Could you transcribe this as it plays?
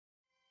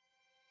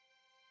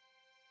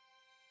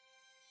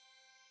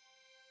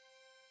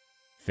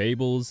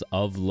Fables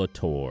of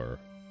Lator,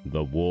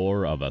 The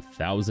War of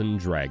 1,000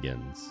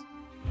 Dragons.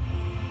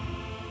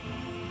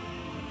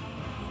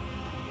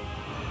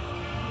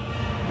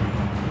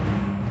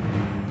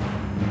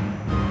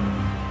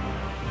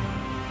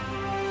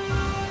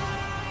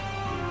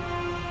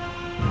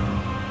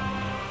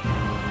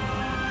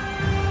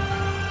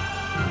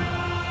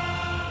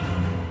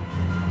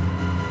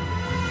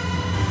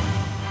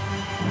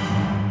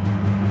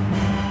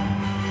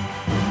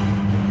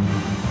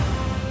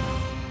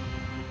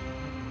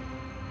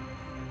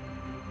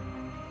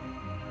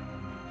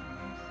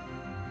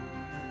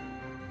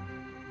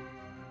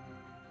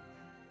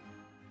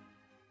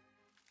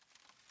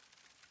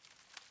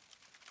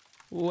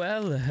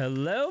 Well,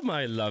 hello,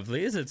 my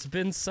lovelies. It's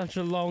been such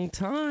a long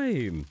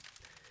time.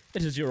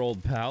 It is your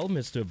old pal,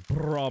 Mr.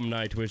 Brom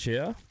Nightwish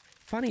here.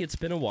 Funny, it's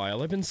been a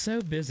while. I've been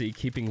so busy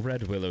keeping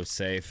Red Willow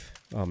safe.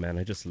 Oh man,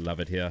 I just love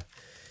it here.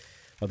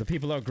 Well, the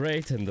people are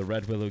great, and the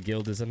Red Willow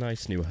Guild is a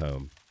nice new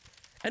home.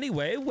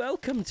 Anyway,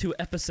 welcome to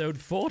episode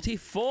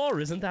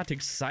 44. Isn't that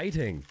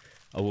exciting?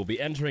 Oh, we'll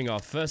be entering our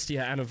first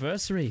year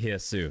anniversary here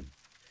soon.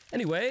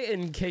 Anyway,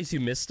 in case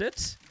you missed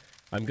it,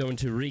 I'm going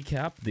to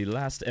recap the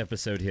last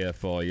episode here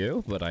for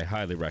you, but I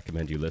highly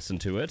recommend you listen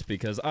to it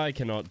because I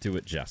cannot do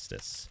it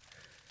justice.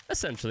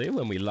 Essentially,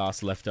 when we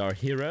last left our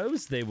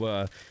heroes, they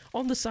were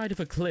on the side of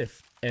a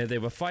cliff, and they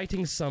were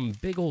fighting some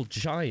big old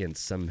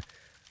giants, some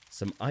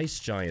ice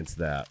giants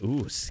there.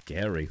 Ooh,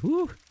 scary.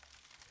 Whew.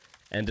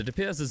 And it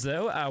appears as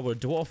though our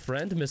dwarf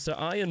friend, Mr.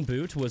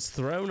 Ironboot, was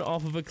thrown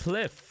off of a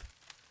cliff.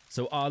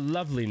 So our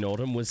lovely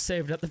Nordham was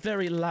saved at the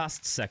very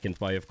last second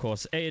by, of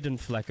course, Aidan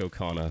Fleck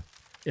O'Connor.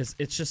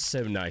 It's just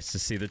so nice to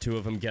see the two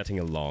of them getting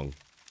along.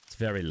 It's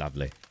very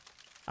lovely.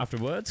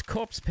 Afterwards,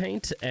 Corpse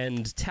Paint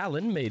and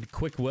Talon made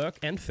quick work,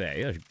 and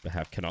Faye,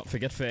 I cannot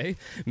forget Faye,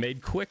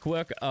 made quick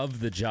work of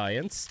the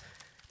giants.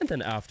 And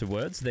then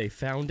afterwards, they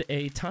found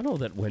a tunnel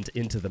that went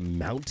into the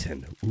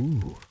mountain.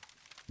 Ooh.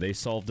 They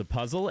solved a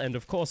puzzle, and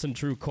of course, in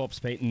true Corpse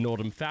Paint and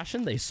Nordham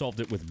fashion, they solved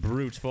it with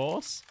brute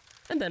force.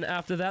 And then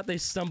after that, they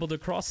stumbled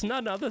across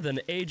none other than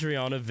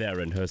Adriana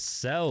Verin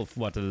herself.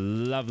 What a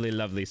lovely,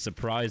 lovely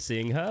surprise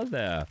seeing her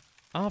there.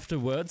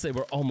 Afterwards, they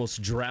were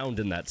almost drowned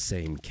in that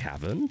same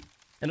cavern.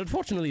 And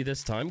unfortunately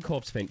this time,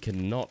 Corpse Paint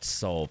cannot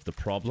solve the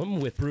problem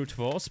with brute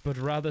force, but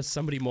rather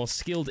somebody more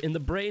skilled in the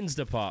brains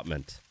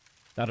department.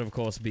 That, of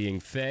course, being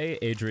Faye,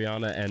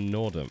 Adriana, and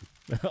Nordham.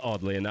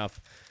 Oddly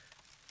enough,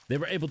 they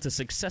were able to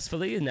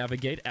successfully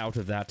navigate out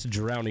of that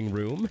drowning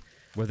room,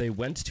 where they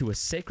went to a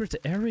sacred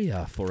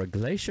area for a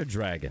glacier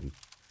dragon.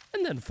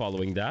 And then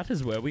following that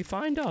is where we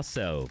find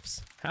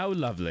ourselves. How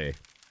lovely.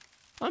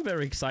 I'm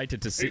very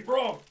excited to see— Hey,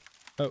 Brom!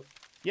 Oh,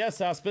 yes,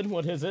 Aspen,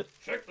 what is it?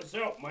 Check this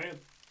out, man.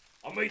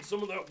 I made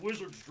some of that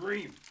wizard's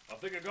dream. I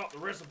think I got the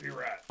recipe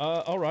right.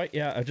 Alright,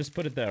 yeah, I just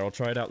put it there. I'll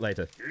try it out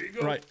later. Here you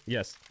go. Right,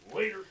 yes.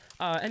 Later.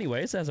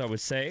 Anyways, as I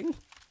was saying,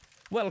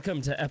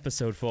 welcome to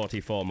episode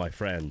 44, my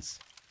friends.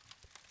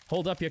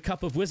 Hold up your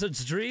cup of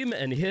wizard's dream,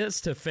 and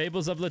here's to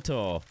Fables of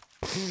Lator.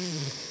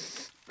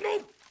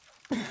 Nope.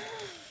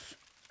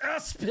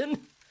 Aspen,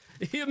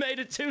 you made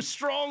it too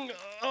strong.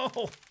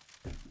 Oh.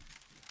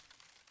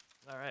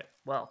 All right.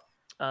 Well,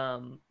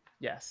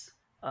 yes.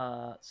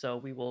 So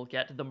we will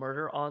get to the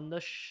murder on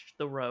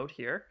the road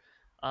here.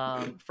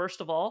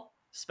 First of all,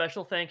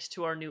 special thanks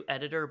to our new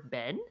editor,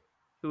 Ben,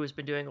 who has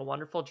been doing a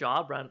wonderful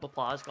job. Round of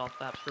applause, golf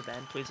claps for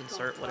Ben. Please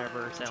insert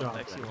whatever sound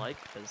effects you like,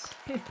 because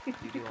you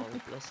do all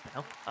of this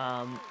now.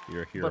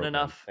 You're a hero. But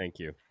enough. Ben. Thank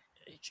you.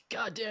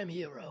 Goddamn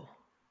hero.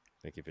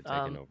 Thank you for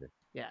taking over.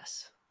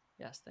 Yes.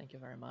 Yes, thank you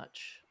very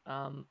much.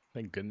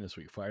 Thank goodness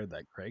we fired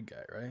that Craig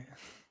guy, right?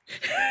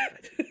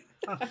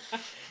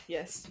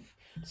 Yes.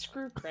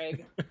 Screw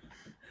Craig.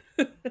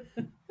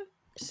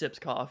 Sips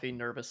coffee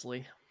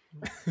nervously.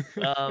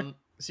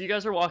 So you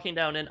guys are walking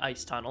down an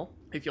ice tunnel.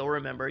 If you'll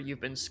remember,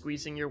 you've been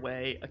squeezing your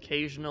way.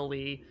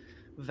 Occasionally,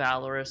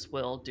 Valorous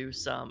will do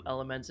some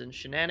elements and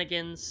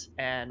shenanigans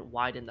and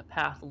widen the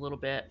path a little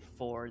bit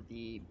for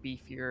the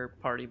beefier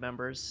party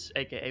members,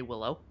 aka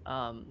Willow.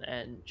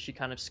 And she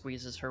kind of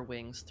squeezes her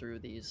wings through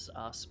these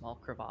small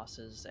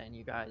crevasses, and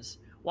you guys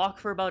walk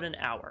for about an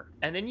hour.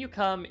 And then you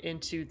come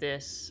into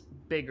this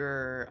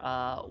bigger,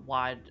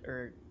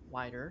 wider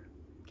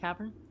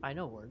cavern. I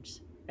know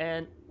words.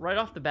 And right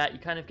off the bat, you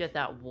kind of get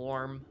that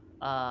warm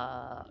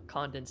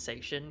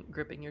condensation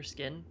gripping your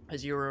skin.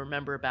 As you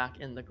remember, back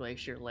in the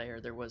glacier layer,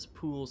 there was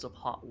pools of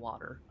hot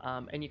water.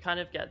 And you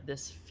kind of get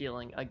this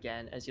feeling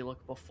again as you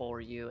look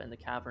before you and the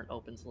cavern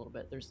opens a little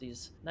bit. There's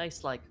these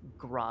nice, like,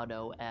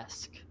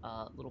 grotto-esque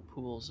little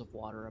pools of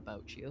water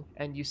about you.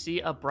 And you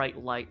see a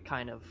bright light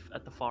kind of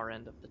at the far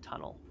end of the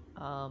tunnel.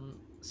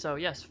 So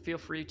yes, feel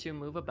free to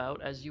move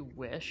about as you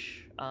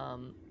wish.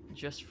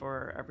 Just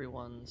for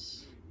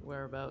everyone's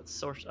whereabouts.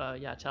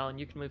 Talon,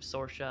 you can move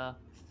Sorsha.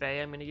 Faye,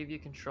 I'm going to give you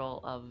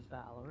control of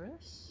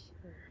Valorous.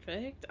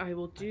 Perfect. I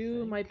will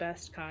do my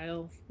best,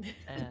 Kyle.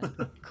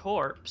 And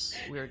Corpse,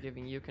 we are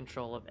giving you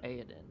control of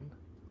Aiden.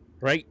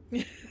 Right.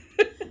 Good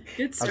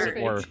As start.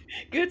 it were.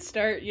 Good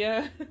start,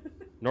 yeah.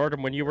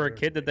 Nordum, when you were a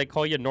kid, did they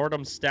call you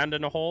Nordum stand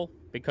in a hole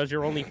because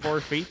you're only 4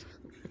 feet?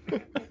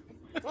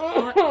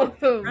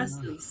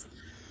 Dresses.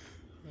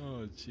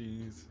 Oh,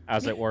 jeez.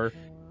 As it were.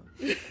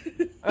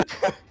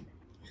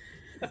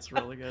 That's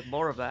really good.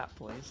 More of that,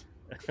 please.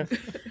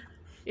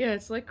 Yeah,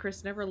 it's like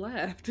Chris never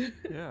left.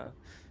 Yeah.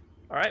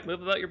 All right,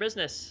 move about your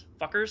business,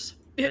 fuckers.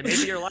 They may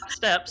be your last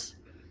steps.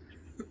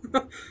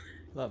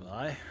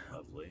 Lovely.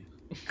 Lovely.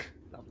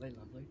 Lovely,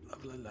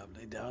 lovely.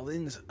 Lovely,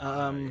 darlings.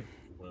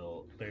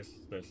 Well, there's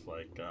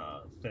like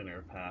a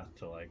thinner path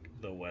to like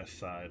the west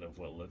side of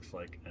what looks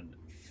like an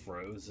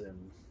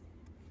frozen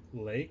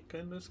lake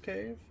in this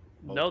cave.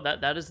 No,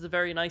 that is the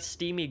very nice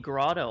steamy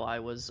grotto I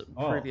was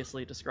Oh.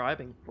 previously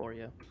describing for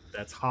you.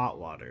 That's hot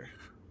water.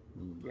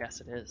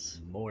 Yes, it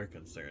is. More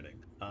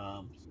concerning.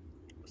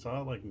 So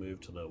I'll like move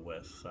to the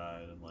west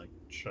side and like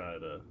try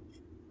to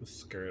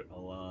skirt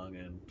along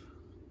and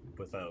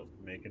without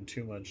making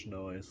too much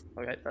noise.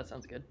 Okay, that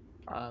sounds good.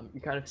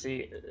 You kind of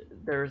see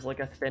there's like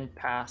a thin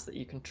pass that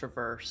you can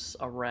traverse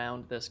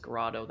around this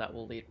grotto that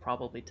will lead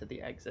probably to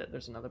the exit.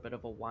 There's another bit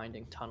of a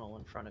winding tunnel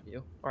in front of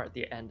you, or at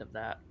the end of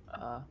that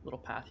little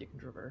path you can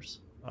traverse.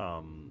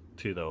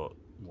 To the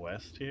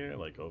west here,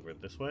 like over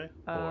this way.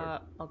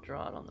 I'll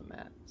draw it on the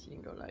map so you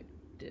can go like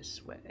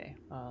this way.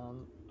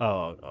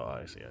 Oh,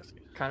 I see.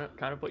 Kind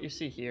of what you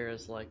see here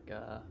is like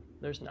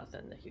there's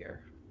nothing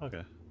here.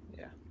 Okay.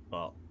 Yeah.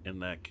 Well, in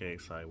that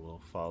case, I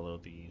will follow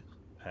the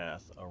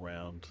path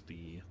around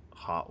the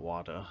hot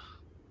water.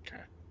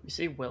 You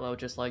see Willow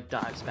just like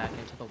dives back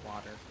into the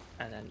water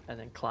and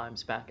then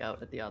climbs back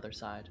out at the other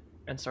side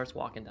and starts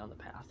walking down the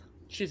path.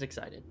 She's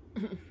excited.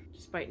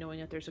 Despite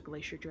knowing that there's a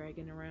glacier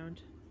dragon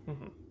around.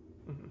 Yeah.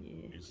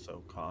 He's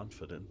so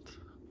confident.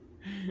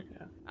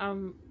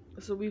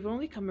 So we've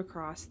only come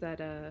across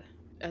that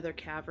other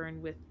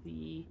cavern with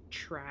the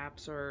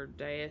traps or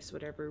dais,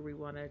 whatever we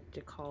wanted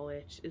to call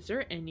it. Is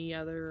there any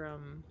other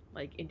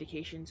like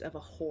indications of a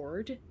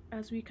horde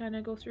as we kind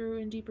of go through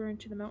and deeper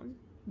into the mountain?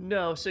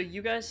 No, so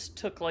you guys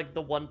took like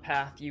the one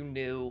path you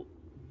knew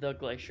the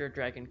glacier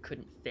dragon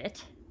couldn't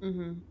fit.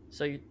 Mm-hmm.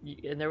 So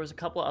and there was a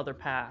couple of other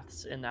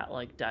paths in that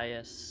like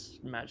dais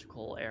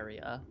magical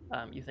area.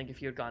 You think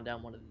if you had gone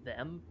down one of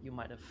them, you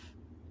might have,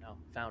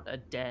 found a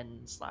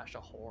den / a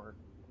horde.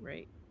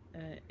 Right.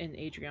 And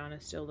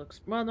Adriana still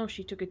looks... Well, no,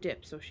 she took a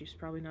dip, so she's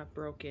probably not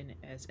broken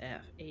as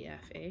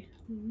AFA.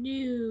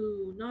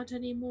 No, not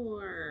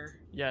anymore.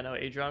 Yeah, no,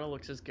 Adriana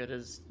looks as good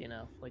as,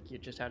 like you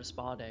just had a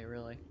spa day,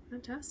 really.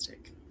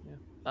 Fantastic.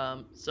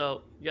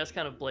 So you guys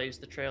kind of blaze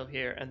the trail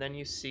here, and then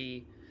you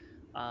see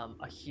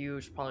a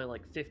huge, probably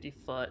like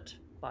 50-foot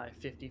by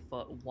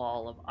 50-foot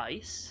wall of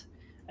ice,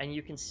 and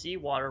you can see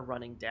water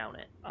running down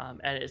it.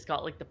 And it's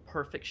got like the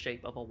perfect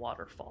shape of a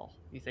waterfall.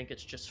 You think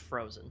it's just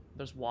frozen.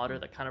 There's water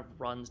that kind of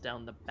runs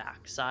down the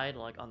backside,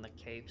 like on the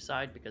cave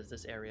side, because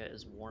this area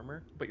is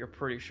warmer, but you're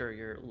pretty sure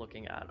you're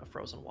looking at a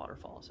frozen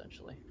waterfall,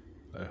 essentially.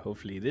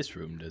 Hopefully this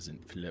room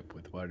doesn't fill up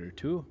with water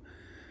too.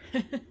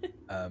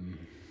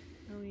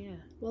 Oh, yeah.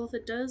 Well, if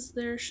it does,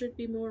 there should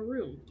be more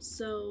room.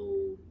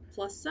 So,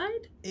 plus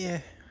side?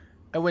 Yeah,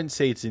 I wouldn't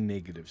say it's a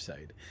negative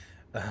side.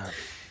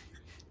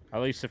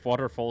 At least if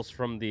water falls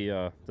from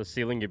the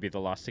ceiling, you'd be the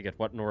last to get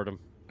wet, Nordum.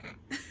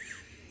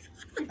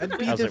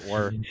 As it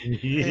were.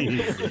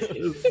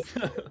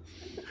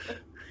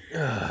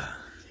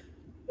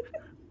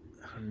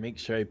 Make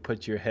sure I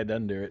put your head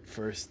under it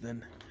first,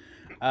 then.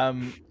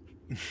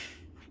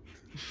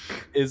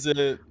 Is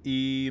it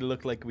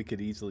look like we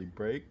could easily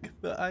break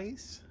the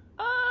ice?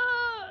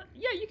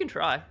 Yeah, you can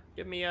try.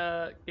 Give me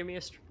a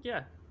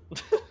yeah.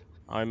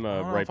 I'm I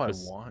don't know right if I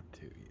want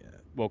to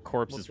yet. Well,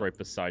 Corpse is right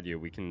beside you.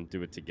 We can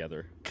do it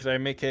together. Could I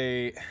make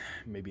a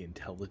maybe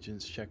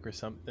intelligence check or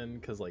something?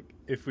 Because like,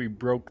 if we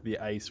broke the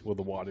ice, will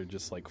the water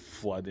just like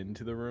flood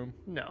into the room?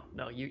 No,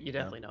 you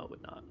definitely know it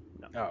would not.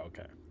 No. Oh,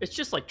 okay. It's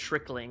just like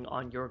trickling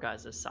on your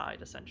guys' side,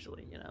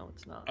 essentially.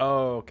 It's not.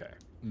 Oh, okay.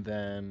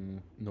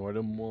 Then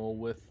Nordum will,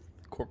 with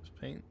corpse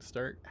paint,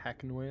 start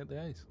hacking away at the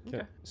ice.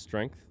 Okay.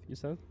 Strength, you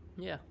said?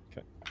 Yeah.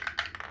 Okay.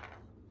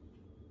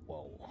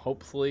 Well,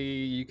 hopefully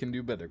you can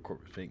do better,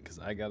 corpse paint, because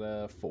I got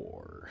a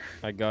 4.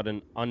 I got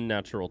an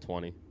unnatural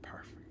 20.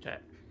 Perfect.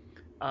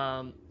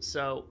 Okay.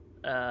 So,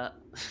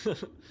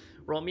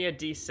 roll me a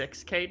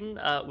d6,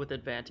 Caden, with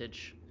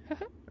advantage.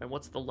 And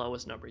what's the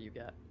lowest number you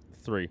get?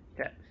 3.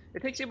 Okay.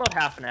 It takes you about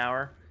half an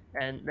hour,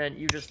 and then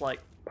you just like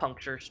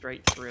puncture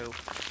straight through.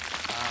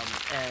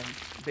 And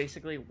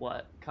basically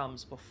what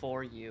comes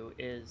before you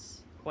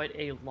is quite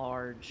a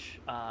large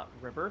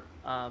river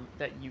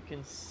that you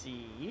can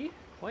see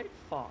quite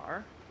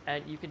far,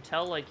 and you can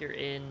tell like you're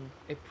in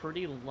a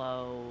pretty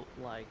low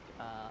like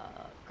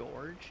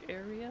gorge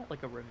area,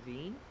 like a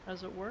ravine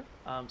as it were.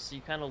 So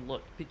you kind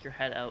of peek your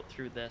head out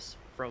through this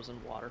frozen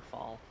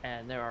waterfall,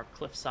 and there are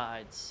cliff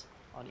sides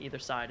on either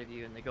side of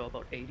you, and they go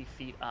about 80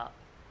 feet up,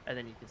 and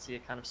then you can see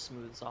it kind of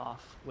smooths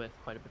off with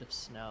quite a bit of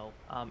snow.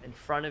 In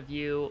front of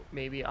you,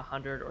 maybe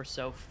 100 or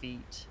so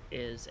feet,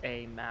 is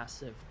a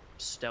massive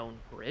stone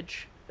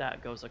bridge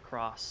that goes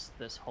across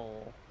this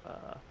whole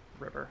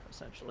river,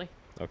 essentially.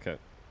 Okay.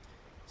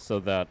 So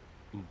that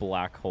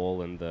black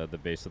hole in the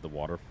base of the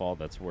waterfall,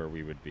 that's where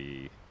we would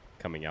be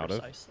coming out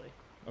Precisely.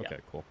 of? Yeah. Okay,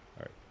 cool.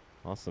 All right.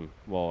 Awesome.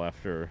 Well,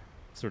 after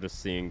sort of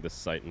seeing the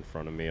site in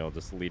front of me, I'll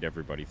just lead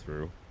everybody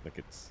through. Like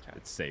it's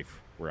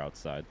safe. We're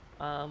outside.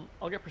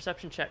 I'll get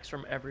perception checks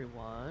from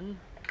everyone.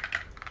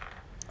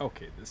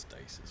 Okay, this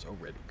dice is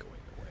already going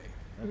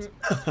away.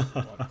 That's a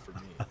lot for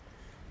me.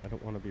 I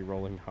don't want to be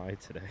rolling high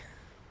today.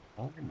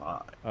 Oh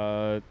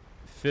my.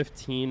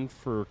 15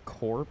 for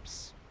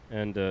Corpse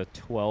and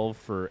 12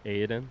 for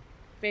Aiden.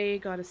 Faye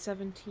got a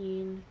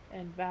 17,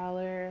 and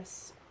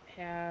Valorous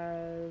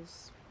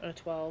has a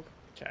 12.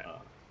 Okay.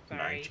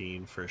 Sorry.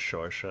 19 for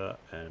Shorsha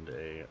and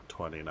a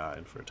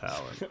 29 for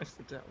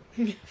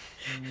Talon.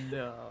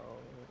 No,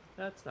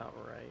 that's not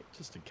right.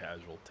 Just a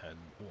casual 10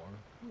 war.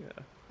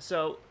 Yeah.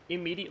 So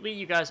immediately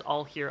you guys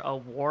all hear a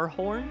war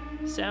horn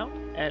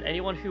sound, and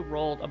anyone who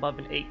rolled above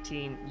an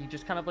 18, you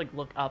just kind of like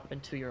look up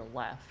and to your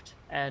left,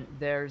 and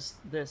there's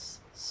this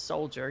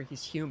soldier.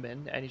 He's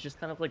human, and he's just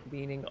kind of like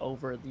leaning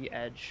over the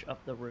edge of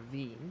the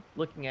ravine,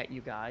 looking at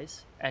you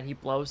guys, and he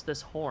blows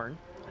this horn.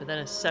 And then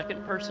a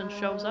second person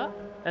shows up,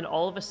 and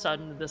all of a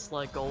sudden this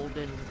like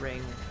golden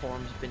ring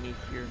forms beneath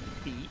your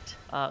feet,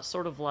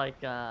 sort of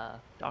like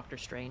Doctor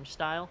Strange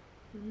style.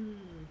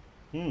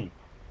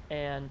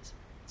 And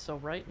so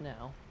right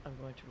now, I'm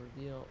going to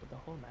reveal the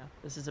whole map.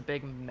 This is a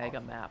big mega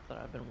map that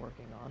I've been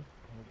working on.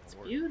 It's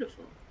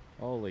beautiful.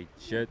 Holy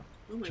shit.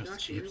 Oh my Just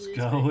gosh, it keeps really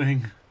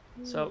going.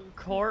 So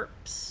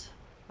Corpse,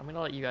 I'm gonna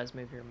let you guys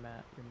move your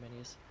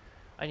minis.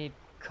 I need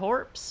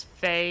Corpse,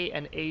 Faye,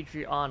 and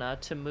Adriana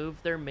to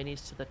move their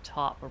minis to the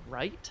top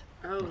right.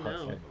 Oh no.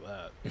 Fun with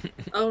that.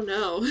 Oh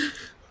no.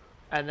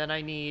 And then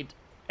I need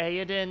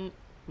Aiden,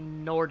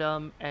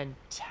 Nordum, and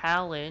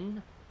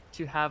Talon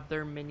to have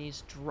their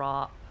minis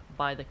drop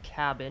by the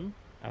cabin.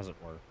 As it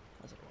were.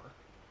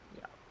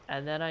 Yeah.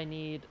 And then I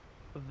need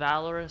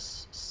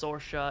Valorous,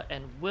 Sorsha,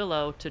 and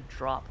Willow to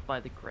drop by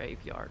the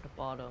graveyard,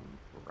 bottom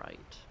right.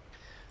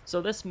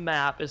 So this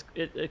map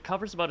it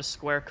covers about a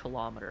square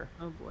kilometer.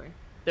 Oh boy.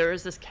 There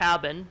is this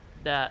cabin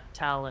that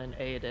Talon,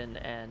 Aiden,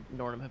 and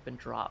Nordum have been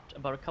dropped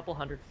about a couple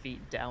 100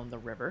 feet down the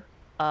river.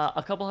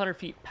 A couple 100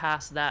 feet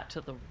past that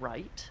to the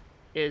right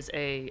is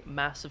a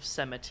massive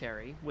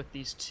cemetery with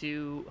these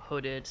two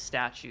hooded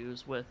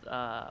statues with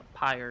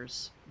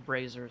pyres,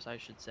 braziers, I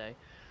should say,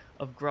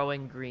 of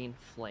growing green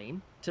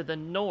flame. To the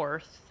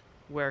north,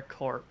 where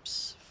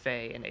Corpse,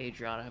 Faye, and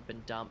Adriana have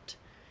been dumped,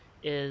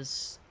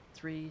 is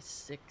 3,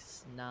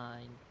 6,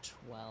 9,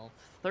 12,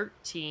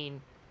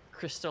 13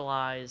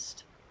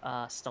 crystallized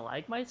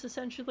stalagmites,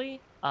 essentially,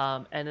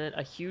 and then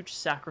a huge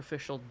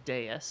sacrificial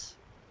dais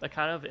that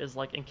kind of is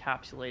like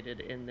encapsulated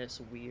in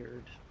this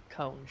weird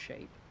cone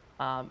shape.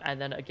 And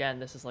then again,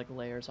 this is like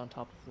layers on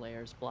top of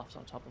layers, bluffs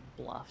on top of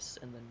bluffs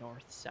in the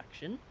north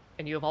section.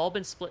 And you have all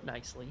been split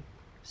nicely.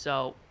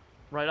 So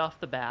right off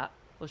the bat,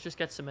 let's just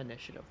get some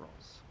initiative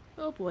rolls.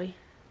 Oh boy.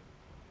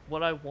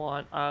 What I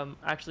want,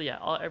 actually,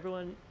 yeah,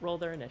 everyone roll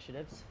their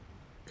initiatives.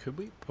 Could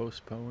we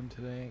postpone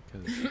today?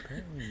 Because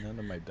apparently none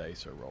of my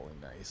dice are rolling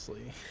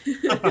nicely.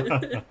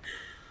 Jeez.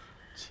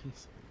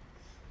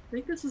 I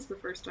think this is the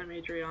first time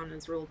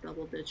Adriana's rolled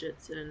double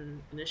digits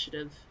in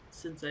initiative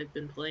since I've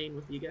been playing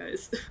with you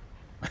guys.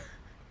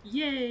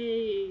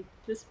 Yay!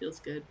 This feels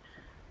good.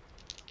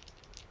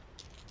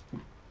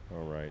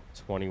 All right.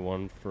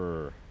 21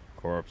 for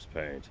Corpse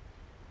Paint.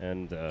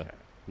 And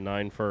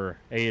 9 for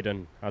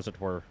Aiden, as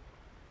it were.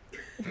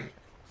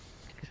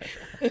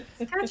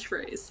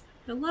 Catchphrase.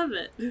 I love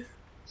it.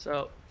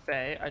 So,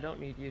 Faye, I don't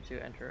need you to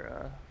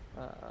enter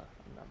a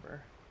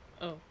number.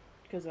 Oh,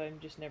 because I'm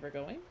just never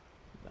going?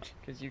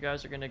 Because you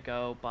guys are going to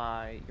go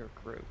by your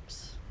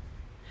groups.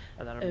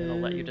 And then I'm going to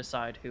let you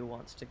decide who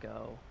wants to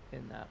go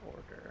in that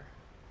order.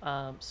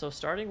 So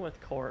starting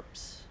with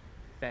Corpse,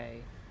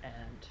 Faye,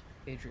 and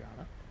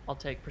Adriana, I'll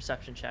take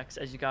perception checks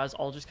as you guys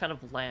all just kind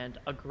of land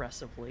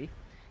aggressively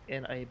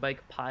in a big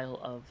pile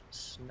of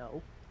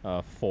snow.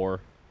 4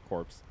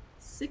 Corpse.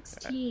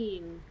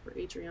 16 for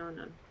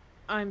Adriana.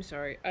 I'm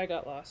sorry, I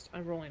got lost.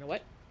 I'm rolling a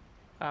what?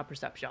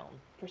 Perception.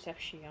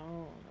 Perception.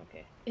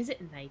 Okay. Is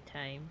it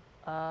nighttime?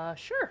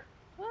 Sure.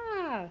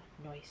 Ah,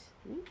 nice.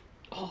 Ooh.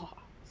 Oh,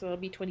 so it'll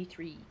be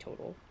 23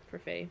 total for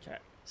Faye. Okay.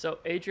 So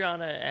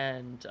Adriana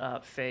and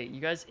Faye,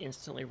 you guys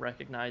instantly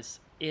recognize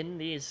in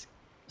these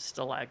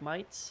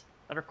stalagmites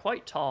that are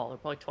quite tall. They're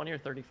probably 20 or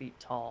 30 feet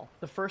tall.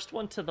 The first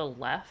one to the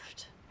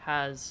left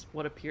has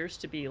what appears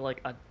to be like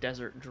a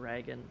desert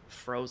dragon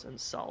frozen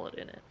solid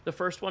in it. The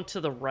first one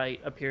to the right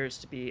appears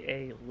to be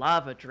a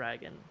lava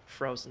dragon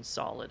frozen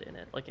solid in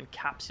it, like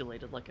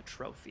encapsulated like a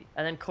trophy.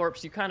 And then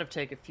Corpse, you kind of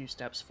take a few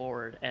steps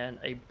forward and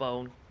a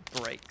bone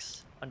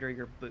breaks under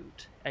your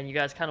boot. And you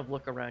guys kind of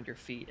look around your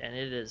feet and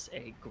it is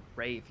a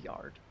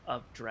graveyard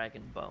of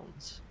dragon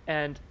bones.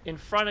 And in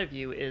front of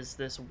you is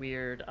this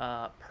weird,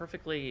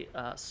 perfectly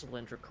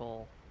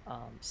cylindrical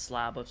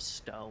slab of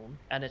stone,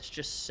 and it's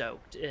just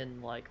soaked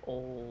in like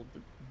old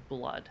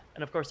blood.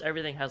 And of course,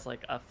 everything has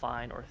like a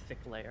fine or thick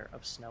layer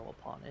of snow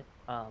upon it.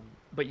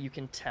 But you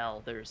can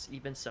tell there's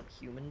even some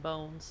human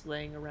bones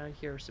laying around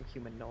here, some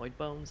humanoid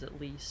bones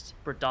at least,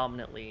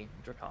 predominantly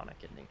draconic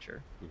in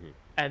nature.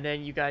 And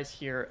then you guys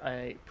hear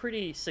a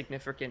pretty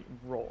significant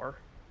roar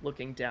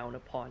looking down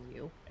upon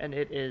you, and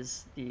it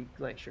is the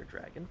Glacier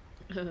Dragon.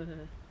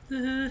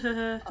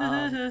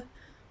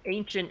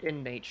 Ancient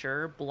in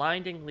nature,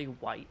 blindingly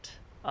white,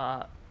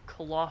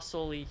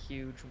 colossally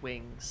huge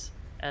wings,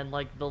 and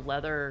like the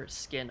leather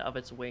skin of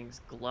its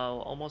wings glow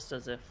almost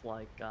as if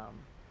like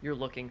you're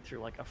looking through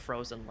like a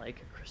frozen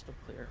lake, a crystal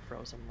clear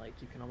frozen lake.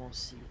 You can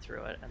almost see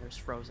through it, and there's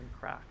frozen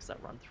cracks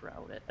that run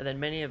throughout it. And then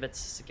many of its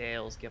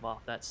scales give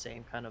off that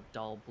same kind of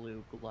dull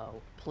blue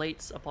glow.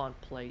 Plates upon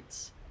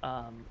plates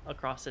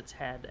across its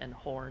head, and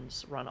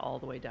horns run all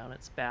the way down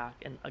its back.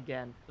 And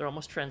again, they're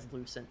almost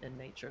translucent in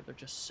nature. They're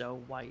just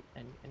so white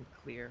and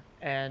clear.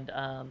 And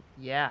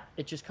yeah,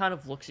 it just kind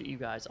of looks at you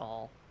guys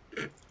all.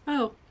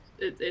 Oh,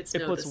 it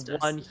puts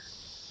one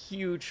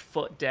huge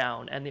foot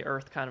down, and the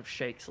earth kind of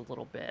shakes a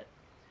little bit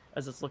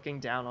as it's looking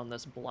down on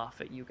this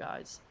bluff at you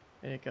guys.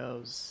 And it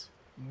goes,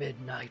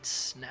 "Midnight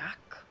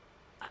snack?"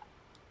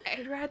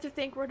 I'd rather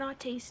think we're not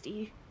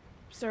tasty,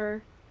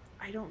 sir.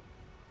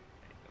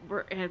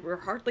 We're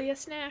hardly a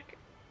snack.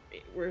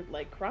 We're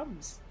like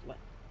crumbs.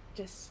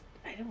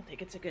 I don't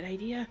think it's a good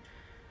idea.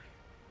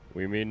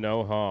 We mean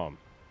no harm.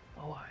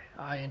 Oh,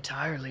 I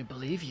entirely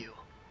believe you.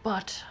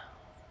 But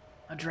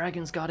a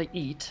dragon's gotta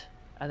eat.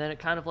 And then it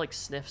kind of like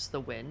sniffs the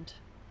wind.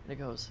 And it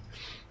goes,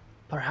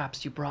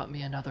 "Perhaps you brought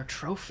me another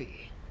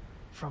trophy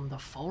from the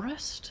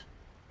forest?"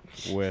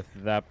 With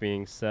that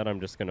being said, I'm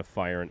just gonna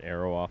fire an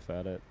arrow off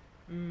at it.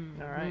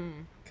 All right.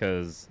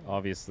 Because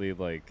obviously,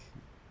 like,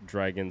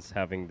 dragons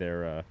having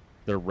their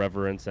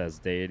reverence as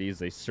deities,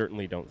 they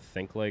certainly don't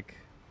think like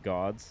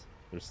gods.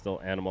 They're still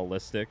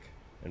animalistic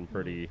and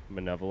pretty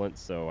malevolent,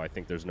 so I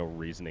think there's no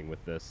reasoning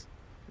with this.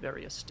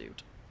 Very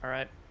astute. All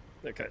right.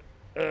 Okay.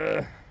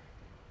 Oh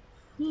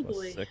Plus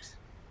boy. 6.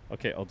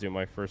 Okay, I'll do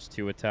my first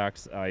 2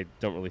 attacks. I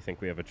don't really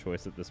think we have a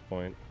choice at this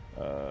point.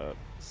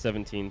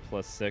 17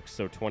 plus 6,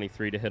 so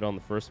 23 to hit on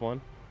the first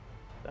one.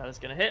 That is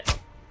gonna hit.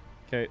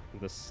 Okay,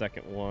 the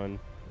second one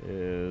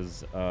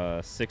is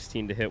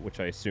 16 to hit, which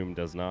I assume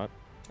does not.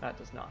 That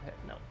does not hit,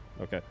 no.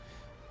 Okay,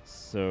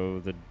 so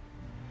the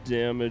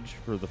damage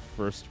for the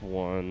first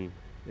one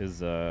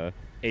is 8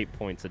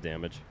 points of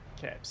damage.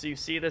 Okay, so you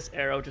see this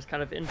arrow just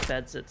kind of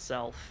embeds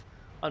itself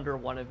under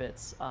one of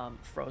its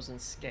frozen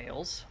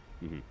scales.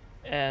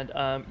 And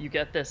you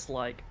get this,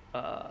 like,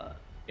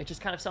 it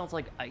just kind of sounds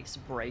like ice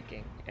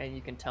breaking, and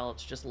you can tell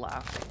it's just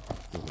laughing.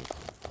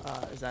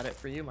 Is that it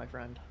for you, my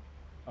friend?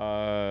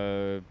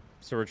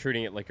 So we're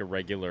treating it like a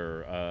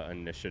regular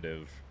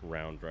initiative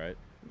round, right?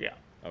 Yeah.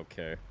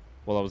 Okay.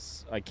 Well,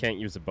 I can't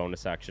use a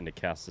bonus action to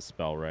cast a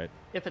spell, right?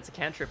 If it's a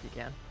cantrip, you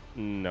can.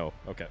 No.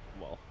 Okay,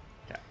 well.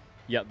 Okay.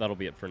 Yeah, that'll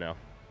be it for now.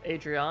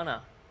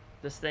 Adriana,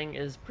 this thing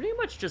is pretty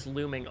much just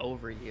looming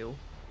over you.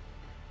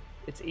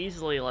 It's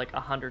easily like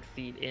 100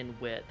 feet in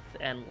width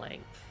and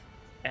length,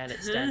 and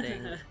it's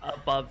standing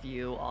above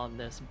you on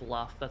this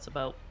bluff that's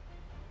about,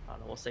 I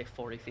don't know, we'll say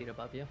 40 feet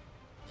above you.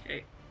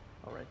 Okay.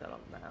 I'll write that on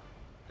the map.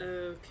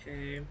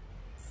 Okay.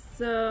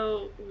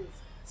 So,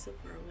 so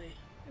far away.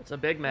 It's a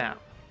big map.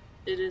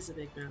 It is a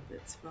big map.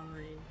 It's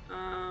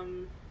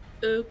fine.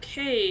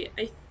 Okay.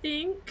 I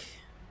think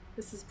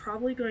this is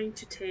probably going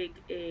to take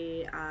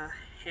a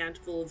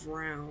handful of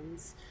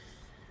rounds,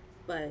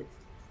 but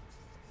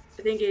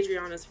I think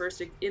Adriana's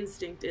first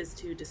instinct is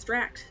to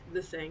distract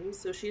the thing,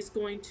 so she's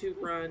going to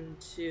run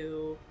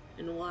to,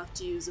 and we'll have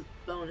to use a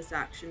bonus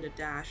action to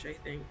dash, I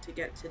think, to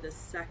get to the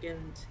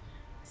second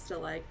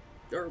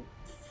or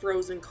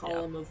frozen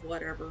column of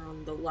whatever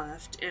on the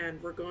left,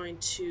 and we're going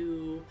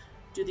to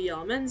do the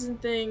Elemenzen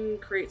thing,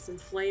 create some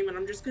flame, and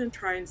I'm just going to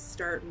try and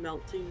start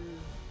melting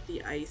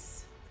the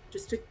ice,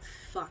 just to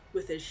fuck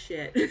with his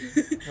shit.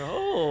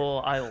 Oh,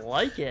 I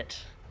like it.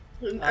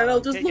 And I'll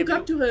just okay, look give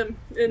up to him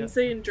and Yeah.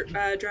 say,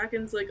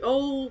 Draken's like,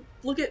 "Oh,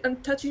 look at, I'm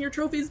touching your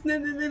trophies."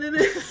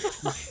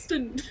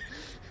 And-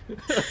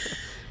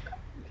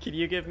 Can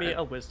you give me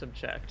a wisdom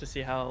check to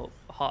see how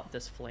hot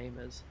this flame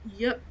is?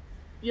 Yep.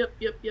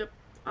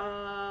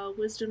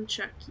 Wisdom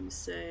check, you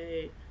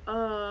say.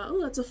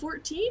 That's a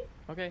 14?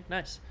 Okay,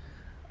 nice.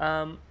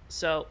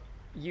 So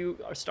you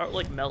start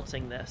like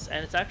melting this,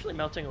 and it's actually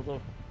melting a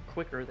little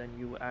quicker than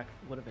you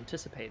would have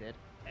anticipated.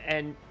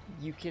 And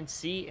you can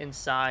see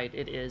inside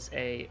it is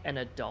an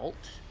adult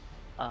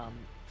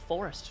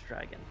forest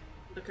dragon.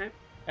 Okay.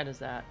 And is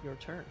that your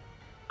turn?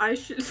 I'm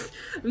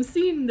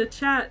seeing the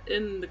chat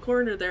in the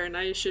corner there, and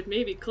I should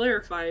maybe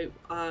clarify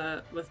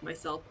with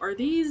myself. Are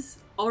these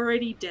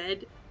already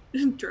dead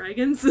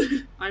dragons?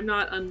 I'm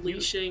not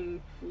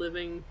unleashing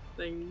living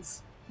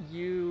things.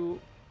 You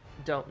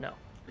don't know.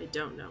 I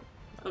don't know.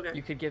 Okay.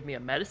 You could give me a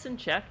medicine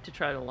check to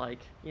try to, like,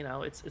 you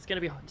know, it's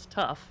gonna be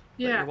tough.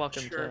 But Yeah, you're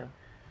welcome sure. to.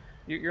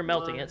 You're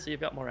melting it, so you've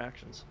got more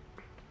actions.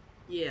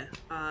 Yeah.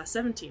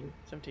 17.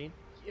 17.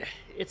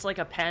 it's like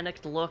a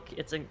panicked look.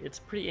 It's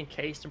pretty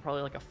encased in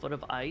probably like a foot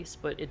of ice,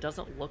 but it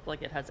doesn't look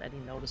like it has any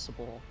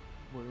noticeable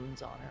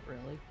wounds on it,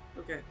 really.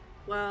 Okay.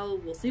 Well,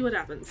 we'll see what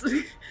happens.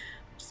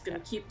 Just gonna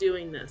keep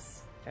doing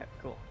this. Okay,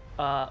 cool.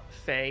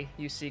 Faye,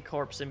 you see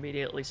Corpse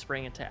immediately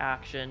spring into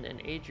action,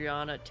 and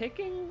Adriana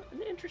taking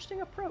an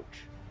interesting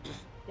approach.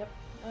 Yep.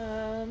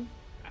 I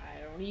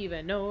don't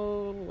even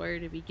know where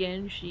to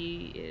begin.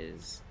 She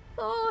is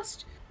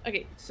lost.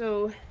 Okay,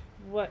 so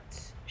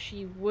what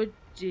she would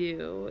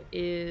do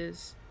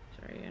is,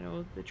 sorry, I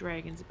know the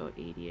dragon's about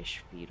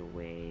 80-ish feet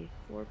away.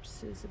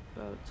 Corpse is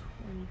about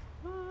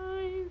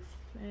 25,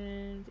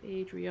 and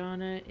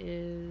Adriana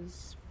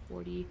is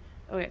 40.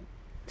 Okay,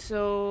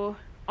 so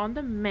on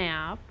the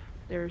map,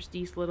 there's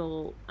these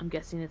little, I'm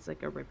guessing it's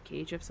like a rib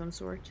cage of some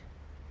sort.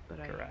 But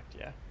Correct,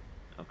 yeah.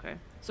 Okay.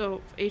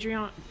 So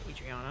Adriana,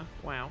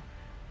 wow.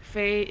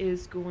 Faye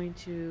is going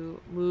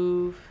to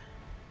move.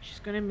 She's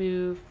going to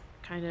move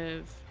kind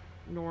of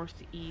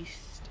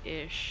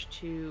northeast-ish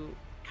to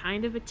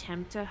kind of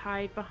attempt to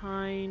hide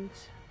behind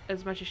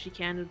as much as she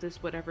can of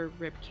this whatever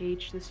rib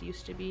cage this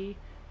used to be.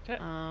 Okay.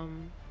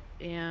 And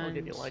I'll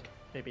give you like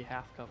maybe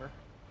half cover.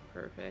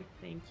 perfect.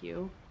 Thank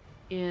you.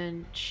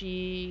 And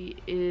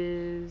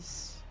I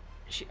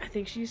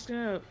think she's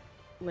gonna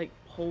like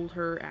hold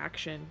her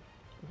action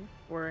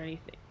or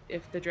anything.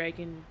 If the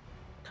dragon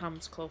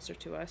comes closer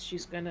to us,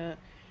 she's gonna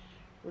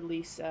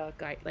release a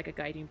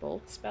guiding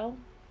bolt spell.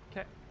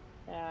 Okay.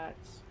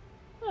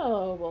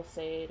 We'll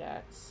say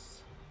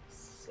that's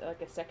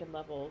like a second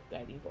level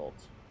guiding bolt.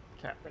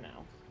 Okay. For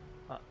now.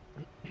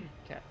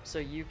 Okay, so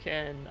you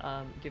can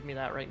give me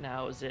that right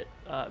now as it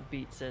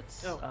beats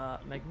its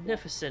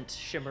magnificent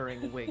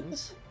shimmering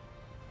wings.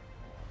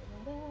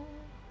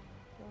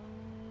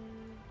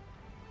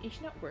 It's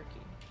not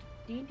working.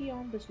 D&D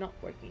on was not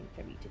working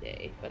for me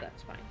today, but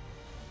that's fine.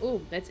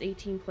 Oh, that's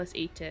 18 plus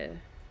 8 to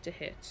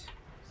hit.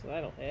 So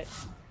that'll hit.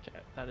 Okay,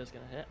 that is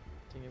gonna hit.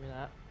 So give me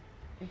that.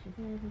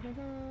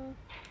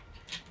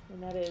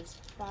 And that is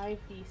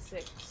 5d6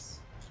 It's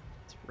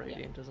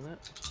radiant, isn't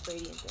it?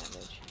 radiant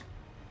damage.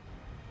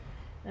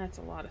 That's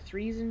a lot of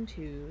 3s and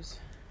 2s.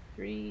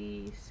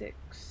 3,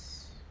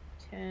 6,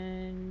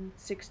 10,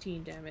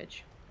 16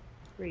 damage.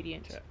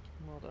 Radiant. Okay,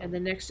 well done. And the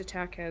next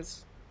attack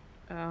has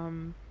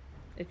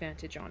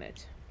advantage on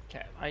it.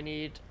 Okay, I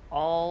need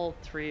all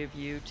three of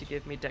you to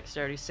give me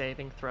dexterity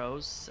saving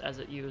throws as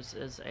it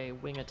uses a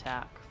wing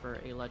attack for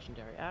a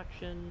legendary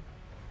action.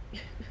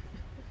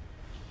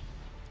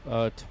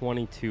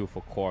 22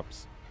 for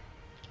Corpse.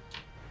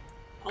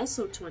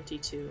 Also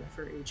 22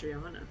 for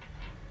Adriana.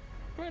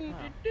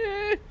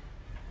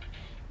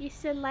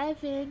 It's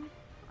 11.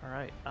 All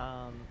right,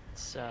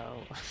 so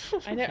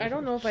I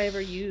don't know if I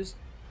ever used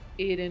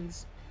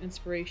Aiden's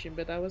inspiration,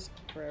 but that was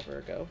forever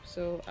ago,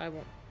 so I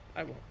won't.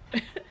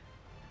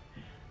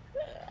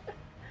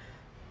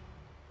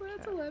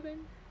 That's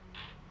 11.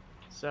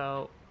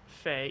 So,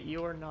 Faye,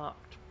 you are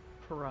knocked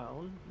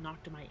prone.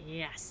 Knocked to my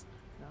ass.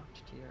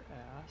 Knocked to your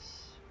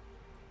ass.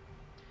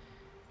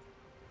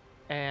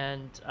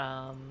 And,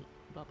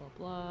 blah, blah,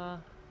 blah.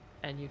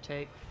 And you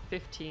take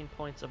 15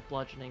 points of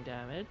bludgeoning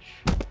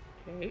damage.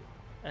 Okay.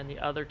 And the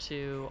other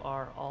two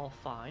are all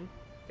fine.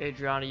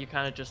 Adriana, you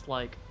kind of just,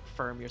 like,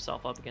 firm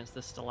yourself up against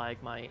this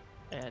stalagmite.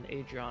 And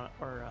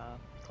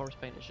Corpse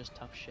Paint is just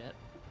tough shit.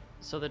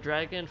 So the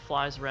dragon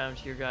flies around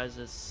to your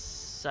guys'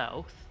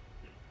 south.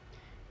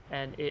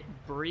 And it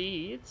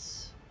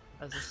breathes,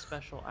 as a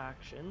special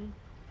action,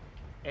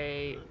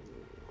 a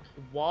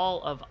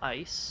wall of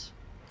ice,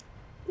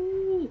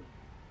 Ooh.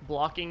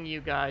 blocking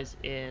you guys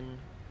in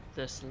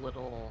this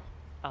little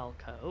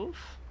alcove.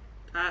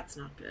 That's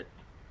not good.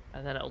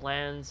 And then it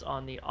lands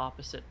on the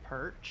opposite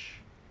perch.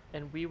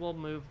 And we will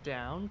move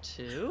down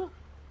to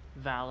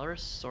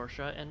Valorous,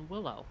 Sorsha, and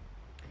Willow.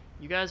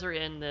 You guys are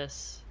in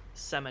this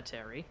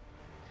cemetery.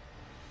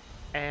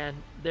 And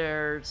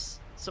there's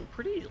some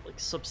pretty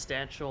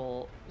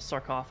substantial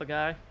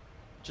sarcophagi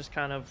just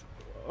kind of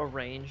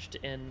arranged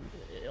in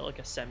like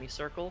a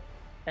semicircle.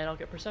 And I'll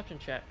get perception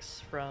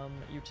checks from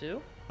you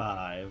two.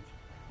 5.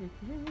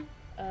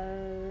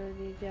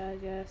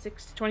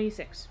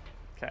 26.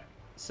 Okay.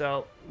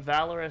 So,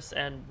 Valorous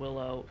and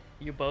Willow,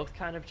 you both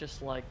kind of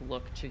just like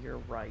look to your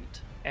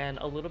right. And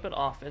a little bit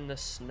off in the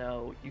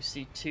snow, you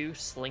see two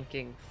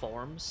slinking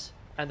forms.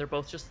 And they're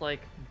both just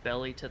like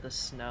belly to the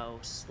snow,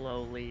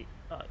 slowly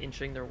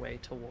inching their way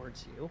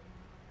towards you.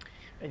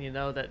 And you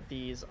know that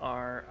these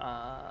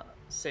are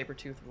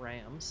saber-toothed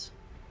rams.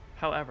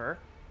 However,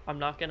 I'm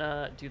not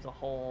gonna do the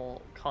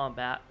whole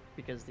combat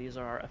because these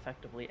are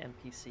effectively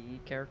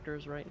NPC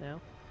characters right now.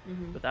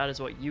 But that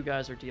is what you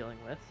guys are dealing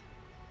with.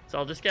 So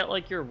I'll just get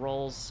like your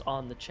rolls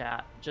on the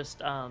chat, just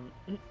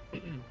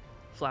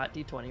flat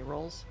d20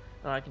 rolls,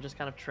 and I can just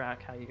kind of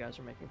track how you guys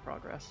are making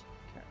progress.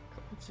 Okay,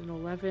 cool. It's an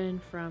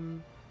 11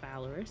 from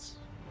Valorous.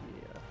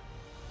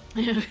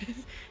 Yeah.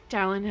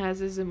 Talon has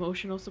his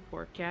emotional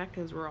support cat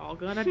because we're all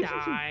gonna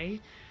die.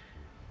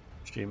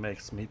 She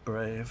makes me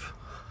brave.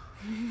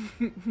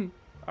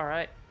 All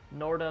right,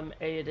 Nordum,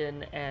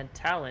 Aiden, and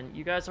Talon,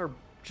 you guys are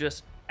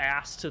just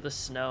ass to the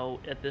snow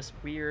at this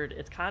weird,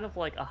 it's kind of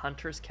like a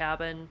hunter's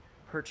cabin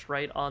perched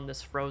right on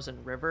this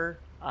frozen river.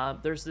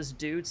 There's this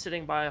dude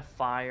sitting by a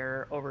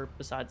fire over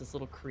beside this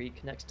little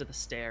creek next to the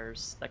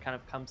stairs that kind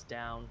of comes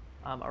down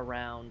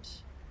around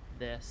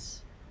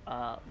this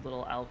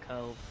little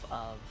alcove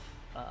of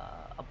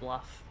a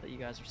bluff that you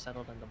guys are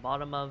settled in the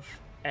bottom of.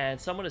 And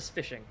someone is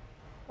fishing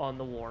on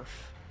the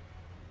wharf,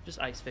 just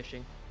ice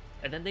fishing.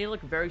 And then they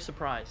look very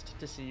surprised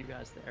to see you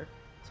guys there.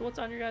 So what's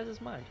on your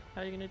guys' mind?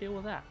 How are you going to deal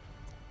with that?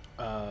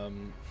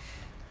 Norm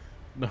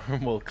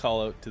will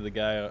call out to the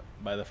guy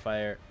by the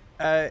fire.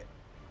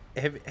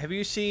 Have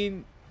you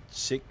seen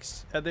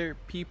 6 other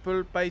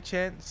people by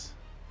chance?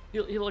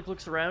 He like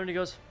looks around and he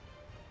goes,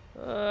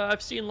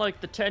 I've seen like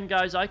the 10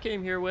 guys I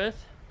came here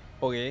with.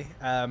 Okay.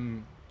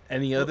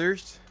 Any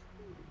others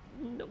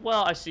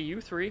Well, I see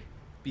you 3.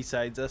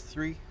 besides us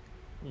 3?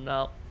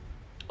 No.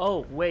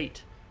 Oh,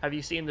 wait. Have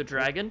you seen the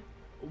dragon?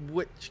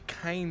 Which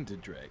kind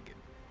of dragon?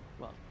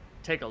 Well,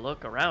 take a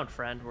look around,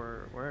 friend.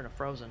 We're in a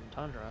frozen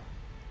tundra.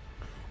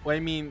 Well, I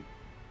mean,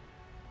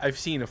 I've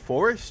seen a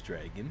forest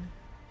dragon.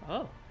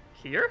 Oh,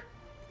 here?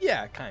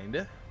 Yeah,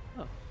 kinda.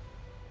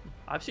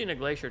 I've seen a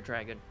glacier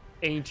dragon.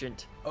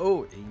 Ancient.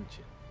 Oh,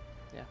 ancient.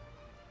 Yeah.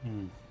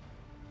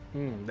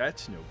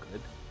 That's no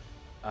good.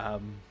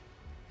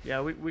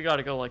 Yeah, we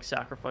gotta go like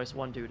sacrifice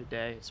one dude a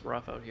day. It's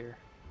rough out here.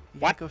 You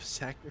gotta go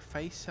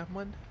sacrifice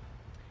someone?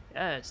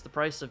 Yeah, it's the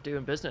price of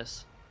doing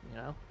business, you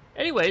know?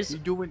 Anyways,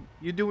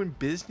 You're doing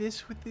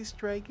business with this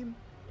dragon?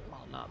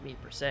 well, not me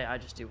per se. I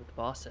just do what the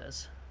boss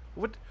says.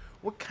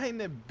 What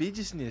kind of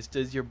business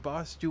does your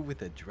boss do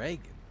with a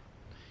dragon?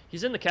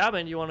 He's in the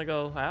cabin. You want to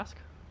go ask?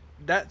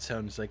 That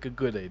sounds like a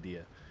good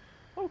idea.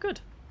 Oh, good.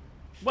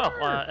 Well,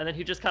 and then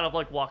he just kind of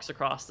like walks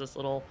across this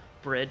little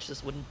bridge,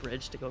 this wooden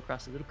bridge to go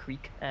across a little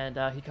creek. And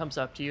he comes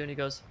up to you and he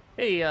goes,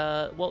 hey,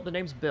 well, the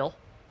name's Bill.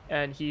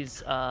 And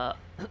he's, Bill,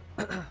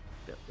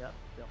 yeah,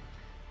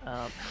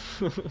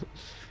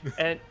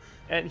 Bill.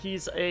 And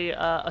he's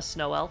a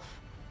snow elf.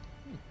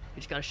 He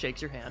just kind of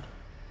shakes your hand.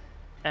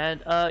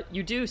 And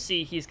you do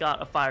see he's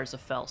got a Fires of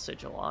Fell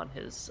sigil on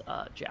his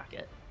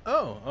jacket.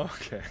 Oh,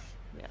 okay.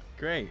 Yeah.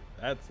 Great.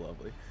 That's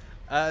lovely.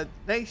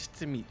 Nice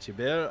to meet you,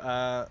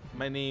 Bill.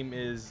 My name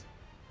is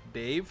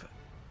Dave.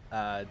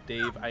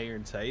 Dave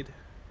Ironside.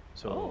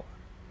 So, Oh.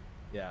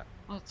 yeah.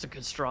 Well, that's a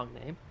good, strong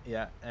name.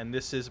 Yeah, and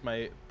this is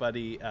my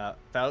buddy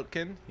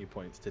Falcon. He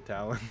points to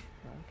Talon.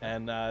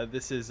 And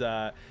this is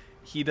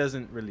he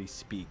doesn't really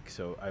speak,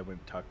 so I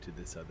went talk to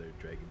this other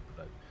dragon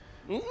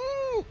blood.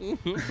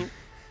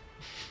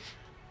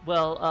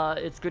 Well,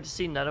 it's good to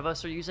see none of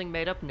us are using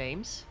made-up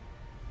names.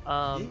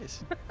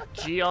 Yes.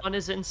 Gion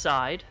is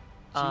inside.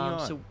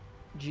 Gion. So,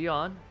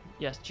 Gion.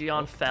 Yes,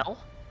 Gion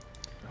fell.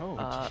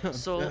 Oh,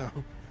 So,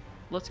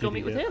 let's go Did meet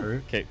he with get him.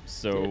 hurt? Okay,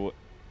 so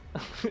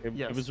it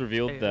Yes, was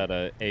revealed Aiden.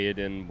 that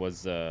Aiden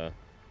was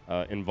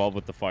involved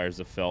with the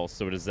Fires of Fell.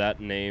 So does that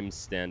name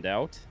stand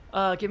out?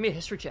 Give me a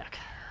history check.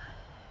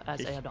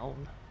 As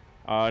add-on.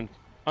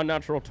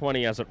 Unnatural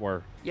 20, as it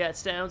were. Yeah, it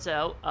stands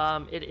out.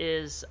 It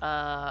is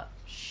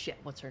shit.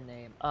 What's her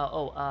name?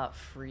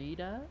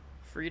 Frida.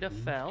 Frida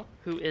Fell,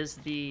 who is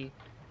the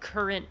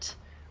current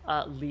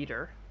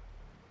leader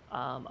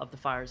of the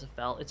Fires of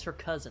Fell. It's her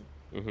cousin.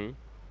 Mm-hmm.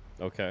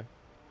 Okay.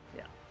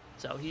 Yeah.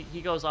 So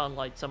he goes on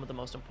like some of the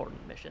most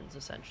important missions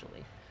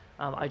essentially.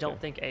 I don't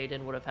think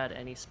Aiden would have had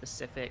any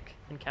specific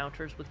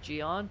encounters with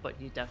Gion, but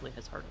he definitely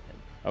has heard of him.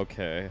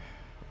 Okay.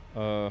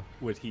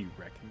 Would he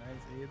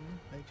recognize Aiden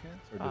by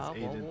chance? Or does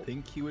well, Aiden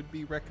think he would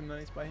be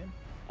recognized by him?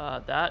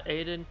 That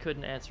Aiden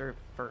couldn't answer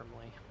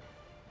firmly.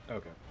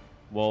 Okay.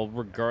 Well,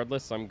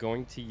 regardless, I'm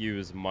going to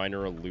use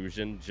Minor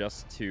Illusion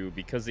just to,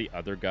 because the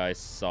other guy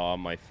saw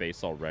my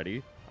face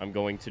already, I'm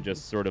going to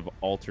just sort of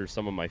alter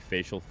some of my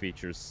facial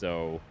features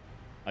so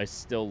I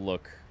still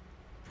look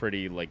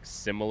pretty, like,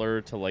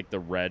 similar to, like,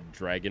 the red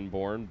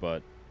Dragonborn,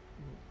 but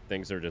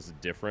things are just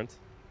different,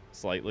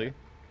 slightly.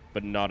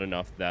 But not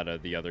enough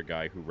that the other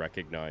guy who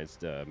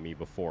recognized me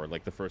before,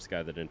 like the first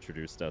guy that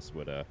introduced us,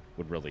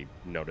 would really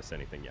notice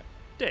anything yet.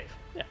 Dave.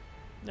 Yeah.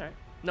 All right.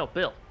 No,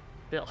 Bill.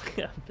 Bill.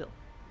 Yeah, Bill.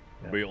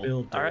 Bill.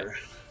 Builder. All right.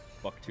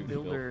 Fuck to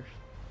Bill. Builder.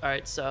 All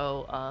right.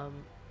 So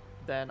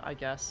then I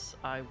guess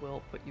I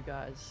will put you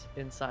guys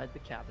inside the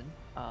cabin.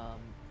 So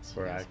you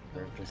We're guys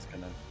can we're go- just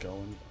gonna go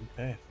and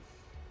okay.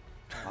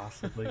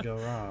 Possibly go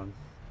wrong.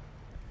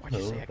 Why'd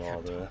you say I Oh,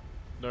 can't bother. talk?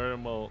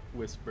 Norm will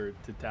whisper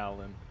to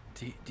Talon.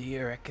 Do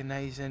you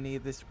recognize any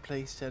of this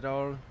place at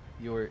all?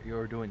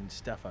 You're doing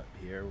stuff up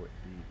here.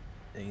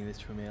 Anything that's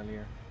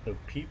familiar? The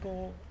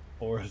people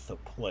or the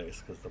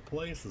place? Because the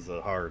place is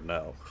a hard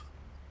no.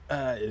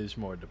 It is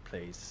more the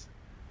place.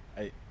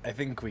 I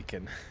think we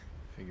can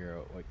figure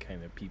out what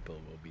kind of people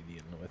we'll be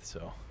dealing with.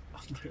 So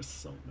There's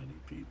so many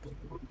people.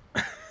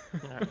 All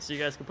right. So you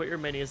guys can put your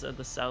minis at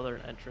the southern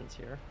entrance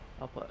here.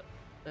 I'll put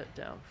it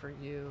down for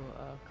you.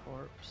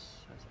 Corpse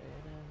as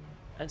Aiden.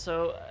 And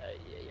so,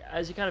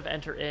 as you kind of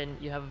enter in,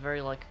 you have a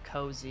very like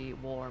cozy,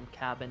 warm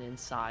cabin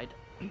inside.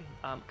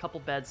 Couple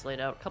beds laid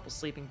out, couple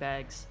sleeping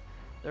bags.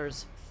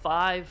 There's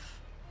 5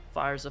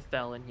 Fires of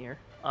Fell in here.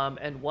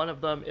 And one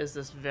of them is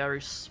this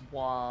very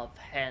suave,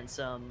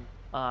 handsome,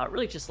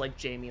 really just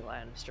like Jaime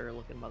Lannister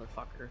looking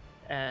motherfucker.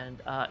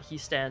 And he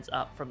stands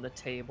up from the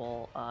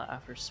table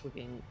after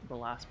swigging the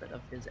last bit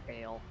of his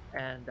ale.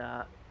 And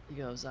he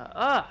goes,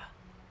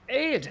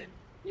 Aiden,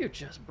 you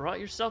just brought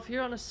yourself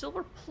here on a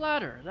silver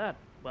platter.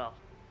 Well,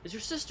 is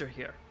your sister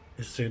here?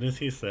 As soon as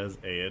he says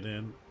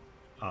Aiden,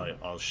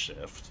 I'll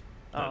shift.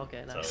 Oh,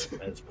 okay, nice. So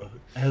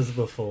as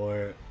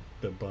before,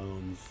 the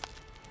bones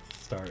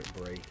start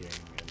breaking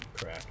and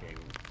cracking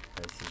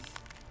as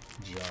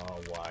his jaw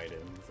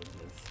widens and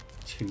his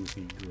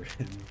toothy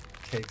grin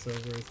takes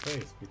over his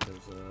face because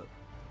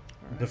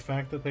the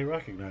fact that they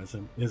recognize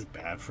him is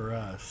bad for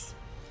us.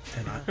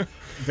 And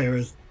there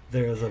is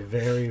a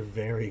very,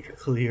 very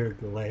clear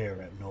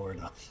glare at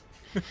Nordum.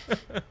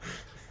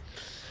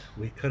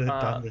 We could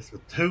have done this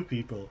with 2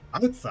 people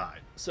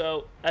outside.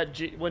 So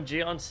when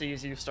Gion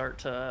sees you start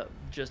to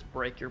just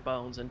break your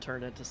bones and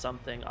turn into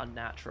something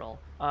unnatural,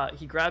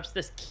 he grabs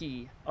this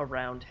key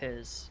around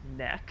his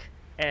neck,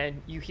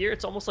 and you hear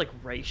it's almost like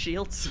ray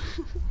shields.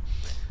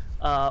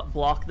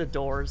 Block the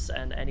doors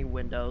and any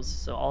windows,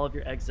 so all of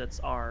your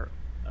exits are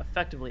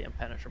effectively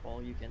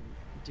impenetrable. You can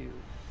do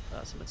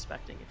some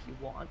inspecting if you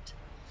want.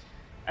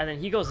 And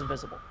then he goes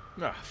invisible.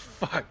 Ah,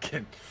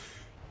 fucking.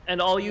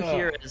 And all you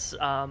hear is,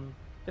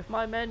 if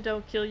my men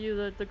don't kill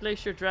you, the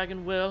Glacier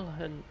Dragon will,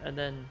 and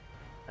then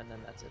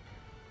that's it.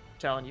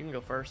 Talon, you can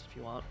go first if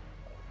you want.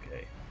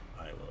 Okay,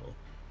 I will.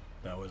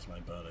 That was my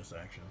bonus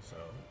action, so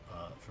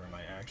for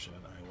my action,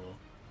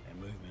 and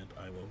movement,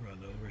 I will run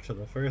over to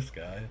the first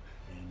guy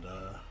and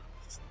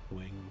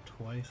swing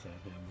twice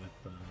at him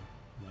with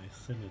my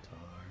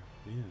scimitar.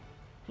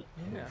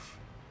 Yeah.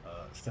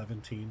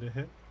 17 to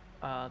hit.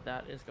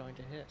 That is going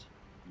to hit.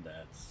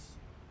 That's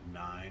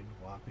 9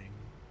 whopping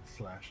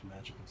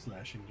magical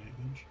slashing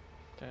damage.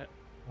 Okay.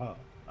 Oh,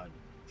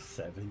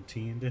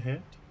 17 to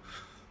hit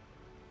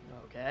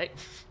Okay.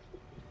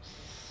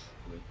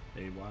 with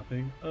a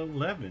whopping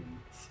 11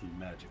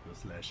 magical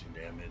slashing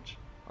damage.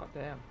 Oh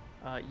damn.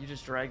 You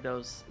just drag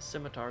those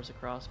scimitars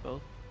across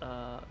both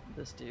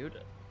this dude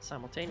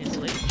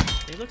simultaneously.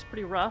 He looks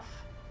pretty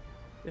rough,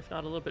 if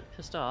not a little bit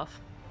pissed off.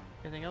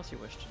 Anything else you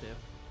wish to do?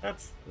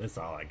 That's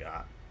all I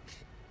got.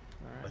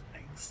 All But right.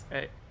 thanks.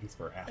 Hey, Thanks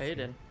for asking.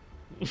 Aiden.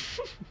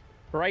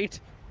 Right.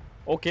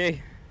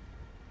 Okay.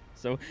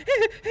 So,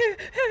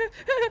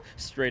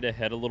 straight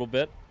ahead a little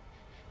bit,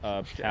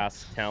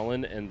 past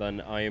Talon, and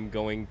then I am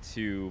going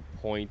to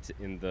point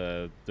in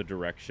the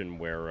direction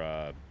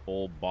where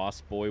old boss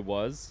boy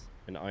was,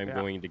 and I'm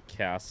going to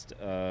cast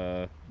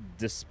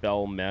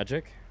Dispel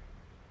Magic.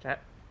 Okay.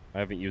 I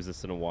haven't used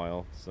this in a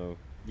while, so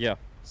yeah.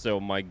 So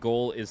my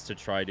goal is to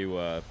try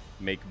to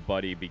make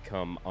Buddy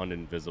become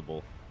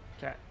uninvisible.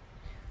 Okay.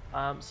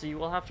 So you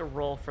will have to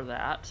roll for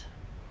that.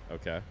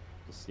 Okay.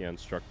 Just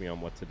instruct me on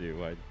what to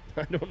do.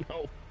 I don't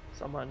know.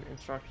 Someone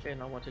instruct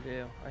Shane on what to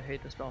do. I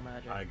hate the spell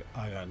magic.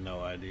 I got no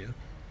idea.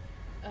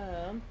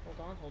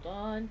 Hold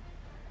on.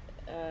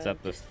 Is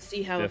that the Just to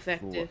see how 5th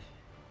effective.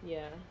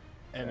 Yeah.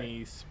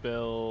 Any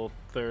spell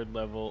 3rd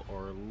level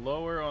or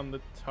lower on the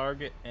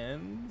target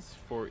ends.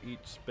 For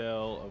each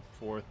spell of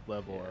 4th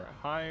level or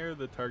higher,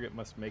 the target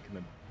must make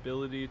an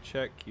ability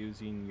check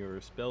using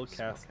your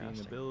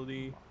spellcasting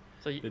ability.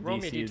 So you The roll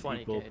me a DC is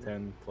d20, equal Caden.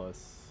 10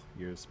 plus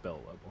your spell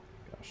level.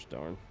 Gosh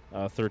darn.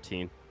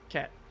 13.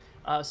 Okay.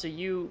 So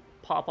you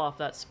pop off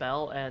that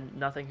spell and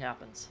nothing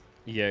happens.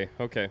 Yay.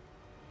 Okay.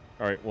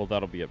 All right. Well,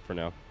 that'll be it for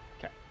now.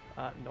 Okay.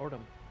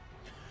 Nordum.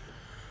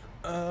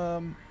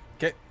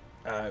 Okay.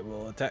 I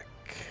will attack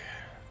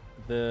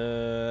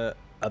the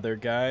other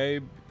guy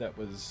that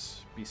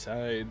was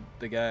beside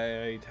the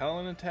guy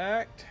Talon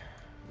attacked.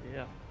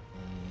 Yeah.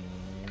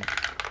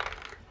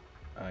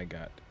 I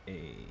got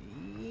a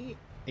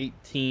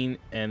 18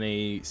 and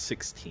a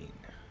 16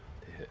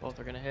 to hit. Both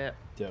are gonna hit.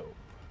 Dope.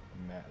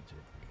 Magic.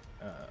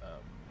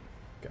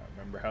 Gotta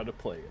remember how to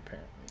play,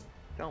 apparently.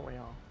 Don't we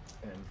all?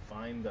 And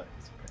find dice,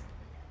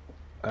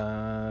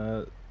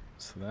 apparently.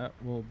 So that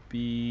will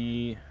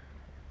be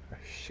a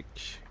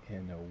 6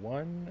 and a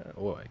 1.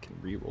 Oh, I can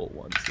re-roll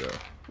one, so...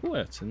 Oh,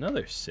 that's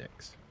another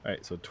 6.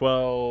 Alright, so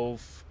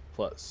 12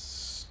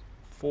 plus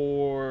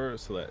 4,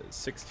 so that is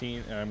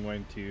 16, and I'm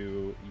going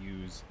to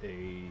use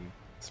a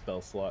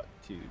spell slot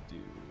to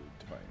do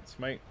Divine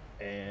Smite,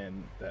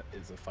 and that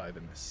is a 5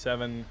 and a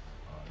 7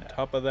 on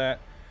top of that,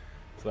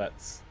 so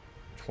that's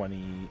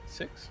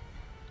 26?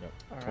 No,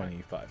 All right.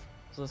 25.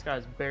 So this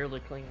guy's barely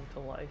clinging to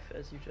life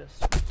as you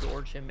just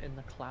gorge him in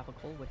the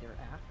clavicle with your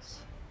axe.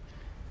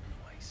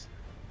 Nice.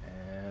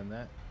 And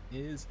that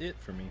is it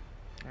for me.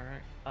 All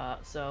right.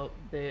 So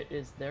it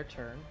is their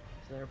turn.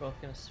 So they're both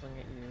gonna swing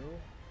at you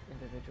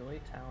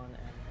individually, Talon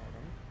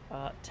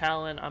and Nordum.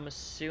 Talon, I'm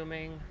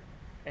assuming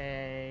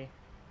a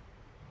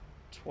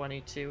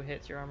 22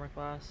 hits your armor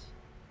class.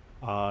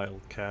 I'll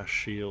cast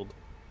shield.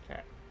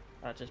 Okay.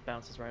 That just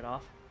bounces right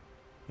off.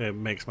 It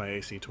makes my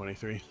AC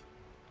 23.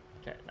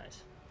 Okay,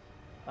 nice.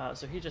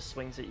 So he just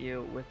swings at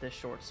you with this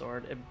short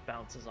sword. It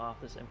bounces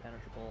off this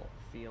impenetrable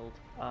field.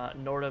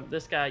 Nordum,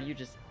 this guy, you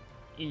just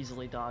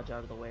easily dodge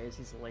out of the way as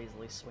he's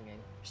lazily swinging.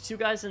 There's two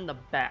guys in the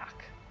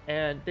back,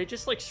 and they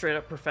just like straight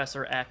up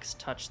Professor X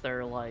touch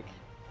their like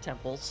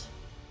temples.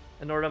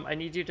 And Nordum, I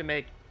need you to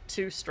make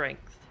 2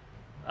 strength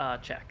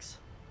checks.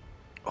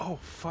 Oh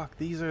fuck!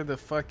 These are the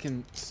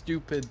fucking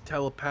stupid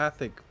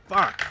telepathic.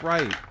 Fuck!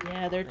 Right.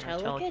 Yeah, they're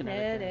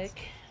telekinetic.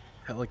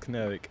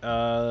 Telekinetic.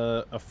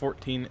 A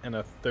 14 and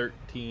a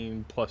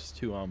 13 plus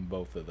 2 on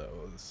both of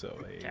those, so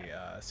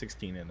a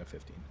 16 and a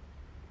 15.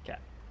 Okay.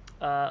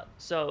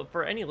 So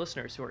for any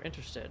listeners who are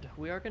interested,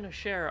 we are going to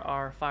share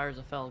our Fires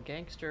of Fell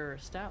gangster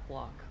stat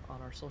block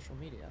on our social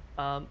media.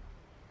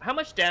 How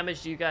much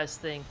damage do you guys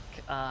think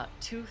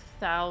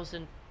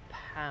 2,000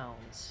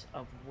 pounds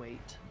of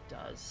weight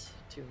does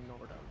to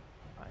Nordum?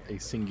 A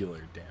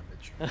singular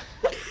damage.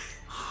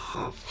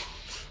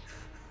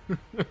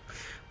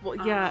 Well,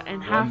 yeah,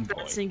 and half 1 that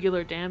point.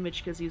 singular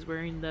damage because he's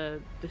wearing the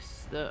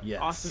Yes.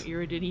 awesome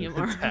iridium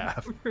It's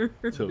half. armor.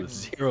 So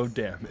 0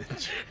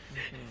 damage.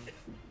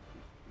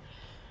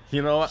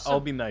 You know what? I'll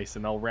be nice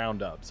and I'll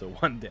round up. So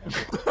 1 damage.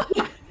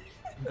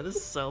 That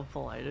is so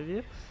polite of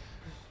you.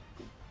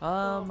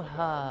 Oh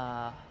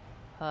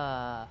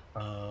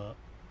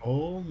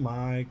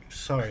my.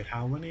 Sorry.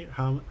 How many?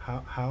 How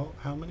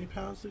many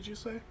pounds did you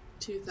say?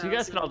 2,000. So you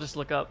guys can all just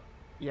look up,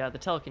 yeah, the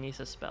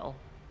telekinesis spell.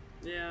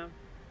 Yeah.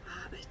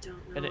 I don't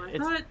And know. I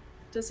it's- thought,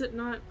 does it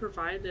not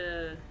provide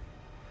a...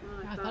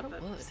 Oh, I thought it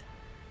that would.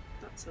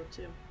 thought so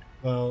too.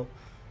 Well,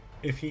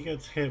 if he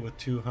gets hit with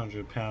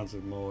 200 pounds or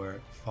more,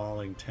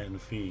 falling 10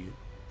 feet,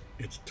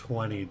 it's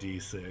 20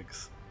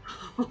 d6.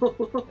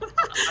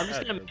 I'm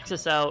just gonna mix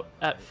this out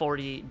at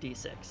 40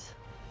 d6.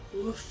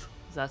 Oof.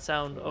 Does that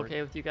sound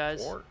okay with you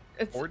guys?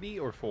 40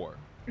 or 4?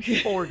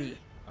 40.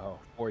 Oh,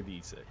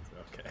 4d6.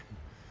 Okay.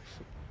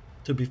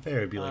 To be fair,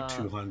 it'd be like Uh,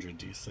 200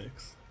 d6.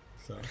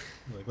 So,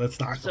 like, let's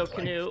not So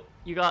complain. Canoe,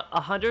 you got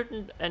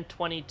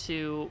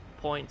 122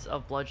 points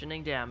of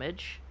bludgeoning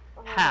damage,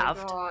 Oh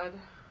halved. my god.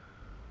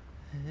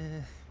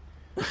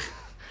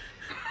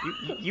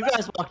 You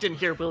guys walked in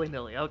here willy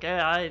nilly,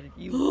 okay?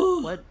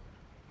 You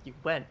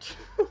went.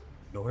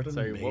 Norden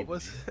Sorry, made what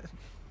was me. it?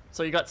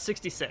 So you got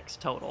 66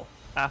 total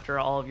after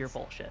all of your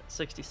bullshit.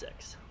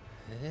 66.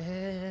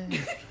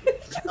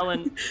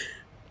 Talon,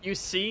 you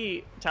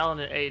see Talon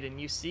and Aiden,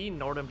 you see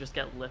Nordum just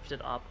get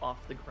lifted up off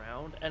the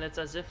ground, and it's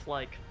as if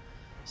like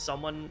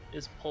someone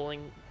is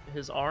pulling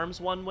his arms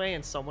one way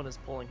and someone is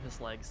pulling his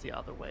legs the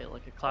other way,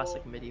 like a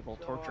classic Oh my medieval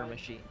torture God.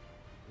 machine.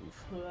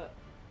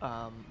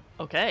 Ugh.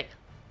 Okay.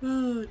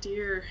 Oh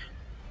dear.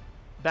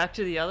 Back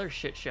to the other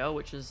shit show,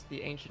 which is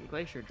the ancient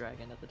glacier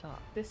dragon at the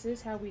top. This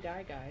is how we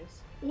die,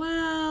 guys.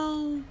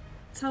 Well,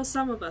 it's how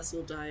some of us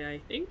will die,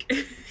 I think.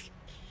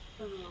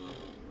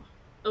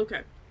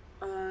 Okay.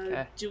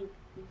 Okay.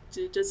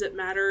 Does it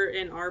matter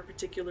in our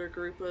particular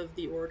group of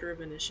the order of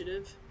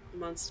initiative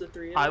amongst the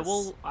 3 of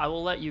us? I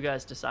will let you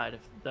guys decide if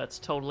that's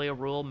totally a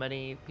rule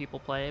many people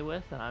play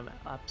with, and I'm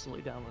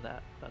absolutely down with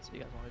that. If that's what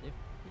you guys want to do.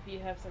 If you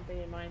have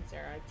something in mind,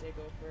 Sarah, I'd say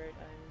go for it.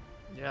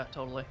 Yeah,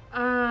 totally.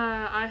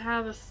 I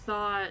have a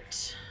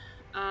thought.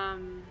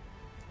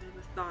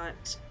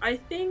 I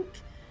think,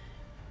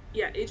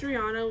 yeah,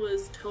 Adriana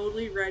was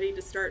totally ready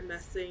to start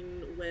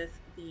messing with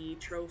the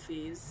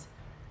trophies,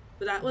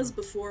 but that was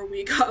before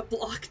we got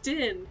blocked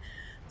in.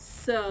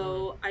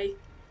 So I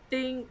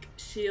think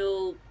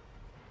she'll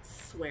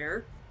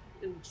swear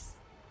and just,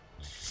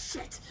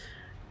 shit.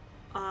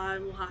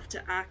 We'll have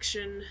to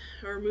action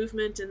or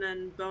movement and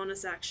then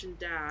bonus action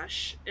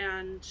dash.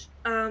 And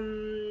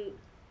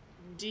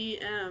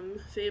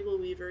DM Fable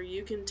Weaver,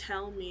 you can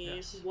tell me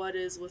Yes. what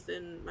is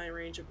within my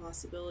range of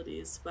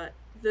possibilities. But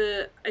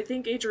I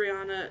think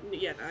Adriana,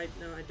 I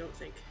don't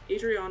think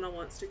Adriana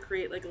wants to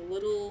create like a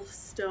little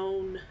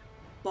stone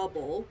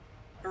bubble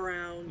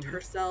around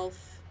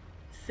herself,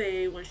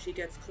 Faye when she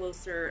gets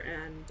closer,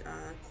 and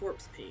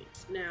corpse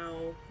paint.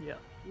 Now, Yeah.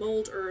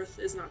 mold earth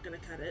is not going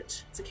to cut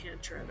it. It's a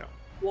cantrip. No.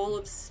 Wall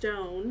of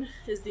Stone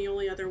is the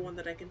only other one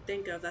that I can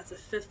think of. That's a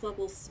 5th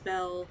level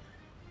spell,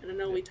 and I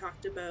know we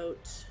talked about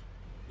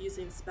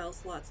using spell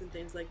slots and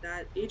things like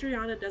that.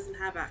 Adriana doesn't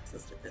have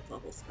access to 5th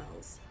level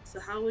spells. So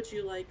how would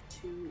you like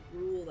to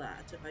rule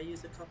that? If I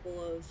use a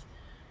couple of,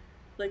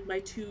 like, my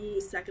 2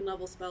 2nd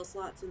level spell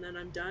slots and then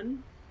I'm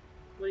done?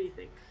 What do you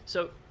think?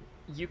 So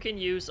you can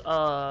use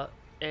a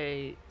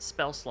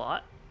spell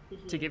slot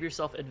Mm-hmm. to give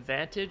yourself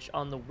advantage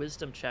on the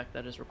wisdom check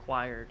that is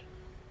required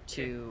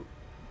to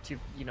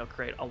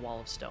create a wall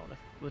of stone,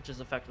 which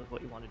is effectively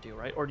what you want to do,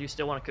 right? Or do you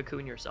still want to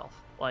cocoon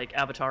yourself, like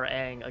Avatar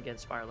Aang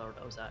against Fire Lord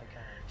Ozak?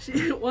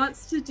 She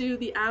wants to do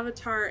the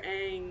Avatar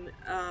Aang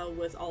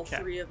with all Okay.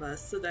 3 of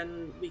us, so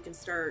then we can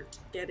start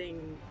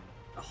getting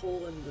a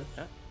hole in the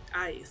Okay.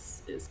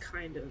 ice, is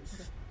kind of...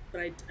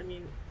 But I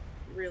mean,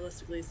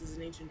 realistically, this is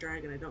an ancient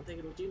dragon. I don't think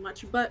it'll do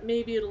much, but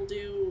maybe it'll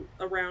do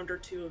a round or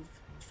 2 of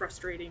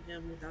frustrating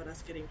him without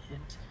us getting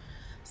hit.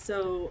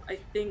 So I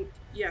think,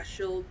 yeah,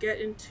 she'll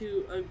get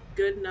into a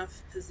good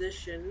enough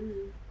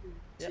position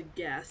to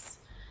guess,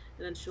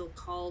 and then she'll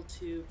call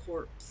to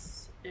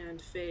Corpse and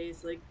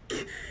Faye's like,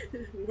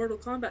 Mortal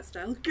Kombat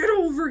style, get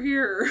over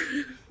here!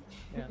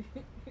 Yeah.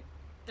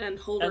 And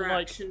hold And, her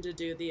like- action to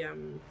do the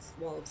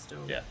wall of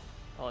stone. Yeah,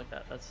 I like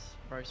that. That's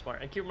very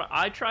smart. And keep in mind,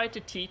 I tried to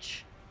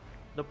teach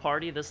the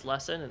party this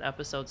lesson in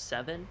episode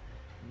 7.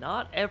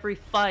 Not every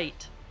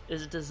fight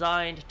is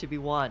designed to be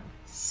won.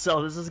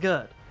 So this is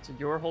good. So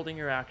you're holding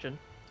your action.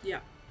 Yeah.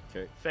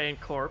 Okay.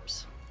 Feint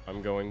corpse.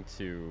 I'm going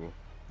to,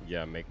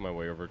 make my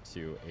way over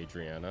to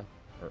Adriana,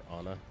 or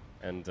Anna,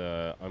 and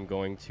I'm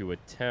going to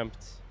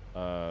attempt,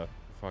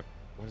 what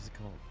is it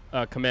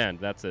called? Command,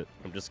 that's it.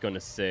 I'm just going to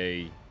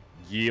say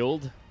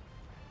yield,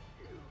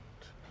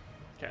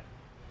 Okay.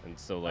 and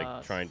so,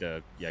 like, trying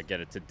to,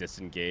 get it to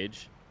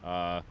disengage.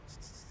 And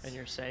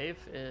your save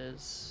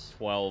is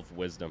 12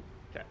 wisdom.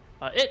 okay.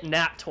 It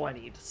nat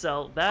 20'd,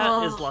 so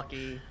that is Oh.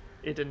 lucky.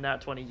 It did nat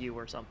 20 you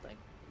or something.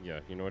 Yeah,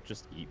 you know what?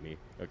 Just eat me.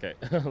 Okay,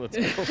 let's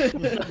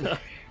go.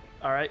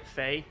 All right,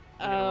 Faye, you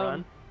gonna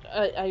run?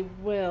 I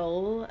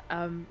will.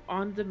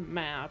 On the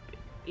map,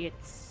 it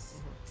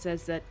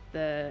says that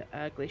the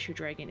glacier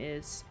dragon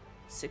is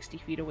 60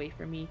 feet away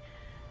from me.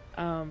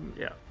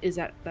 Yeah. Is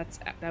that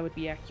would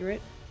be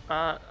accurate?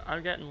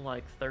 I'm getting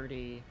like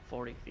 30,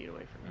 40 feet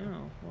away from you.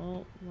 Oh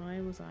well, why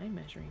was I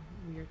measuring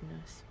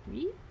weirdness?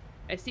 Me?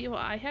 I see.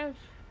 Well,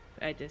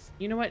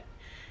 you know what?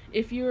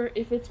 If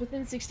it's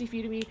within 60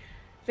 feet of me,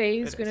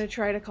 Faye's It gonna is.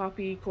 try to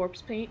copy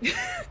corpse paint.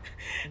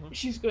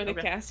 She's going to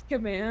Okay. cast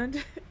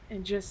command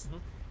and just Mhm.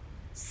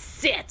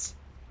 sit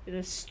in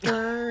a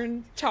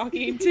stern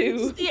talking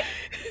to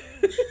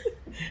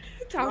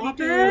talking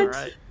to Robert? All her.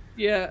 right.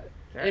 Yeah.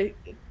 Okay.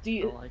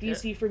 D- I like it.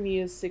 DC for me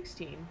is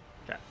 16.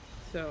 Okay.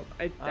 So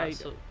I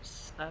So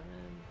 7,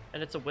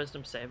 and it's a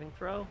wisdom saving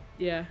throw.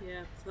 yeah.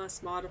 Yeah,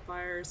 plus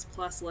modifiers,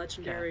 plus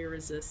legendary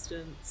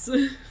resistance.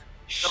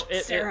 So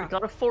it Sarah.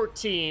 got a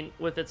 14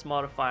 with its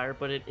modifier,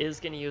 but it is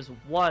going to use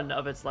one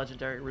of its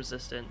legendary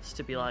resistance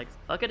to be like,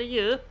 fuck it,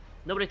 you.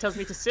 Nobody tells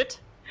me to sit.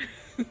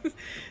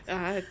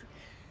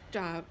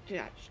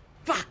 Yeah,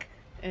 fuck!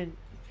 And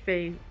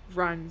Faye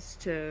runs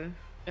to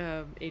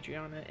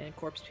Adriana and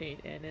corpse paint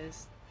and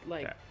is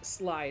like Okay.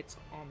 slides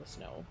on the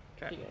snow.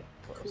 Okay. to get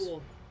close.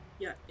 Cool.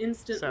 Yeah,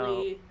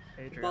 instantly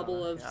Adriana,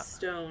 bubble of yeah.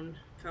 stone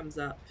comes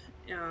up.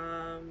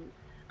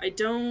 I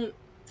don't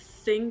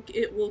think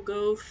it will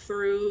go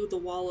through the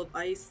wall of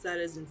ice that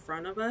is in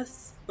front of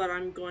us, but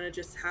I'm going to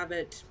just have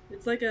it.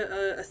 It's like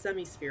a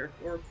semi-sphere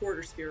or a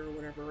quarter sphere or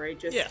whatever, right?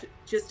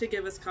 Just to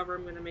give us cover,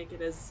 I'm going to make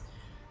it as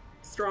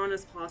strong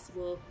as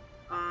possible.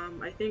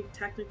 I think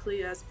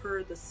technically, as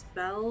per the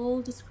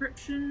spell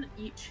description,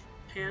 each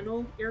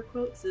panel, air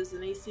quotes, is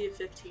an AC of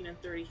 15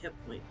 and 30 hit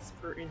points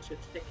per inch of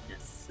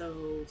thickness,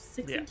 so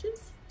 6 Yeah.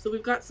 inches. So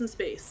we've got some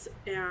space,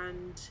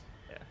 and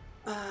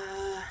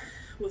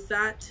with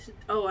that,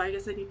 I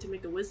guess I need to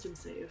make a wisdom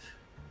save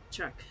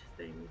check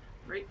thing,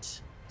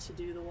 right? To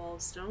do the wall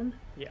of stone.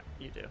 Yeah,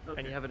 you do. Okay.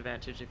 And you have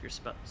advantage if you're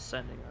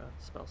sending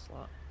a spell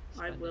slot. I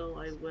Spending will.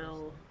 a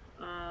spell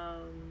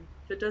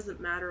If it doesn't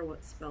matter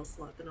what spell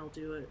slot, then I'll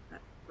do it at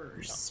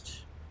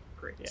first.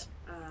 Great. Yeah.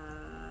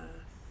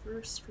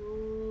 First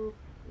roll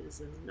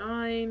is a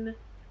 9.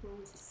 Roll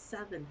is a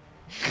 7.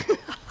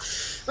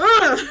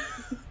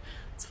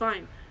 It's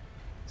fine.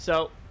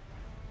 So,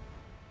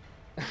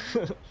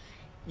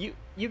 you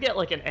get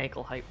like an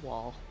ankle height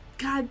wall.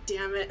 God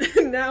damn it.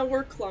 Now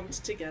we're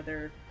clumped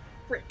together.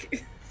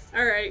 Frick.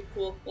 Alright,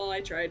 cool. Well,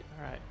 I tried.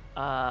 All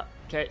right.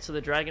 Okay, so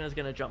the dragon is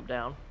gonna jump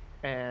down,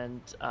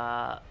 and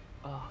oh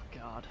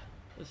god,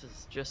 this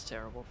is just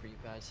terrible for you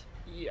guys.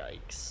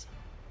 Yikes.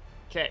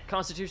 Okay,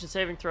 Constitution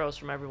saving throws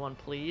from everyone,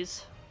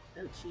 please.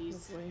 Oh,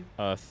 jeez.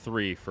 Lovely.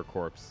 3 for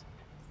corpse.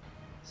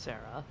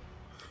 Sarah.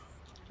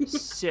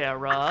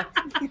 Sarah.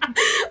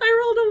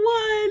 I rolled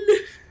a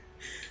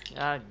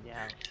 1!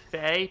 Yeah.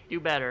 Faye, do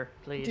better,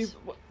 please.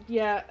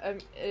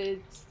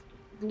 It's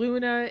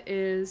Luna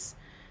is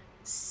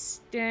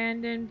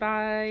standing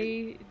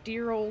by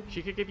dear old.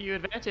 She could give you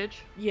advantage.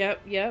 Yep.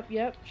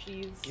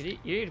 She's. You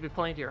need to be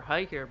playing to your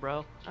height here,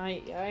 bro.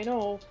 I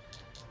know.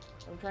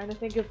 I'm trying to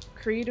think of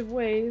creative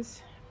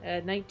ways.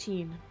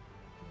 19.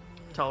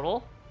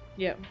 Total.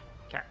 Yep.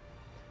 Okay.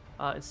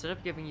 Instead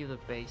of giving you the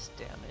base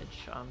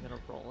damage, I'm gonna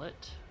roll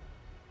it.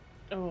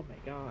 Oh my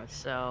god.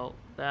 So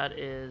that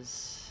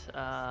is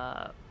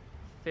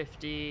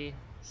 50,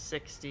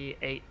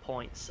 68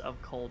 points of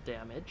cold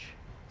damage.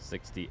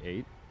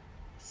 68.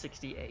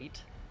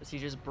 68. As he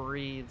just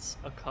breathes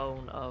a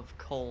cone of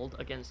cold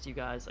against you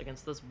guys,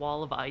 against this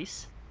wall of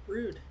ice.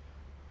 Rude.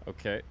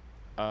 Okay.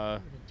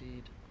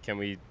 Indeed.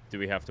 Do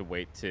we have to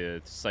wait to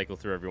cycle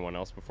through everyone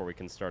else before we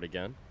can start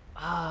again?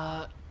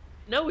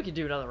 No, we can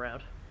do another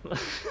round.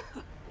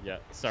 Yeah,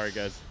 sorry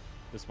guys.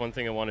 There's one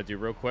thing I want to do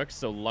real quick.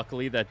 So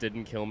luckily that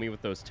didn't kill me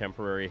with those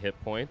temporary hit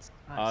points.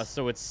 Nice.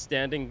 So it's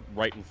standing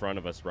right in front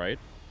of us, right?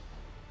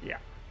 Yeah.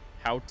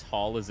 How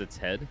tall is its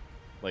head?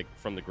 Like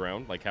from the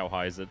ground? Like how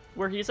high is it?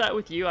 Where he's at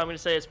with you, I'm going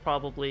to say it's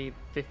probably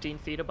 15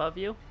 feet above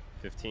you.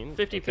 15?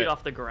 50 Okay. feet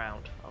off the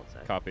ground, I'll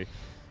say. Copy.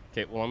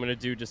 Okay, well I'm going to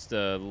do just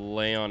a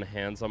lay on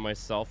hands on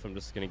myself. I'm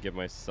just going to give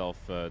myself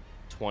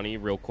 20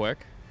 real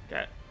quick.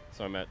 Okay.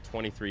 So I'm at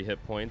 23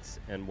 hit points,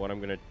 and what I'm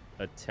going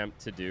to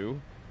attempt to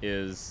do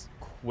is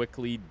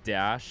quickly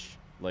dash,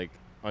 like,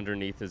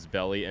 underneath his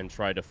belly and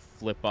try to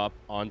flip up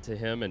onto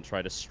him and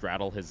try to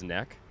straddle his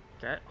neck.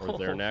 Okay. Or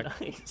their neck.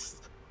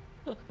 Nice.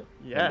 And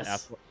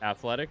Yes.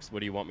 athletics, what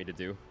do you want me to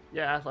do?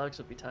 Yeah, athletics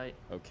would be tight.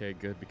 Okay,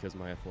 good, because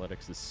my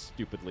athletics is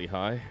stupidly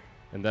high.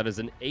 And that is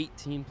an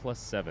 18 plus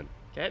 7.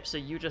 Okay, so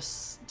you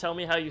just tell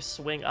me how you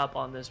swing up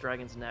on this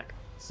dragon's neck.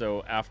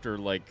 So after,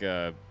 like,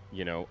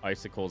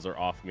 icicles are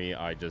off me,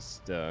 I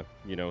just,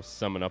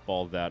 summon up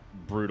all that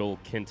brutal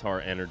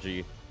Kintar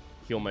energy,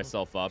 heal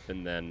myself up,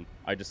 and then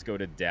I just go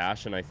to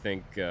dash, and I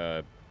think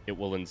it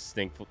will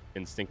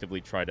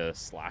instinctively try to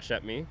slash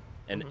at me.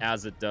 And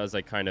as it does,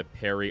 I kind of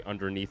parry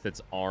underneath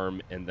its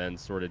arm and then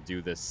sort of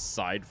do this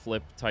side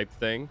flip type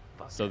thing.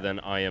 So then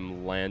I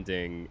am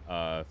landing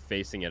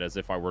facing it as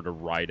if I were to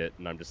ride it,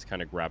 and I'm just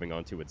kind of grabbing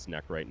onto its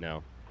neck right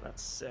now.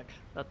 That's sick.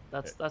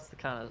 That's the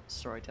kind of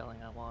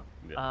storytelling I want.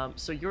 Yeah.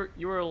 So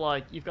you're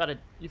like you've got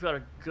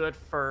a good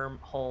firm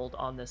hold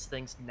on this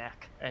thing's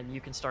neck, and you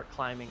can start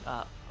climbing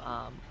up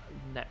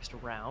next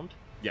round.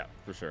 Yeah,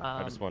 for sure.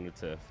 I just wanted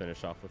to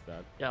finish off with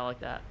that. Yeah, I like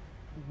that.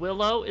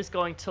 Willow is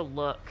going to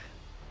look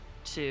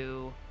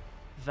to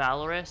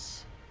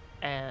Valorous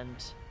and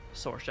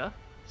Sorsha.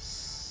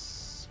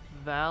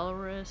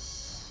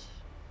 Valorous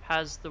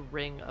has the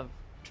Ring of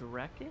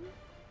Drekken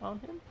on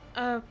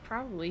him?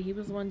 Probably. He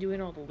was the one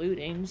doing all the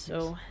looting,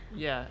 so...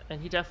 Yeah,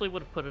 and he definitely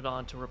would have put it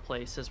on to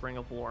replace his Ring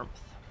of Warmth.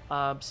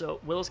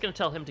 So Willow's going to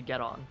tell him to get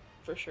on.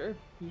 For sure.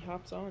 He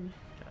hops on.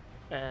 Okay.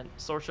 And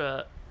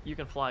Sorsha, you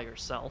can fly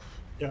yourself.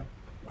 Yeah.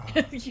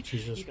 You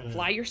She's just can gonna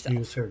fly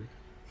yourself.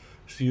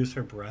 use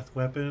her breath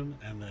weapon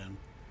and then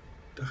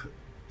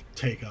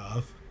take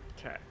off.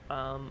 Okay.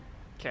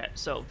 Okay,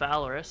 so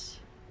Valorous,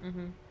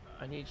 Mm-hmm.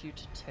 I need you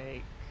to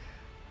take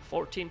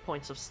 14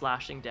 points of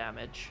slashing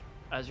damage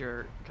as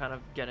you're kind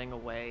of getting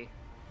away.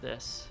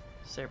 This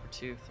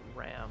Sabertooth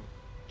ram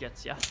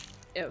gets ya.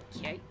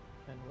 Okay.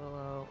 And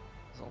Willow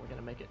is only going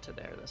to make it to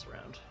there this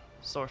round.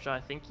 Sorsha, I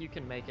think you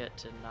can make it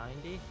to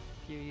 90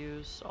 if you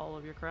use all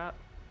of your crap.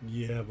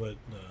 Yeah, but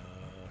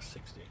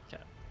 60.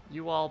 Okay.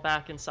 You all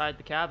back inside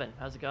the cabin.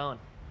 How's it going?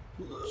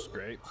 It's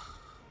great.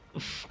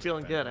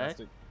 Feeling good, eh?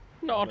 Fantastic.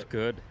 Not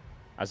good,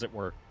 as it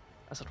were.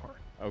 As it were.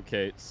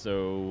 Okay,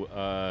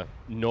 so,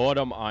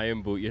 Nordum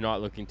Iron Boot, you're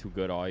not looking too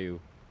good, are you?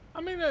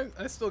 I mean,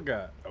 I still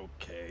got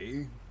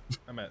okay.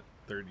 I'm at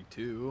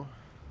 32.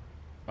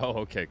 Oh,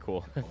 okay,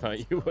 cool. I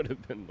thought you would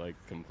have been, like,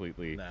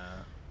 completely... Nah.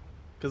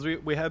 Because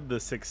we had the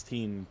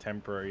 16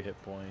 temporary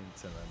hit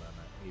points, and then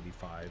I'm at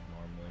 85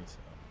 normally, so...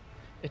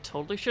 It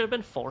totally should have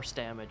been force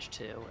damage,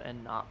 too,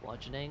 and not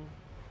bludgeoning.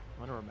 I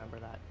want to remember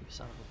that, you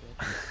son of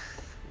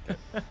a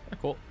bitch.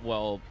 Cool,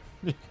 well...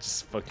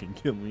 Just fucking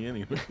kill me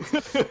anyway.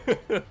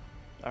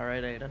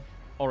 Alright, Aiden.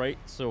 Alright,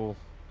 so,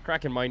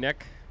 cracking my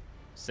neck,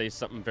 say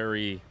something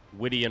very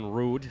witty and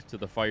rude to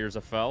the fires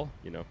of Fel.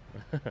 You know,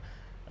 I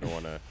don't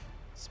want to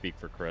speak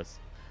for Chris.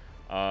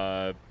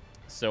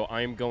 So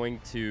I'm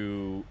going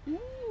to...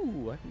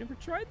 Ooh, I've never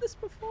tried this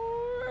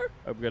before.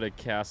 I'm going to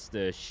cast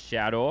a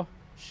Shatter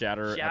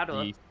at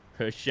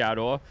the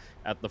Shadow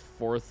at the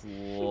 4th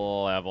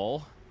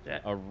level. Yeah.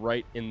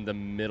 Right in the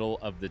middle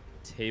of the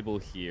table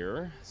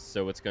here,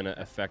 so it's gonna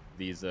affect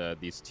these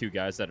two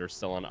guys that are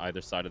still on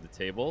either side of the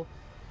table,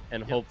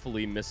 and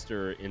hopefully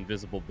Mr.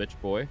 Invisible Bitch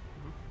Boy,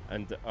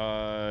 and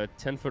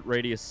 10-foot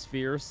radius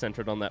sphere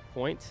centered on that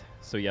point.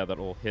 So yeah,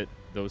 that'll hit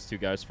those two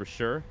guys for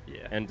sure.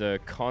 Yeah. And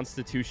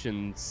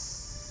Constitution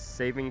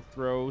saving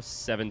throw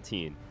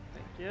 17.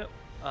 Thank you.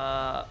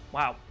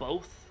 Wow,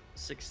 both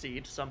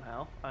succeed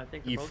somehow. I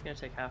think they're Eef. both gonna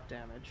take half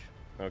damage.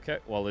 Okay,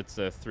 well it's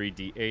a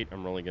 3d8.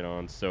 I'm rolling it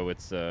on, so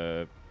it's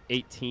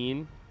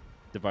 18.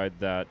 Divide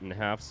that in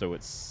half, so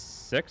it's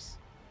 6.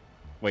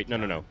 Wait,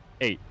 no.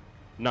 8,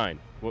 9.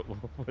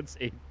 What's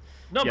 8?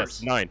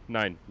 Numbers. Yes,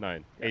 9. Yeah.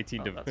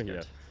 18. Oh, that's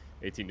good.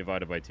 18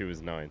 divided by 2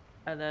 is 9.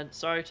 And then,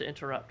 sorry to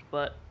interrupt,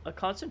 but a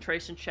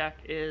concentration check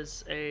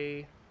is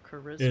a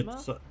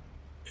charisma.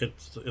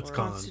 It's Or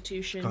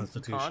Constitution.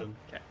 Constitution. Con?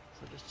 Okay,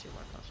 so just 2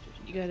 more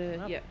constitution. You gotta,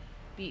 Yep. yeah,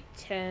 beat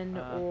 10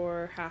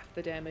 or half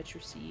the damage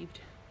received.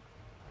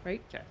 Right?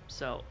 Okay,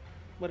 so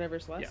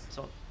Whatever's less. yeah,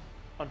 so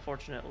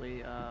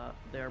unfortunately,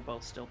 they're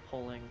both still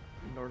pulling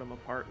Nordum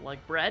apart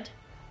like bread,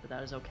 but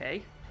that is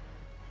okay.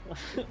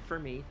 For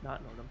me,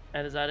 not Nordum.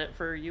 And is that it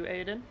for you,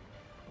 Aiden?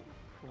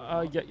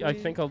 Yeah, I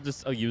think I'll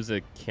use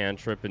a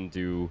cantrip and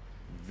do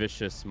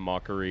vicious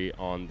mockery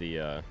on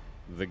the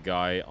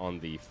guy on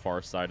the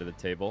far side of the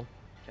table.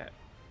 Okay,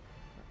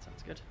 that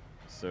sounds good.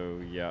 So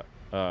yeah,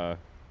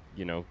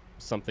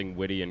 something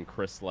witty and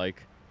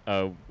Chris-like.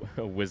 A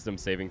wisdom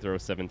saving throw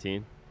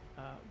 17.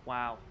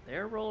 Wow,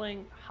 they're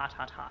rolling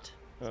hot.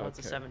 So it's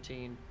a Okay.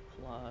 17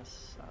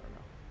 plus, I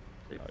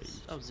don't know.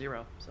 Oh,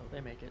 0, so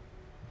they make it.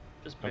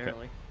 Just Okay.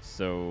 barely.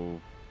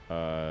 So,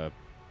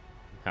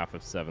 half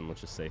of 7, let's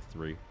just say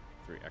 3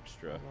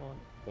 extra Roll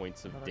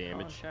points of another con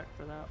damage. check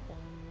for that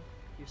one.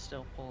 You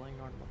still pulling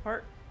Nordum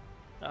apart.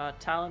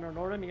 Talon or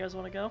Nordum, you guys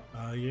want to go?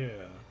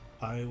 Yeah.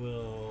 I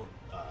will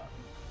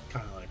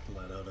kind of like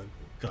let out a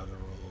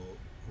guttural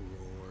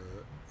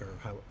roar or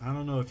how, I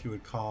don't know if you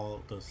would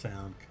call those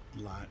sound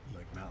like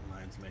mountain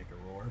lions make a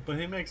roar, but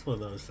he makes one of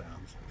those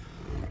sounds.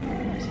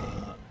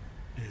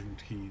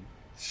 And he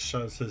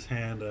shoves his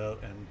hand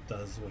out and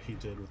does what he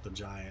did with the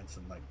giants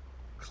and like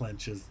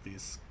clenches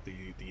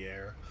the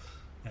air,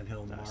 and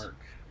he'll mark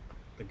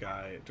the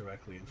guy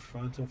directly in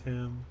front of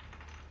him,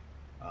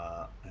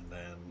 and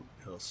then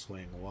he'll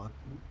swing one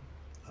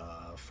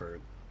for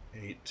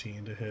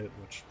 18 to hit,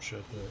 which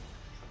should hit.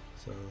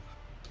 So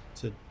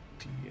it's a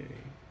D8.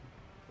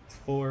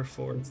 4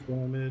 force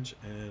damage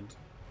and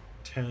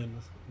 10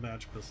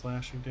 magical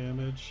slashing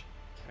damage.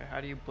 Okay,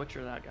 how do you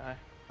butcher that guy?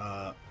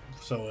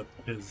 So with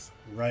his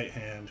right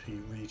hand, he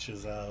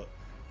reaches out,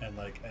 and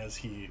like as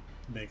he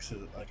makes it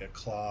like a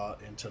claw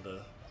into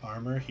the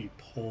armor, he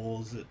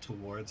pulls it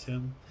towards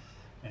him,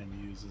 and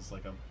uses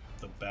like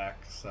the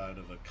back side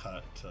of a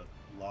cut to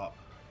lop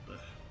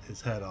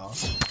his head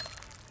off.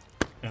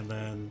 And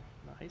then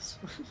Nice.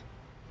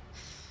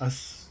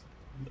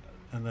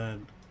 and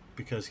then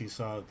because he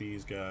saw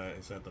these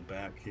guys at the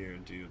back here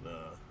do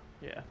the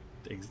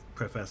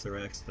Professor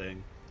X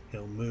thing,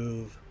 he'll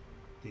move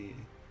the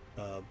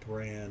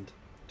brand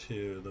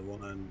to the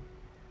one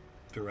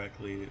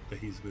directly that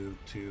he's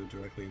moved to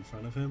directly in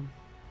front of him.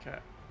 Okay.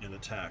 And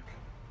attack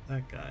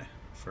that guy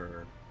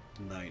for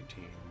 19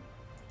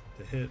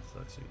 to hit.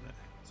 So I see that.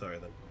 Sorry,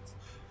 that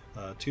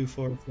was 2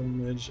 force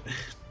damage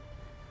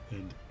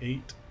and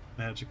 8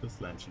 magical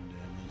slashing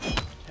damage.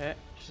 Okay,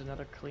 just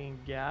another clean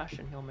gash,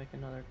 and he'll make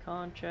another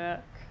con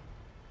check.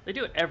 They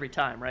do it every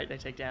time, right? They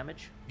take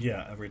damage?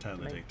 Yeah, every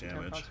time they take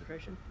damage.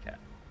 Concentration? Okay.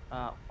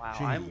 Wow,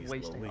 I'm Jeez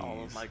wasting all of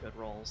Louise. my good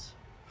rolls.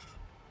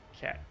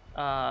 Okay.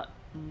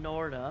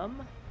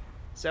 Nordum.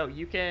 So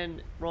you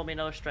can roll me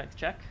another strength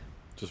check.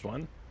 Just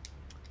one?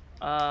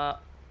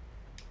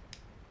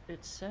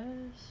 It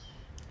says...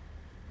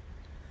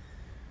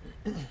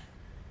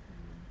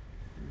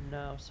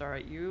 No,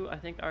 sorry. You, I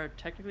think, are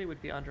technically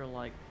would be under,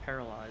 like,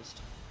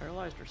 paralyzed.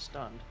 Paralyzed or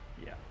stunned.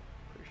 Yeah,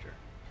 pretty sure.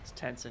 It's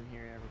tense in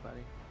here,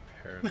 everybody.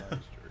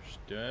 Paralyzed or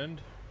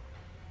stunned?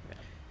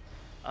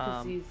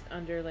 Because he's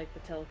under like the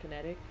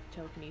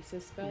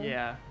telekinesis spell.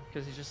 Yeah,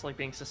 because he's just like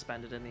being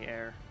suspended in the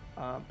air.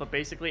 But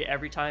basically,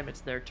 every time it's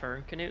their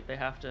turn, Canute, they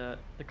have to.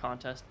 The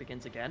contest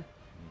begins again.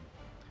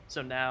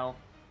 So now,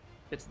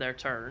 it's their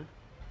turn,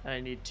 and I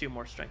need 2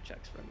 more strength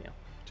checks from you.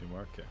 2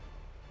 more? Okay.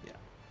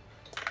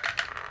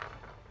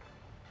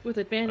 With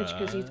advantage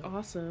because he's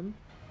awesome.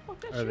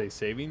 Are they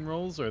saving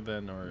rolls or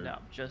then or No,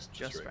 just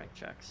straight? strength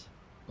checks.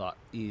 That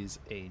is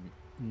a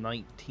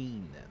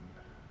 19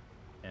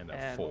 then, and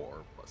a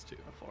 4 plus 2.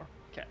 A 4.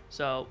 Okay,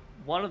 so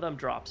one of them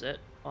drops it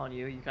on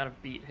you. You kind of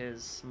beat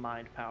his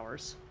mind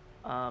powers.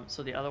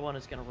 So the other one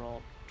is going to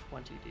roll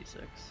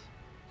 20d6.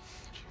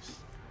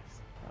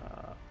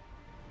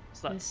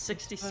 So that's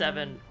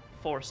 67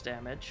 force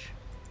damage.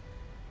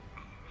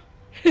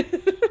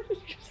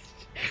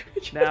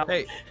 Now,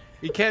 Hey,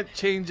 you can't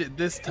change it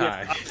this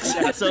time.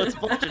 yeah, so it's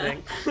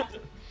bludgeoning.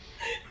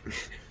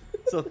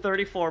 So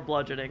 34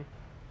 bludgeoning.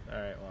 All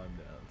right, well I'm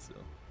down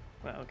still.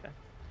 Well, okay.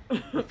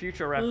 For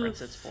future reference,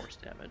 it's force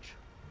damage.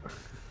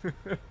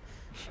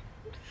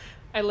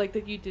 I like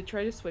that you did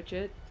try to switch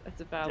it.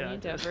 That's a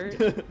valiant Yeah, I did.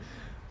 effort.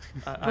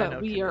 I know,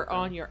 But we Canute, are though.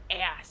 on your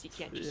ass. You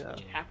can't just Yeah.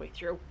 switch it halfway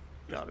through.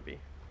 Gotta be.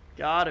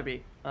 Gotta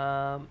be.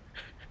 And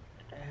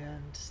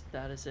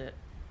that is it.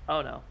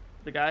 Oh no.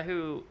 The guy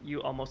who you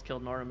almost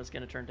killed, Norm, is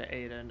going to turn to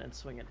Aiden and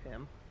swing at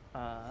him.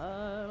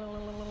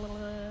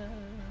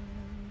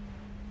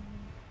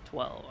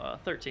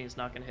 13 is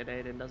not going to hit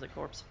Aiden, does it,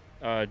 Corpse?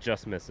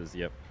 Just misses,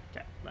 yep.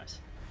 Okay, nice.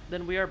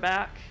 Then we are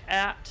back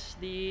at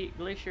the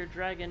Glacier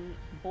Dragon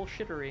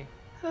bullshittery.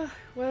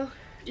 Well,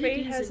 It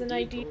Faye is has an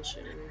indeed idea.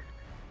 bullshitting.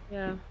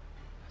 Yeah.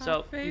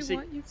 So, you see...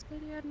 you said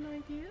you had an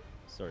idea?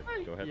 Sorry,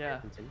 go ahead. Yeah.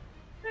 Continue.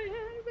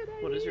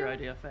 What is your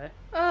idea, Faye?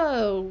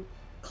 Oh,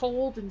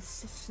 cold and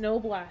snow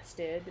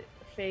blasted.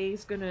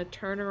 Faye's gonna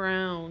turn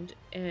around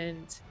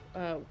and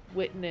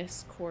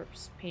witness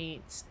Corpse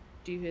Paint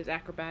do his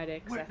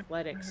acrobatics,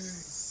 athletics,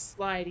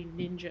 sliding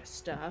ninja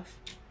stuff.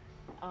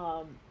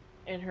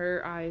 And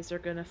her eyes are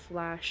gonna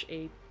flash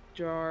a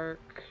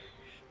dark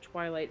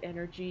twilight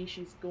energy.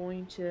 She's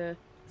going to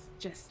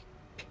just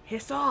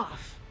piss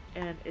off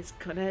and is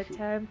gonna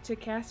attempt to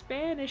cast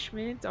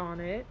banishment on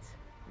it.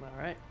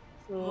 Alright.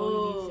 So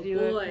Oh, we need to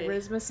do boy. a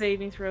charisma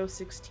saving throw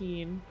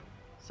 16.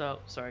 So,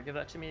 sorry, give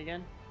that to me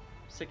again.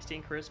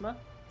 16 charisma.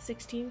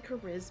 16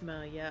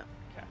 charisma, yeah.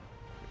 Okay.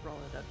 Roll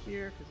it up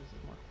here because this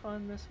is more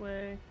fun this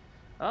way.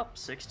 Up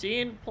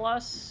 16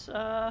 plus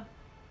a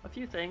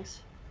few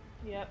things.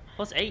 Yep.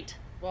 Plus 8.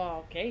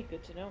 Well, okay,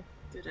 good to know.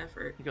 Good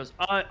effort. He goes,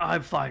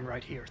 I'm fine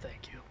right here,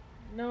 thank you.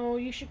 No,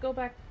 you should go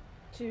back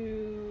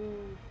to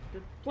the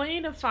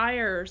plane of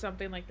fire or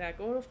something like that.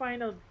 Go to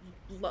find a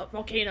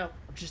volcano.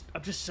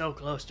 I'm just so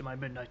close to my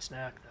midnight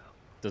snack though.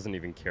 Doesn't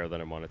even care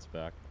that I'm on its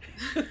back.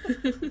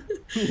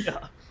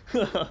 Yeah.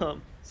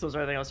 So is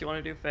there anything else you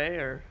want to do, Faye,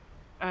 or?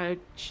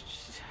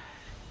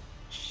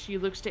 She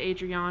looks to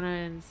Adriana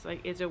and is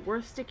like, is it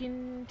worth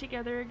sticking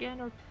together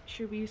again or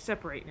should we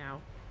separate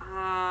now?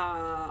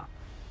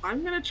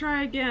 I'm gonna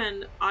try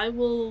again. I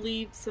will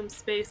leave some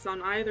space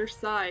on either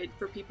side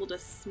for people to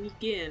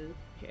sneak in,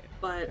 Okay.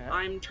 but Okay.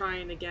 I'm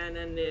trying again,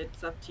 and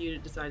it's up to you to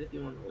decide if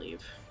you want to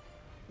leave.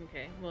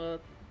 Okay. Well,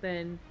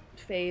 then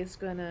Faye's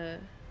gonna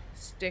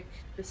stick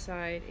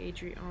beside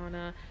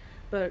Adriana,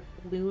 but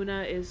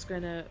Luna is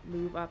gonna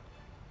move up,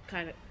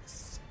 kind of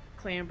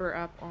clamber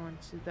up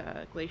onto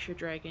the glacier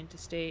dragon to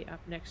stay up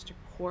next to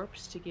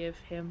Corpse to give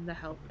him the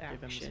help Give him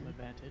some action.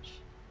 advantage.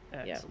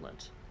 Yep.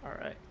 Excellent. All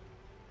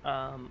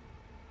right.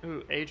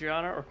 Ooh,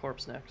 Adriana or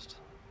Corpse next?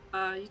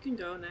 You can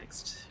go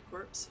next,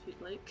 Corpse, if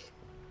you'd like.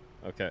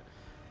 Okay.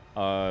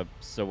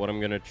 So what I'm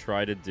gonna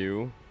try to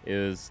do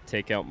is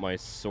take out my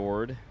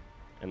sword,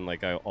 and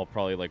like I'll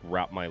probably like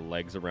wrap my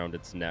legs around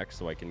its neck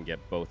so I can get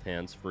both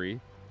hands free.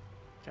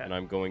 Okay. And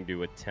I'm going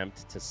to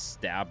attempt to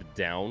stab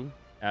down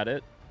at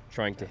it,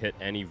 trying to hit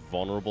any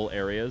vulnerable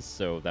areas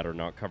so that are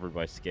not covered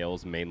by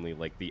scales, mainly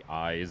like the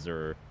eyes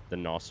or the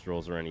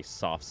nostrils or any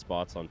soft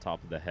spots on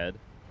top of the head.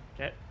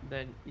 Okay,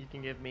 then you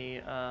can give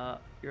me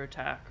your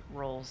attack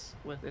rolls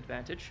with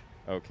advantage.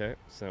 Okay,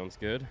 sounds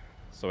good.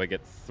 So I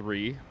get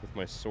 3 with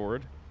my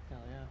sword. Hell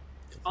yeah.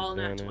 With All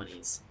nat advantage.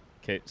 20s.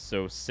 Okay,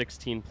 so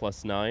 16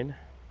 plus 9.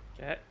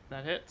 Okay,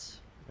 that hits.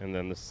 And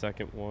then the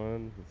second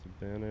one with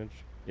advantage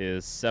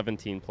is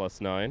 17 plus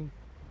 9.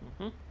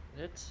 Mm-hmm.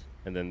 Hits.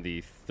 And then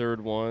the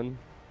third one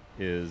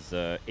is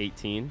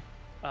 18.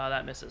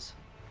 That misses.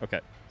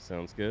 Okay,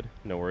 sounds good.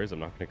 No worries, I'm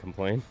not going to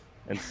complain.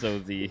 And so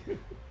the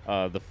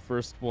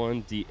first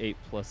one, D8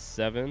 plus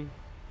 7,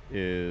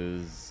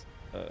 is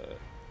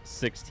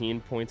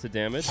 16 points of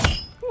damage.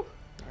 All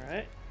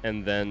right.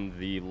 And then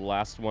the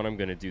last one, I'm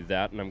going to do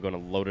that, and I'm going to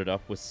load it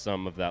up with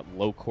some of that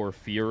low core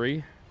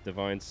fury,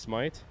 Divine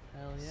Smite.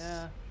 Hell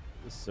yeah.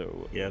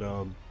 So Get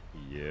him.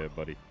 yeah,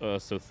 buddy.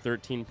 So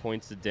 13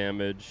 points of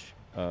damage,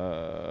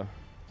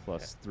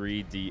 plus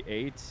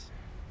 3d8.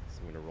 So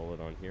I'm gonna roll it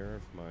on here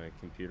if my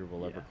computer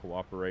will ever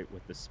cooperate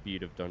with the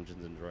speed of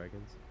Dungeons and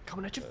Dragons.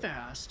 Coming at you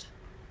fast.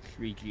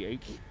 3d8.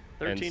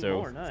 13 so-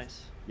 more,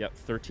 nice. Yep,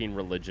 13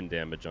 religion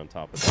damage on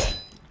top of that.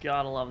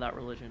 Gotta love that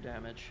religion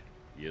damage.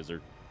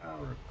 Yizard.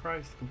 Power of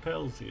Christ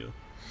compels you.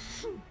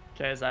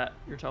 Okay, is that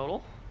your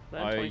total?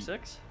 Then I-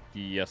 26?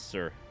 Yes,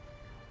 sir.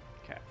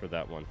 Okay. For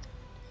that one.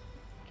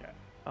 Okay.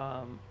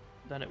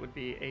 Then it would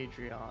be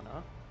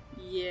Adriana.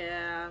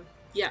 Yeah,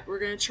 we're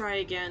gonna try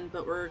again,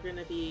 but we're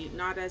gonna be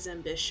not as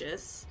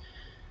ambitious.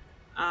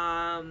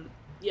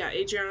 Yeah,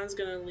 Adriana's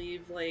gonna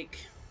leave,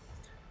 like,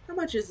 how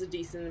much is a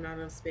decent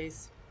amount of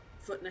space?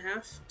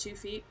 1.5 feet, 2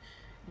 feet?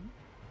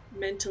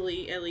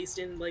 Mentally, at least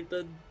in, like,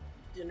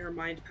 in her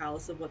mind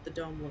palace of what the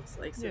dome looks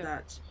like, so Yeah.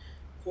 that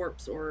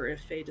Corpse, or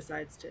if Faye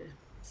decides to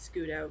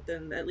scoot out,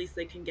 then at least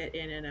they can get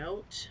in and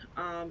out.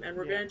 And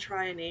we're Yeah. gonna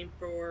try and aim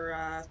for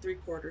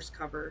 3/4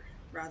 cover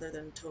rather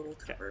than total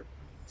cover.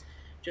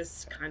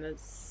 Just kind of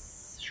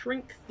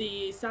shrink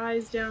the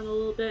size down a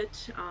little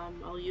bit.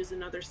 I'll use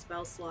another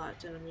spell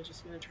slot, and I'm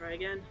just gonna try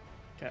again.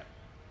 Okay.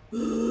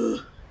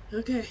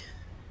 Okay.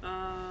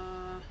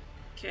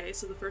 Okay,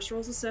 so the first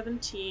roll's a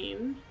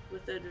 17.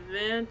 With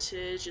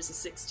advantage is a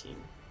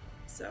 16.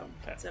 So,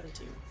 Okay.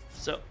 17.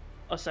 So,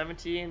 a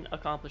 17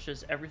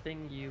 accomplishes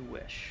everything you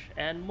wish,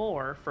 and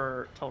more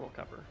for total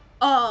cover.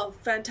 Oh,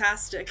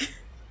 fantastic.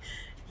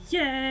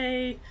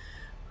 Yay!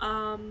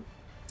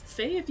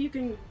 Faye, if you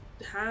can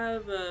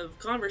have a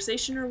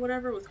conversation or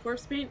whatever with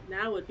Corpse Paint,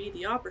 now would be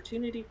the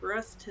opportunity for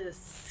us to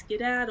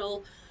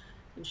skedaddle.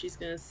 And she's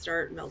gonna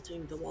start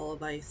melting the wall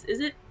of ice. Is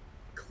it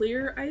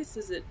clear ice?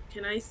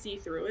 Can I see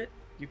through it?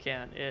 You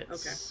can.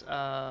 It's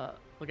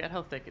look at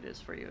how thick it is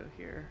for you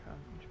here.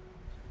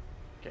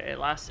 Okay,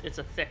 it's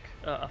a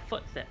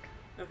foot thick.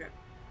 Okay.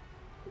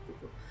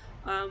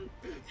 Cool.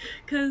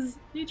 Because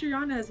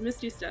Adriana has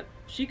Misty Step.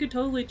 She could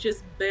totally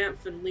just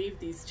bamf and leave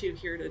these two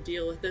here to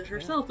deal with it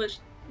herself, but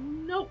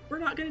nope, we're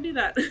not gonna do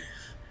that.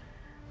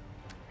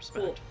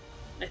 Respect. Cool.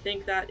 I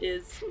think that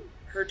is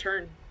her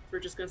turn. We're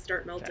just gonna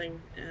start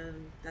melting,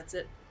 and that's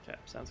it. Okay,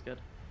 sounds good.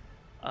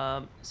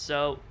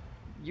 So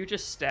you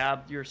just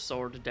stabbed your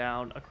sword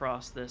down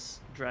across this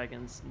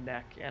dragon's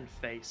neck and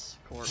face,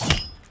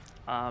 Corpse.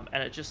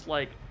 And it just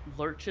like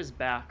lurches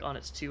back on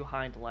its two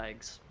hind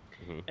legs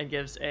and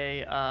gives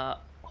a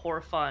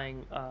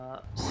horrifying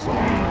screech.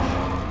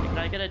 Can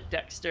I get a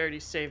dexterity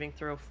saving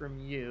throw from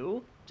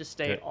you to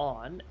stay Okay.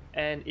 on?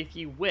 And if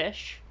you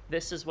wish,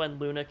 this is when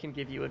Luna can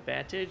give you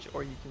advantage,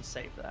 or you can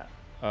save that.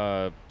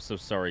 So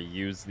sorry,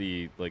 use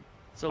the, like,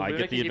 So I Luna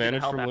get can the give you the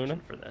advantage help from action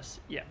Luna? for this.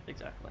 Yeah,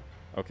 exactly.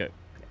 Okay.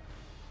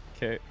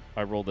 Okay,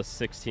 I rolled a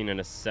 16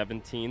 and a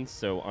 17,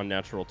 so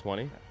unnatural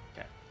 20.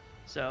 Okay.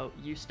 So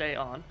you stay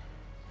on,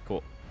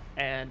 Cool.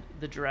 and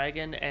the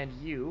dragon and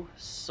you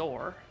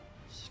soar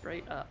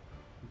straight up.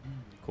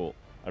 Cool.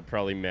 I'd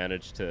probably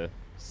manage to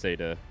say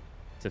to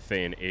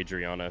Faye and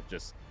Adriana,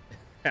 just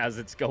as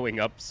it's going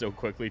up so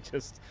quickly,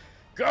 just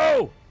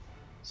go!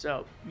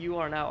 So you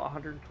are now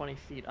 120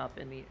 feet up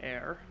in the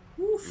air.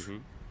 Oof.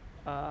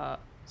 Mhm.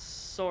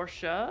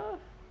 Sorsha,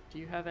 do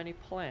you have any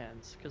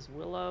plans? Because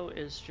Willow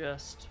is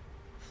just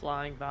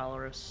flying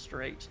Valorous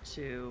straight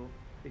to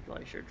the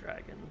Glacier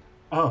Dragon.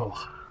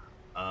 Oh,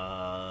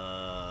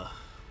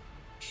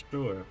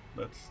 sure.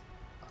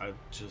 I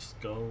just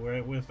go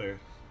right with her.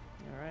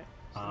 All right.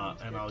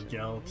 And I'll Sounds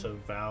yell good to me.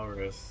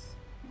 Valorous,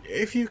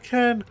 if you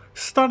can,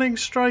 stunning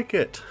strike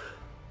it.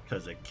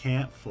 Because it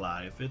can't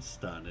fly if it's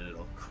stunned and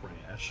it'll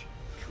crash.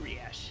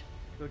 Crash.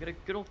 Go get a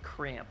good old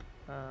cramp.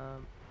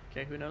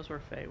 Okay, who knows where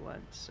Faye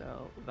went?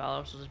 So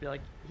Valorous will just be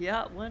like,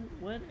 yeah, when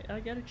I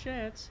get a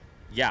chance.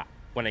 Yeah,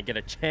 when I get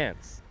a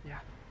chance. Yeah.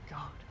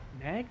 God.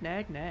 Nag,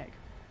 nag, nag.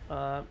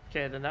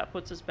 Okay, then that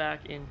puts us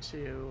back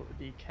into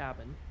the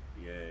cabin.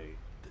 Yay.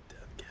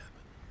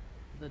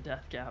 The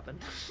death cabin.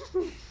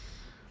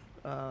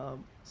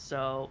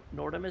 So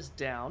Nordham is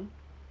down.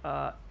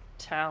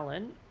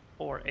 Talon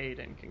or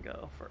Aiden can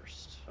go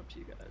first. Up to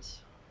you guys.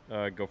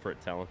 Go for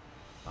it, Talon.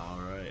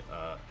 Alright,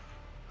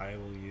 I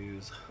will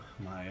use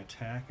my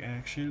attack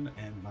action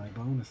and my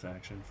bonus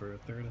action for a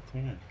third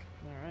attack.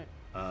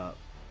 All right.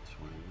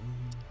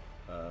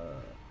 21.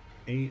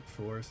 8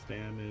 force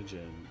damage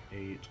and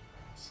 8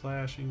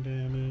 slashing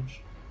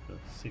damage.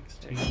 That's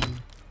 16.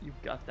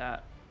 You've got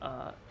that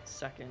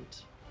second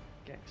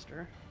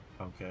gangster.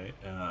 Okay,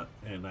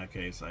 in that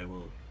case, I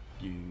will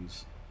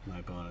use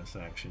my bonus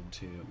action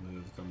to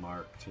move the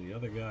mark to the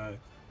other guy,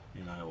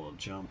 and I will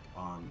jump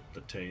on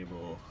the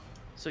table.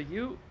 So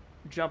you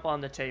jump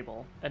on the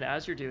table, and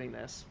as you're doing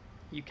this,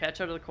 you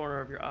catch out of the corner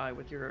of your eye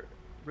with your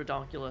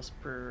redonkulous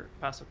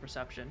passive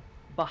perception.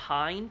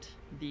 Behind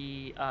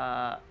the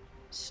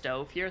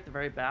stove here at the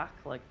very back,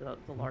 like the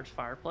large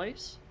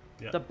fireplace,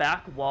 Yeah. the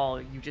back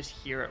wall, you just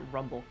hear it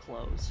rumble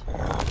close.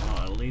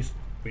 Well, at least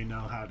we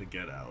know how to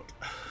get out.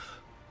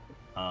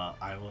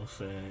 I will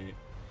say,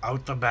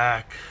 out the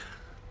back,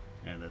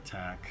 and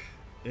attack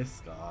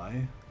this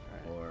guy,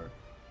 or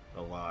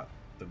a lot.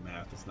 The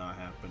math is not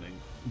happening.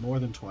 More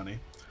than 20.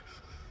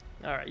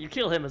 All right, you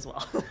kill him as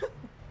well.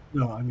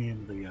 No, I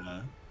mean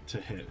the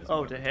to hit. Is Oh,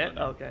 more to than hit?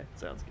 20. Okay,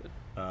 sounds good.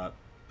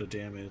 The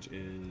damage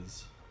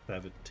is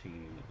 17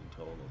 in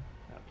total.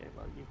 Okay,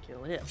 well, you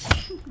kill him.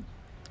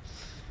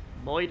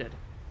 Moided.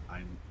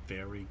 I'm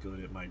very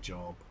good at my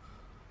job,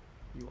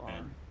 You are.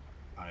 and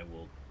I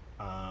will.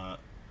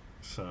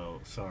 So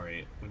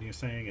sorry. When you're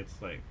saying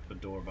it's like the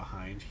door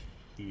behind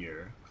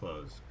here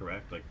closed,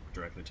 correct? Like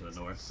directly to the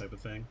north type of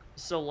thing.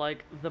 So,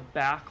 like, the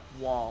back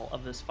wall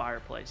of this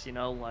fireplace, you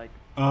know, like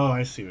Oh,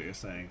 I see what you're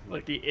saying.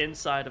 like the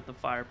inside of the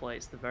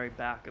fireplace, the very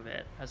back of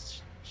it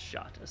has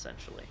shut,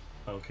 essentially.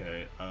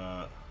 Okay.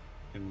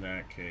 In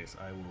that case,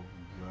 I will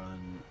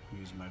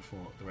use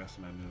the rest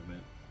of my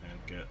movement and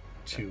get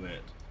to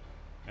it,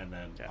 and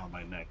then Okay. on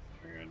my next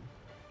turn,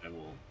 I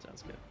will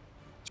Sounds good.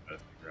 try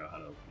to figure out how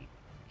to open it.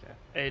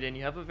 Okay. Aiden,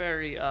 you have a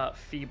very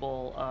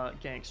feeble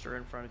gangster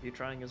in front of you,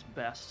 trying his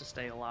best to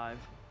stay alive.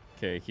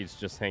 Okay, he's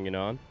just hanging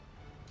on.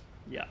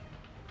 Yeah.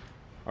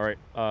 All right.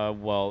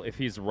 Well, if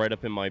he's right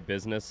up in my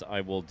business, I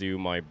will do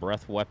my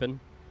breath weapon.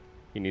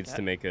 He needs Okay.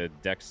 to make a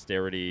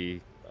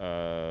dexterity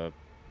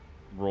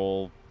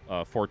roll,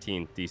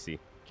 14 DC.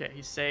 Okay,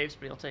 he saves,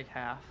 but he'll take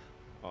half.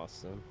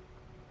 Awesome.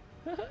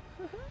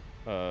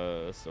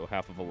 So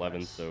half of 11,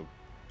 Nice. so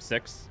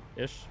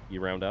 6-ish.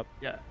 You round up.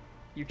 Yeah.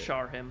 You Okay.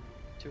 char him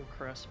to a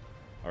crisp.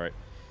 All right.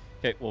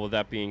 Okay. Well, with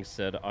that being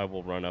said, I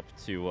will run up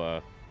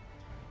to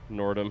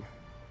Nordham.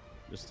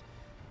 Just,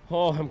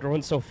 oh, I'm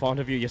growing so fond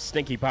of you, you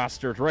stinky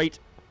bastard. Right?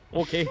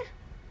 Okay.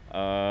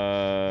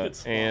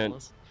 It's And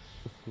flawless.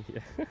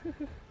 yeah.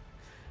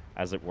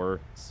 As it were.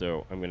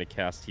 So I'm gonna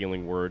cast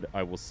Healing Word.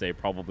 I will say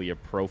probably a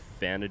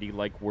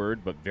profanity-like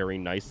word, but very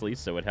nicely,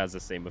 so it has the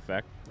same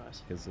effect.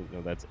 Nice. Because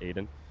that's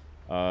Aiden.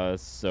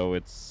 So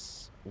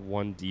it's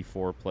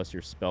 1d4 plus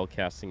your spell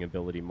casting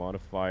ability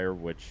modifier,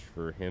 which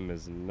for him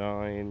is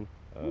 9.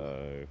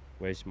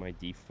 Where's my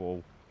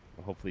d4?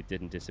 Hopefully it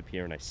didn't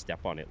disappear and I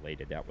step on it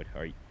later. That would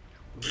hurt.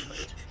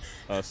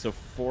 So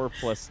 4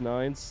 plus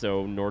 9.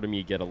 So Nordham,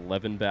 you get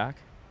 11 back.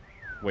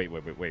 Wait.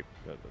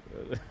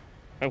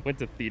 I went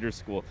to theater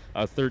school.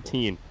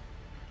 13.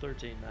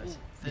 13, nice.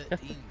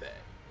 13 back.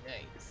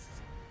 Nice.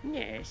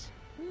 Yes.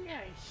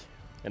 Nice.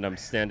 And I'm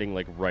standing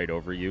like right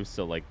over you,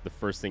 so like the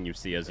first thing you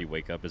see as you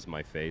wake up is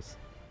my face.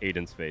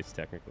 Aiden's face,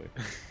 technically.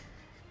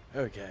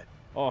 Okay.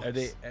 Oh, Are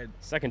they, are,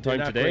 second they're time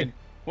not today. going-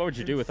 What would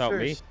you do without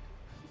me?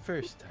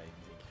 First time,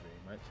 thank you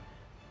very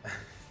much.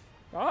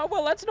 Oh,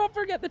 well, let's not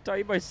forget the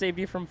time I saved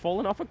you from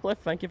falling off a cliff.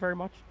 Thank you very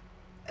much.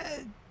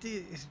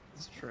 It's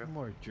true.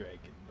 More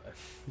dragon, but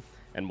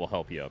And we'll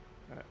help you up.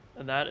 Alright.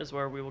 And that is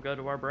where we will go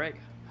to our break.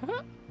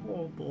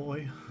 Oh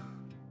boy.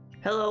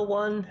 Hello,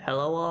 one.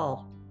 Hello,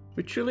 all.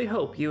 We truly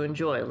hope you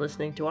enjoy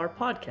listening to our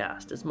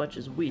podcast as much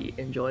as we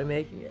enjoy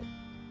making it.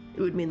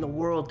 It would mean the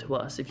world to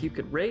us if you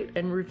could rate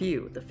and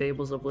review the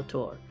Fables of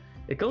Latour.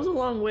 It goes a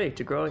long way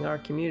to growing our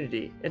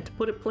community, and to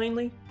put it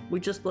plainly, we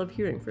just love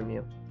hearing from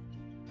you.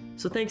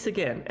 So thanks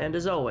again, and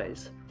as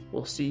always,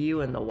 we'll see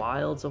you in the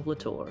wilds of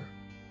Latour.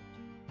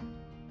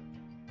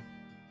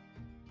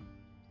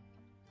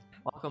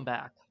 Welcome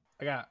back.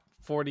 I got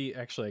 40.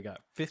 Actually, I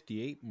got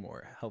 58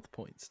 more health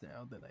points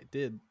now than I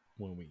did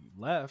when we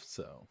left.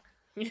 So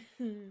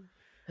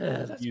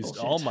That's Used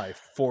bullshit. all my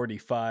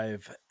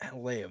 45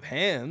 lay of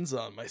hands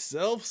on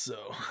myself,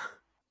 so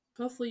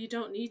Hopefully you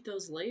don't need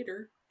those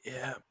later.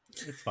 yeah.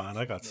 It's fine.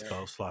 I got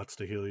spell slots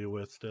to heal you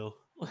with still.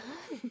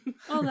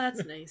 Oh,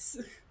 that's nice.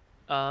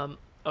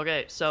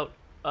 Okay, so,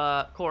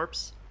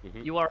 Corpse,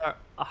 Mhm. you are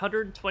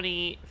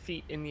 120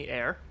 feet in the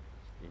air.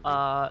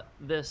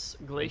 This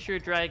glacier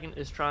dragon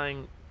is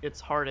trying its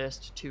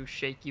hardest to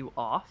shake you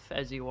off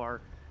as you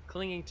are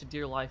clinging to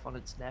dear life on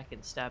its neck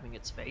and stabbing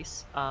its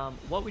face.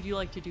 What would you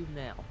like to do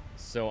now?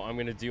 So I'm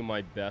gonna do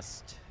my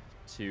best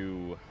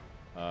to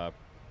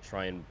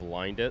try and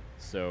blind it.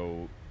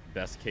 So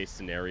best case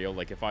scenario,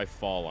 like if I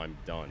fall, I'm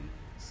done.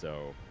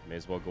 So may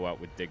as well go out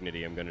with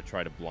dignity. I'm gonna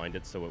try to blind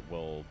it so it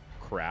will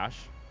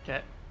crash.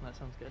 Okay, that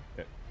sounds good.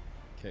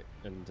 Okay,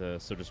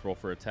 and so just roll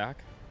for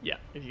attack. Yeah,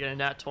 if you get a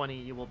nat 20,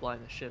 you will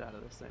blind the shit out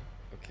of this thing.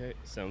 Okay,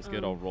 sounds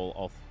good. I'll roll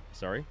all.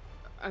 Sorry.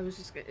 I was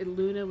just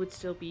Luna would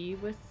still be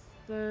with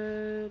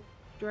the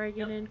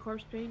dragon and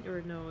corpse paint,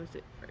 or no? Or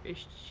is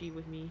she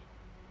with me?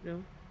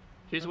 No.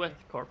 She's Okay. with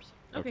Corpse.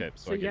 Okay,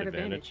 so so I you get got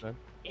advantage then.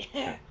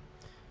 Yeah.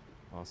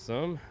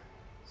 Awesome.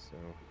 So.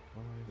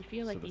 You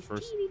feel so like the these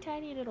first, teeny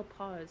tiny little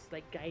paws,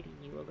 like guiding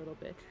you a little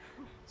bit.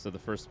 So the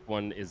first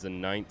one is a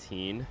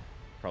 19.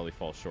 Probably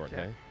falls short,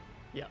 Okay. hey?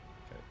 Yeah.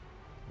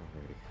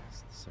 Alrighty.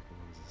 So the second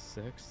one's a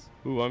 6.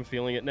 Ooh, I'm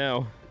feeling it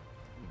now.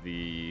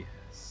 The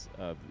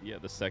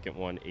second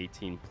one,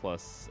 18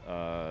 plus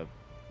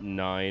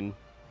 9.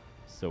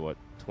 So what,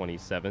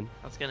 27?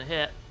 That's gonna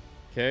hit.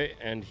 Okay,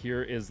 and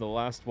here is the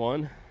last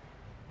one.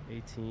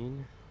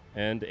 18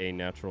 and a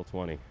natural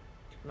 20.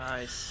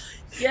 Nice.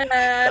 Yeah.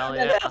 Hell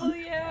yeah. Hell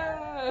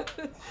yeah!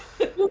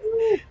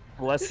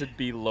 Blessed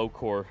be low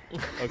core.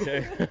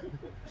 Okay.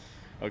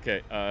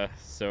 Okay,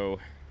 so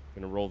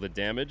I'm gonna roll the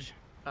damage.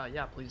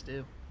 Yeah, please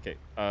do. Okay,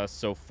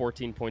 so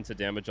 14 points of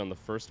damage on the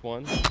first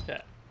one.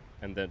 Okay.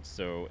 And then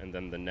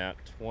the nat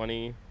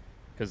 20,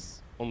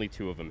 because only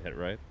 2 of them hit,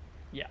 right?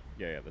 Yeah.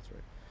 Yeah, that's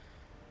right.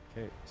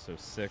 Okay, so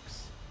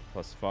 6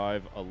 plus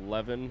 5,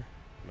 11.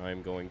 And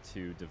I'm going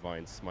to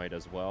Divine Smite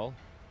as well.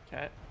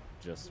 Okay.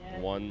 Just Yeah,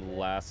 one do it.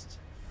 last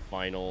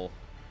final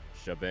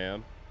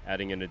shabam.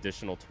 Adding an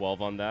additional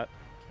 12 on that.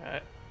 Okay.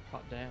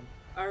 Hot damn.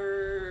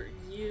 Are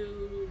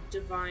you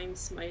divine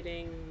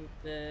smiting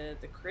the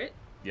crit?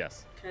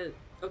 Yes.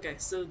 Okay,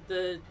 so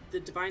the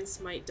divine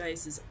smite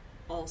dice is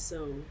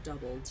also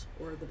doubled,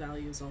 or the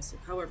value is also.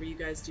 However, you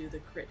guys do the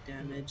crit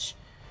damage.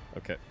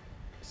 Okay.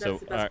 That's So,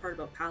 the best part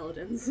about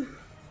paladins.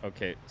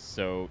 okay,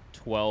 so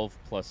 12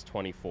 plus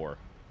 24.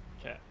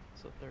 Okay.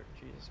 So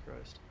Jesus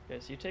Christ. Okay,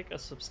 so you take a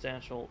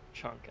substantial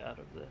chunk out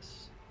of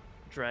this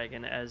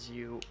dragon as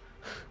you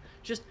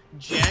just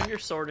jam your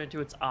sword into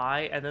its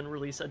eye and then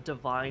release a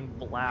divine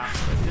blast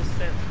that just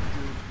sends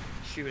goop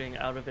shooting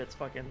out of its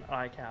fucking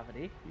eye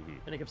cavity.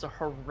 And it gives a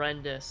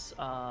horrendous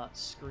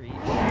screech.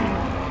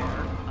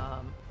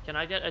 Can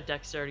I get a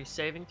dexterity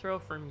saving throw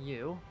from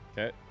you?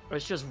 Okay. Or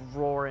it's just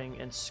roaring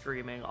and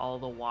screaming all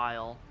the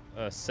while.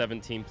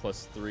 17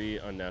 plus 3,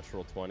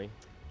 unnatural 20.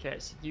 Okay,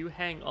 so you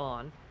hang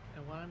on.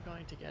 And what I'm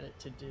going to get it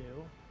to do...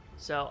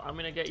 So I'm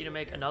going to get you to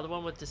make another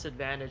one with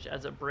disadvantage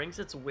as it brings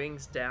its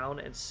wings down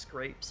and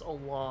scrapes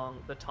along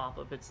the top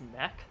of its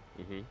neck.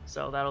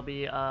 So that'll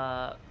be...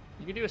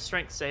 you can do a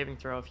strength saving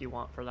throw if you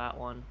want for that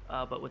one,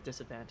 but with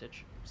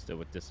disadvantage. Still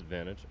with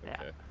disadvantage? Yeah.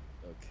 Okay.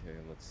 Okay,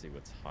 let's see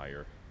what's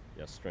higher.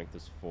 Yeah, strength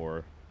is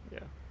 4. Yeah.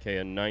 Okay,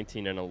 a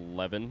 19 and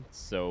 11,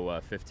 so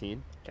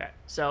 15. Okay,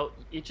 so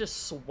it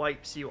just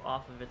swipes you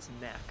off of its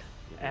neck,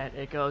 and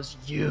it goes,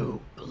 "You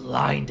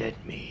blinded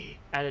me,"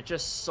 and it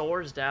just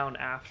soars down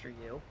after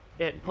you.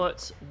 It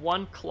puts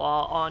one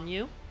claw on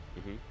you,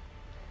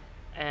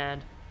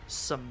 and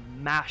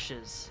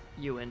smashes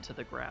you into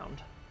the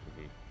ground.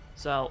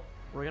 So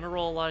we're gonna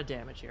roll a lot of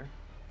damage here.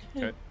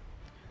 Okay.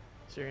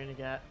 So you're gonna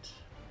get.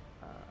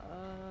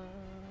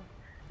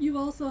 You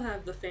also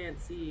have the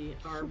fancy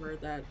armor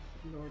that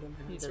Nordham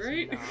He has, does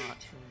right? not.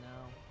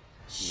 No.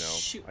 No,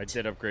 Shoot. I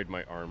did upgrade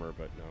my armor,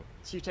 but no.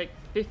 So you take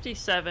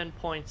 57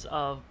 points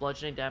of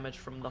bludgeoning damage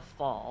from the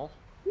fall.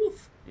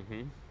 Oof.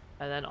 Mm-hmm.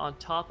 And then on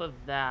top of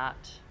that,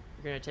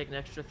 you're going to take an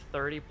extra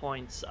 30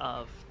 points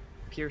of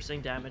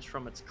piercing damage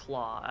from its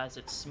claw as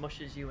it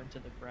smushes you into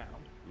the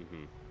ground. Mm-hmm.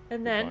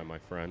 And Goodbye, then, my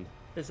friend.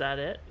 is that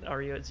it?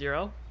 Are you at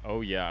 0?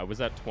 Oh yeah, I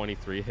was at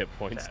 23 hit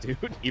points, Okay.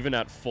 dude. Even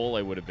at full,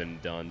 I would have been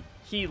done.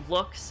 He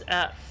looks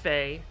at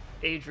Faye,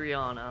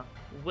 Adriana,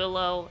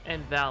 Willow,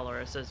 and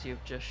Valorous as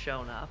you've just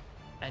shown up,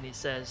 and he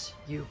says,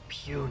 "You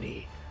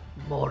puny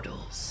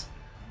mortals,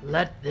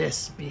 let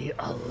this be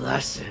a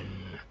lesson."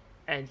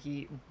 And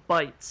he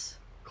bites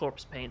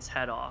Corpse Paint's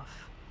head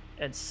off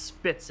and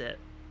spits it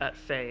at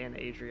Faye and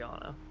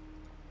Adriana.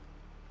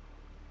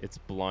 It's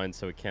blind,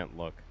 so it can't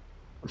look.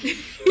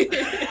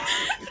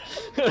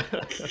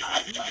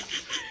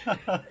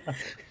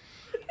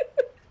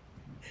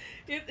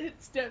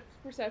 Its depth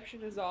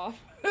perception is off.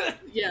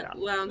 Yeah,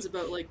 Loun's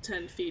about like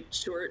 10 feet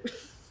short.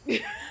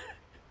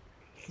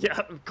 Yeah,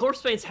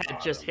 Corpse Paint's head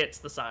just hits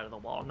the side of the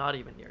wall, not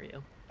even near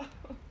you.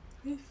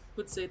 I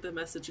would say the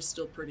message is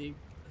still pretty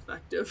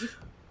effective.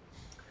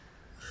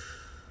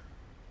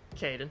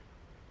 Caden,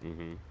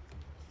 Mm-hmm.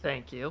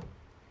 thank you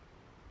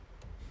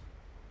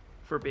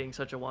for being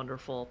such a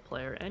wonderful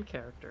player and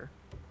character.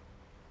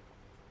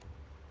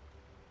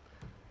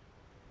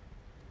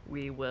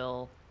 We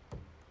will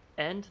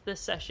end this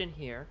session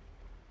here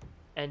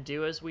and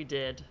do as we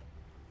did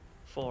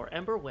for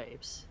Ember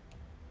Waves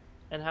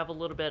and have a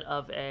little bit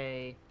of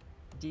a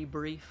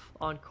debrief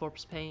on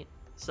Corpse Paint,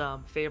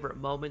 some favorite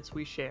moments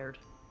we shared,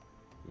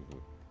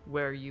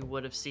 where you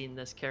would have seen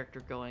this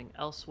character going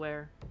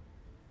elsewhere,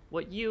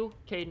 what you,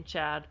 Caden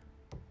Chad,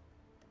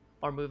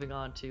 are moving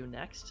on to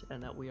next,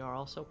 and that we are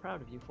also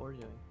proud of you for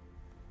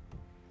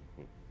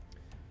doing.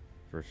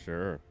 For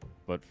sure.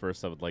 But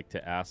first, I would like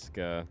to ask,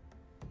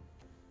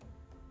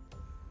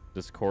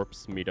 does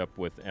Corpse meet up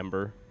with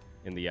Ember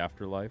in the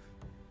afterlife?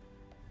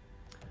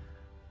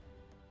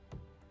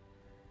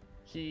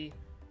 He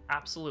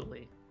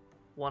absolutely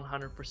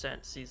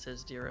 100% sees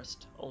his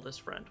dearest,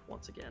 oldest friend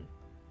once again.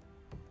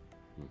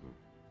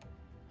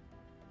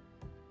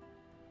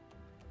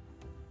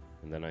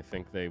 And then I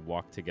think they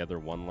walk together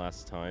one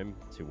last time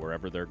to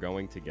wherever they're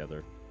going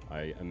together.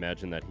 I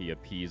imagine that he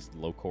appeased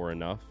Lokor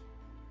enough,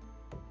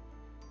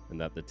 and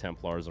that the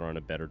Templars are on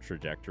a better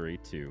trajectory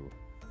to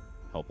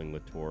helping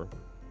Latour.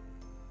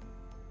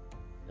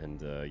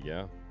 And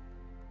yeah,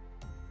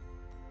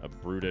 a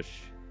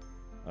brutish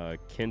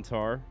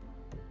Kintar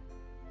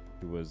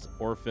who was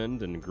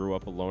orphaned and grew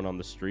up alone on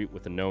the street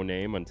with a no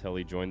name until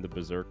he joined the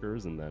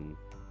Berserkers and then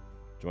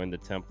joined the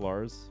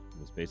Templars.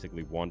 Was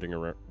basically wandering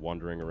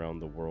around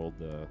the world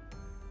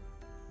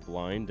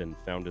blind, and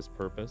found his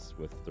purpose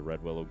with the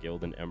Red Willow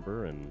Guild and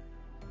Ember, and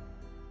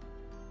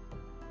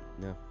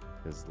yeah,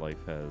 his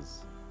life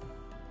has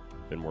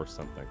been worth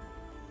something.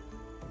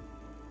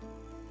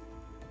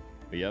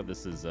 But yeah,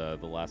 this is the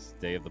last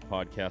day of the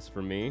podcast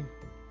for me.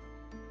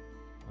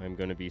 I'm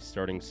going to be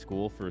starting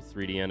school for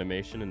 3D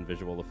animation and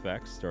visual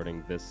effects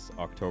starting this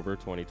October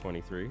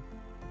 2023.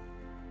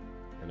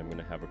 And I'm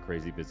going to have a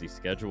crazy busy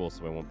schedule,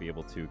 so I won't be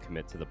able to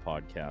commit to the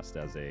podcast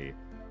as a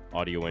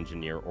audio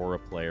engineer or a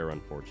player,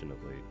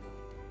 unfortunately.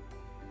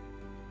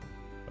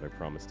 But I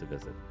promise to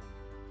visit.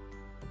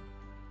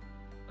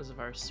 This is a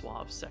very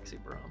suave, sexy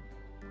Brom.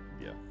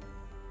 Yeah.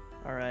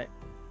 All right,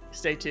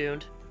 stay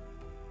tuned,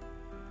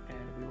 and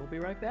we will be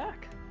right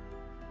back.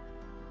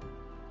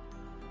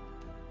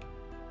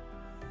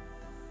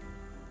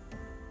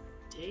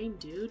 Dang,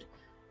 dude.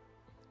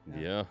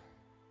 Yeah.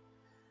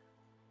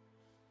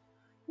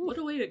 What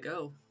a way to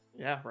go.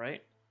 Yeah,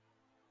 right?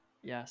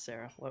 Yeah,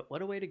 Sarah,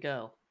 what a way to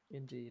go,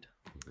 indeed.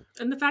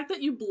 And the fact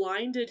that you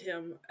blinded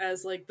him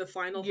as like the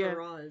final Yeah.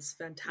 hurrah is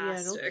Yeah, no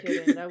fantastic.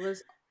 kidding. That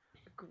was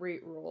a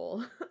great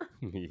roll.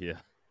 Yeah.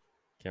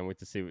 Can't wait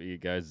to see what you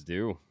guys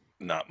do.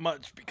 Not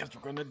much, because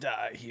we're gonna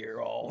die here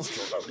all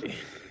shortly.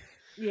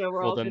 Yeah,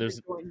 we're Well, all then going there's-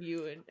 to join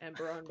you and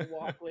Ember on the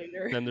walk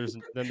later. Then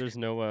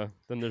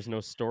there's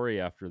no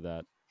story after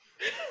that.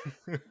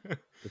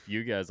 If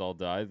you guys all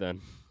die,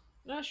 then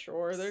Not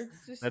sure. There's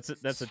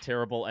just that's a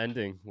terrible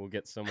ending. We'll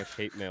get so much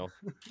hate mail.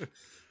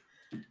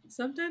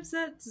 Sometimes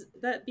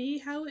that be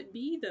how it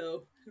be,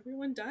 though.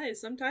 Everyone dies.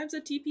 Sometimes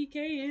a TPK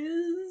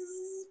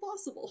is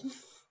possible.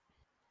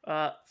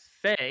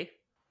 Faye,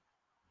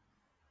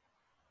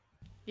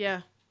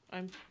 Yeah,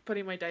 I'm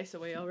putting my dice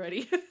away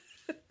already.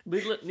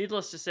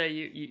 needless to say,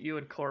 you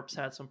and Corpse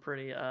had some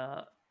pretty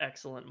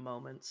excellent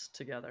moments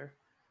together.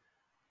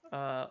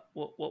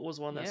 What was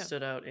one that Yeah.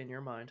 stood out in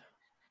your mind?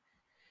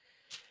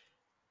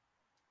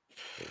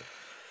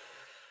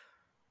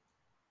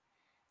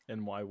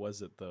 And why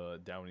was it the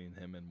downing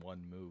him in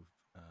one move?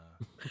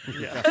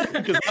 Yeah.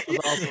 Because that was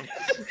awesome.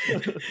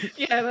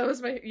 Yeah, that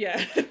was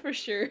for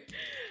sure.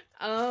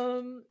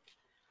 Oh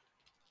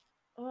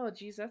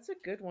geez, that's a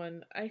good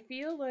one. I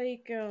feel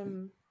like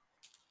I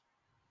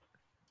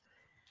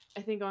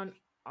think on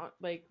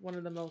like one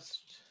of the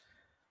most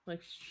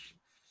like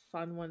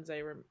fun ones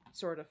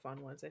sort of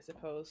fun ones I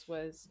suppose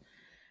was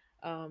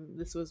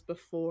this was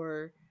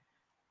before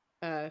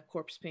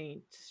Corpse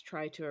Paint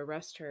tried to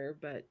arrest her,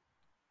 but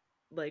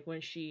like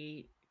when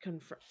she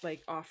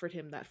offered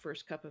him that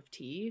first cup of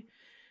tea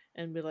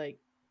and be like,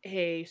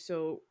 hey,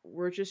 so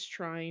we're just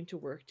trying to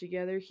work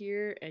together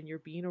here and you're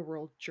being a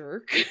real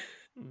jerk.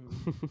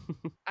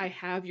 I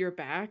have your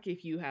back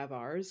if you have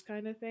ours,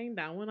 kind of thing.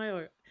 That one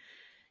I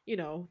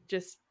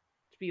just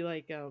be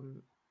like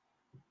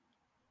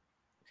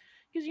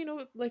because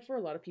like for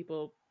a lot of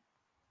people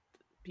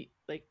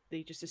like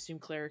they just assume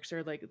clerics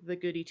are like the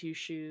goody two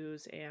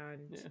shoes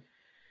and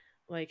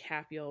like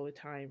happy all the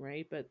time,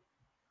 right? But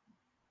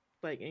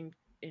like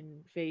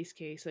in Faye's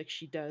case, like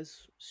she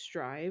does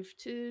strive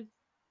to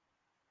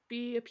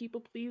be a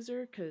people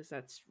pleaser because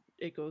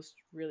it goes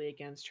really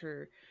against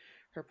her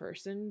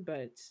person,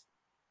 but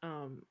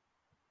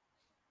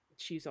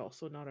she's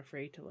also not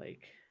afraid to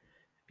like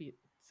be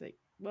like,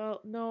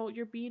 well, no,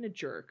 you're being a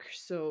jerk,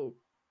 so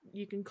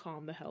you can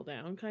calm the hell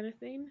down, kind of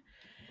thing.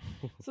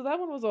 So that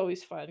one was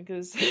always fun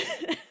because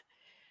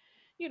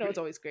it's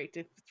always great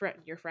to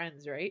threaten your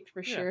friends, right?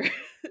 For sure.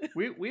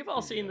 We've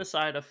all seen the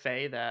side of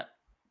Faye that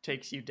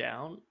takes you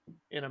down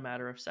in a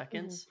matter of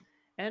seconds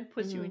and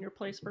puts you in your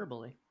place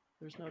verbally.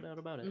 There's no doubt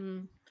about it.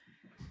 Mm.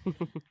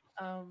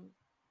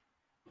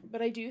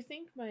 But I do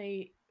think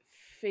my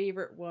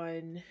favorite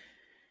one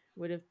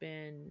would have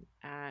been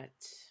at,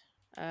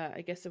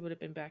 I guess it would have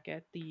been back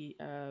at the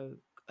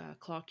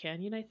Claw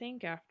Canyon, I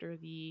think, after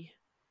the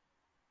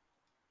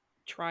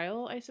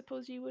trial, I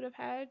suppose you would have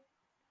had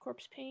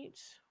corpse paint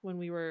when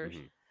we were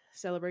Mhm.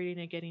 celebrating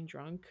and getting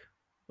drunk.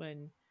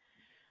 When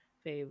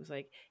Faye was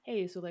like,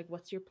 "Hey, so like,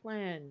 what's your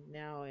plan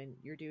now?" And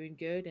you're doing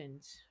good,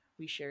 and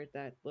we shared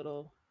that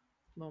little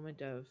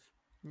moment of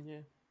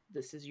Yeah.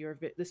 this is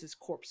this is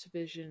corpse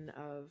vision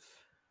of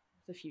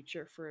the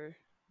future for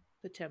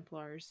the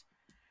Templars.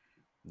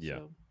 Yeah.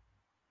 So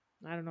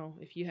I don't know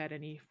if you had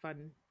any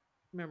fun,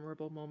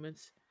 memorable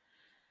moments.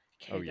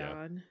 Oh, yeah.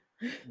 Kagan.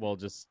 Well,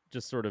 just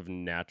sort of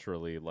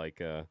naturally, like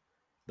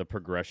the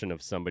progression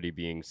of somebody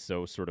being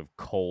so sort of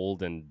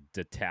cold and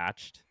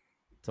detached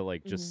to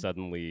like just Mhm.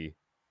 suddenly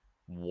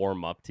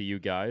warm up to you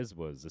guys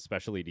was,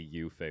 especially to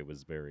you, Faye,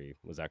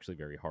 was actually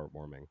very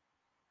heartwarming.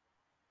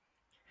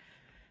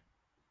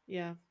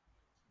 Yeah.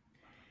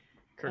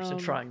 Kirsten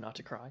trying not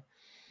to cry.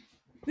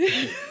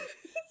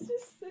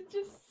 it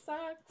just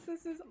sucks.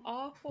 This is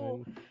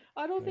awful.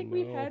 I don't I think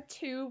we've know. had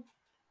 2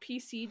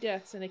 PC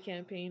deaths in a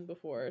campaign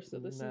before, so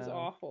this is No.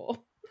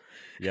 awful.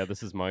 Yeah,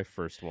 this is my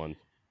first one.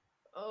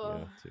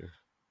 Ugh. Yeah, too.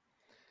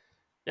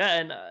 Yeah,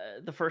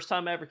 and the first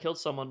time I ever killed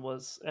someone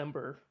was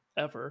Ember,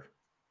 ever.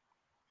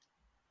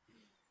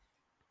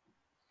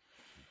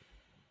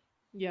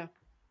 Yeah.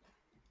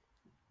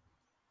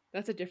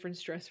 That's a different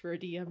stress for a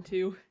DM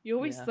too. You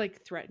always Yeah.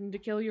 like threaten to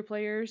kill your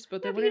players,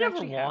 but then Yeah, when but it you never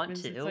actually want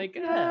happens, to. it's like,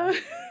 Yeah.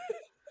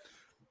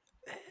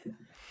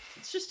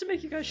 It's just to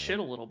make you guys shit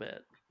a little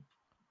bit.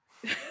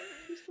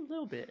 Just a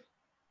little bit.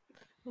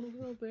 a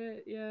little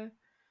bit, yeah.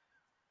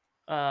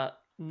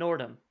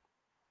 Nordum,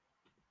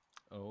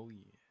 Oh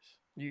yes.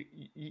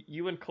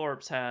 you and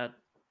Corpse had,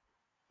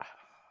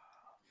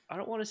 I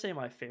don't want to say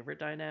my favorite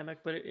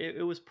dynamic, but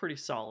it was pretty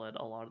solid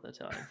a lot of the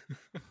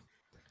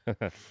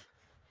time.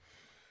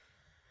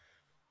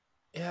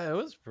 Yeah, it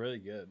was pretty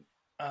good.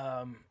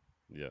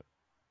 Yeah.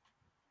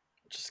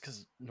 Just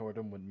because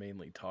Nordum would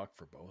mainly talk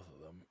for both of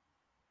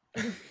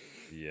them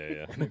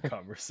Yeah. in a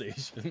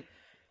conversation.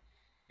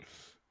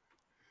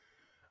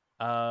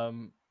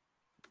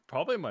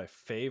 Probably my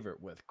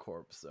favorite with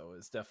Corpse though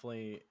is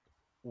definitely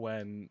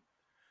when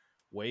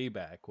way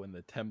back when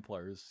the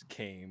Templars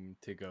came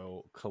to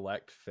go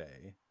collect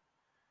Faye,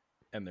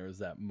 and there was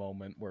that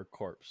moment where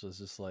Corpse was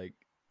just like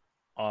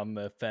on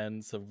the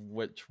fence of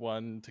which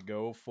one to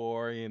go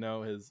for, you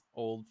know, his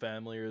old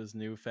family or his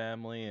new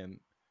family, and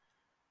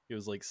he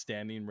was like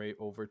standing right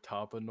over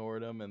top of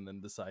Nordum and then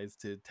decides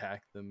to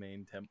attack the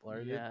main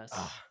Templar. Yes.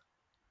 That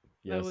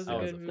Yes, was yes.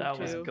 a good move that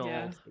was too. gold.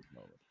 Yeah.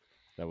 moment.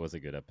 That was a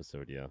good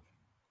episode, yeah.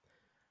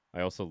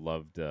 I also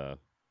loved Nordum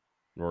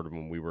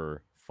when we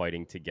were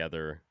fighting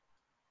together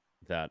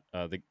that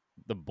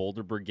the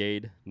Boulder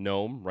Brigade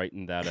gnome right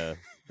in that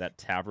that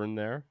tavern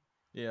there.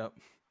 Yep.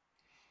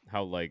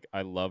 How like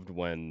I loved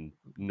when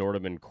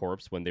Nordum and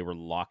Corpse, when they were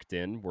locked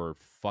in, were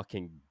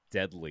fucking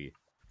deadly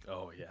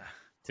Oh yeah.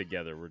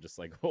 together. We're just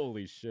like,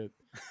 holy shit.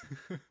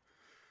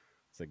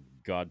 It's a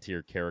god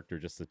tier character,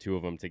 just the two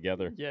of them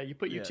together. Yeah, you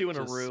put you Yeah, two in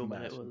a just room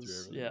and it smashing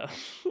was, through yeah.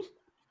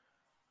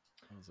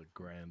 That was a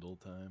grand old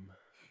time.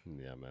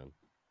 Yeah, man.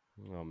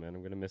 Oh man,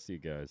 I'm gonna miss you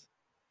guys.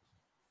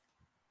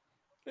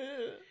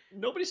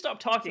 Nobody stop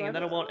talking and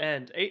then it won't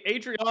end.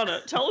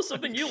 Adriana, tell us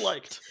something you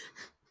liked.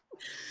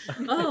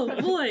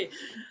 Oh boy.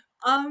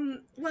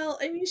 Well,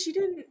 I mean, she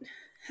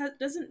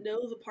doesn't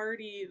know the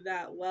party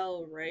that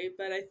well, right?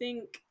 But I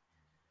think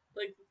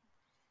like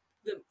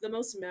the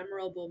most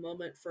memorable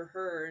moment for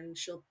her, and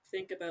she'll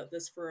think about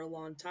this for a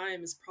long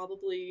time, is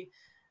probably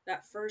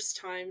that first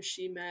time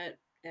she met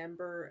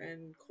Ember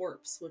and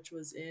Corpse, which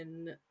was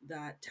in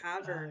that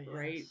tavern, Oh,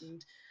 right? yes.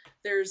 And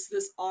there's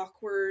this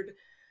awkward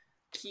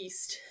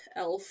Keist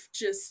elf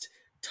just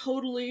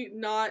totally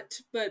not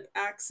but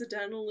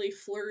accidentally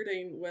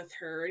flirting with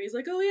her, and he's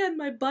like, oh yeah, and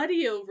my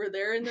buddy over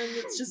there, and then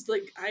it's just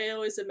like, I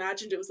always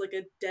imagined it was like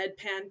a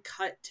deadpan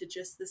cut to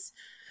just this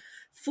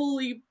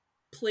fully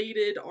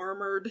plated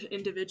armored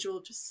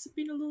individual just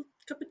sipping a little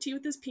cup of tea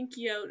with his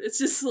pinky out. It's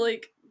just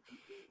like,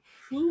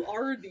 who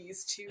are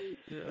these two?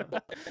 Yeah.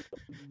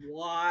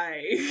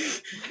 Why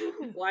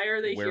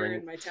are they here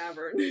Wearing- in my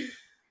tavern?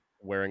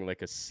 Wearing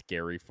like a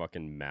scary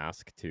fucking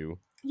mask too.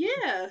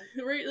 Yeah,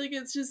 right. Like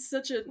it's just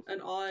such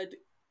an odd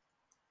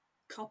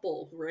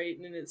couple, right?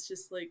 And it's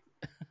just like,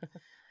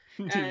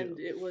 and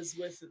it was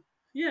with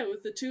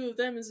the two of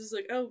them. It's just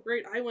like, oh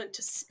great, I went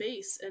to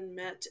space and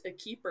met a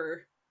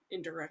keeper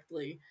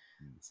indirectly.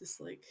 It's just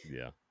like,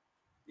 Yeah.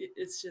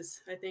 it's just,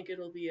 I think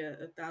that'll be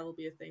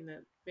a thing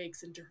that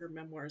makes into her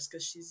memoirs,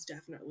 because she's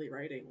definitely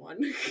writing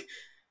one.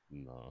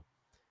 No.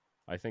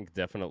 I think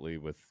definitely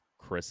with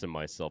Chris and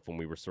myself, when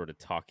we were sort of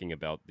talking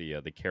about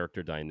the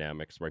character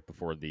dynamics right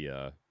before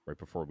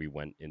we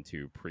went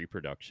into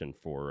pre-production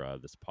for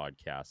this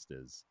podcast,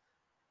 is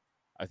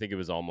I think it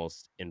was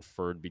almost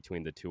inferred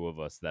between the two of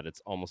us that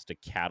it's almost a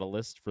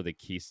catalyst for the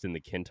Keist and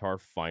the Kintar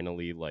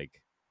finally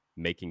like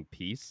making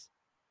peace.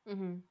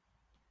 Mm-hmm.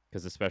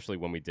 Because especially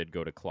when we did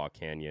go to Claw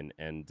Canyon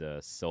and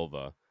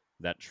Silva,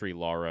 that Tree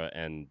Lara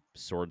and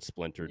Sword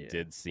Splinter Yeah.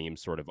 did seem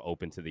sort of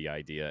open to the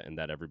idea, and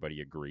that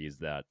everybody agrees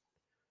that,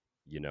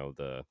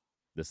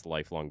 this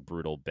lifelong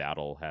brutal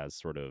battle has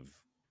sort of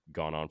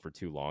gone on for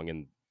too long,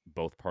 and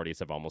both parties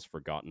have almost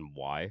forgotten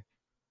why.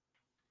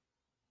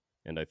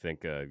 And I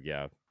think,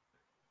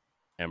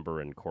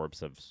 Ember and Corpse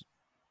have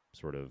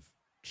sort of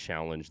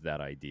challenged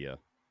that idea.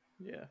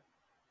 Yeah.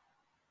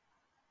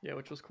 Yeah,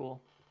 which was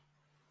cool.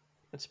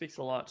 It speaks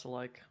a lot to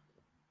like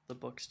the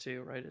books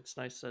too, right? It's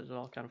nice that it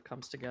all kind of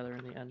comes together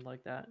in the end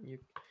like that. And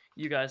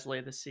you guys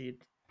lay the seed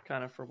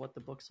kind of for what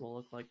the books will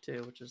look like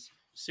too, which is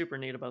super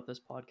neat about this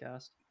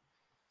podcast.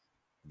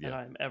 And Yeah.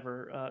 I'm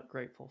ever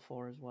grateful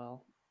for as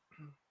well.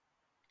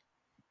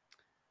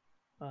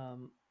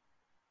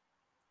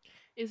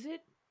 Is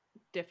it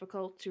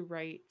difficult to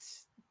write,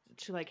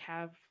 to like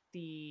have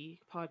the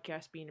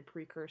podcast being a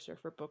precursor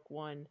for book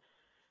one,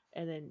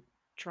 and then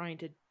trying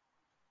to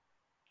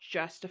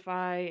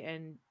justify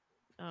and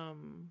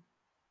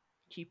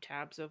keep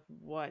tabs of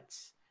what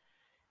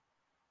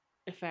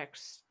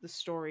affects the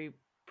story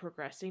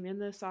progressing in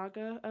the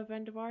saga of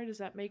Vendavar? Does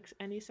that make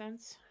any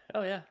sense?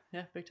 Oh yeah,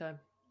 big time.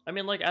 I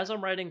mean, like as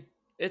I'm writing,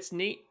 it's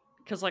neat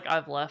because like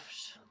I've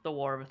left the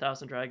War of a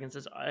Thousand Dragons.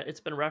 It's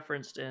been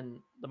referenced in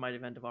the Mighty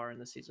Vendavar and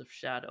the Seas of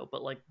Shadow,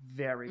 but like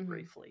very Mhm.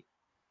 briefly,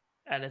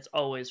 and it's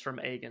always from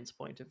Aegon's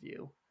point of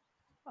view.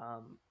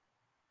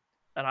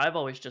 And I've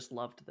always just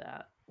loved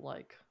that.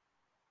 Like,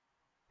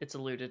 it's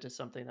alluded to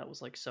something that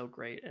was like so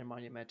great and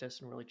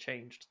monumentous and really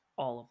changed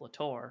all of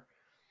Lator.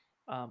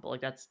 But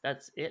like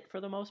that's it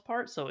for the most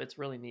part. So it's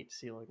really neat to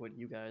see like what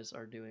you guys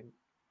are doing,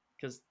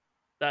 because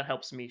that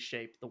helps me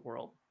shape the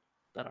world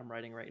that I'm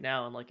writing right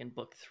now. And like in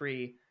book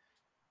 3,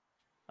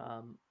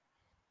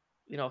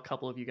 a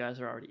couple of you guys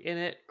are already in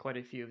it. Quite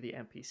a few of the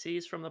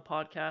NPCs from the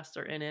podcast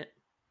are in it,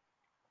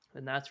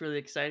 and that's really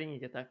exciting. You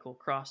get that cool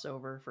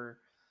crossover for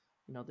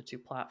the two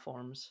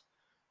platforms.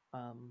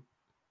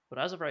 But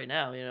as of right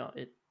now,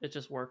 it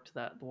just worked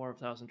that the War of a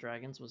Thousand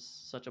Dragons was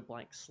such a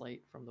blank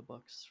slate from the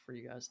books for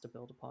you guys to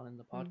build upon in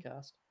the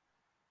podcast.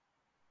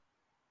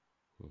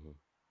 Mm-hmm.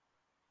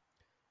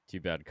 Too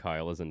bad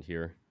Kyle isn't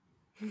here.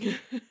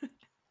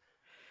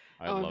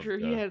 I'm sure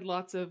he had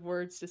lots of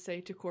words to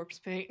say to Corpse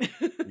Paint.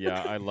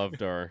 Yeah, I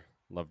loved our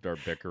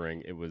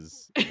bickering. I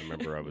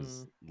remember I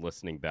was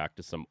listening back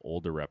to some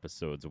older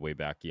episodes way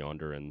back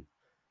yonder, and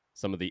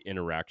some of the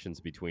interactions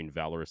between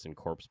Valorous and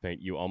Corpse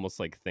Paint, you almost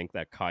like think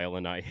that Kyle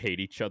and I hate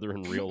each other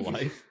in real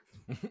life,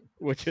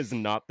 which is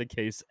not the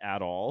case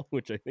at all,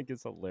 which I think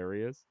is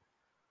hilarious.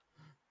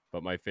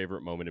 But my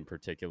favorite moment in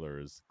particular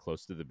is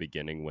close to the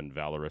beginning when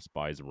Valorous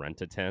buys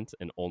Rent-A-Tent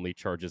and only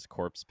charges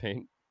Corpse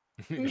Paint.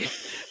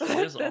 That's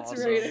awesome.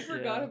 right. I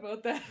forgot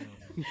about that.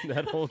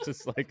 That whole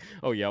just like,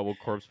 oh yeah, well,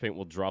 Corpse Paint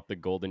will drop the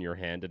gold in your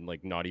hand and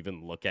like not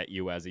even look at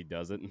you as he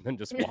does it, and then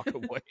just walk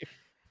away.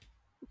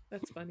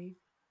 That's funny.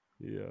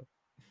 Yeah.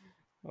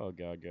 Oh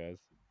god, guys.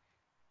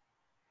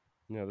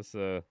 Yeah, this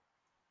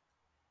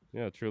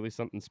truly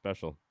something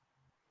special.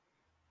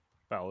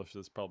 Valorous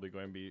is probably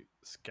going to be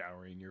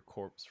scouring your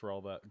corpse for all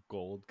that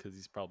gold because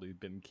he's probably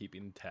been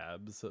keeping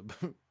tabs of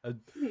a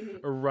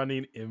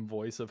running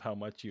invoice of how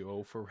much you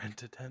owe for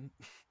Rent-A-Tent.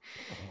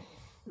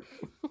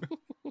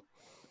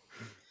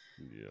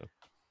 Yeah.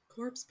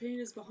 Corpse Paint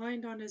is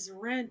behind on his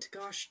rent,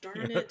 gosh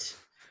darn it.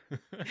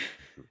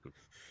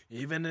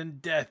 Even in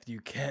death, you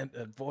can't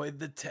avoid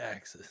the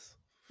taxes.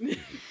 It's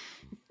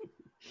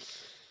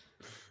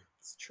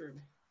true.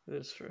 It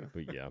is true.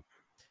 But yeah,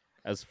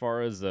 as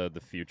far as the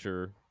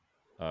future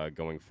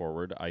going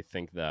forward, I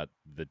think that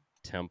the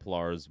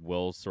Templars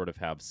will sort of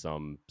have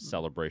some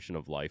celebration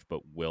of life,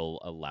 but will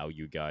allow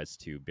you guys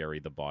to bury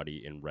the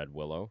body in Red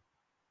Willow.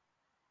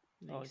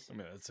 Nice. I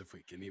mean, that's if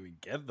we can even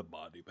get the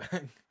body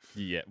back.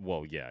 Yeah,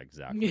 well, yeah,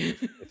 exactly.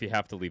 If you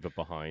have to leave it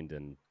behind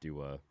and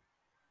do a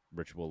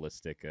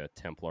ritualistic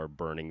Templar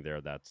burning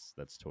there, that's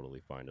totally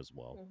fine as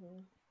well.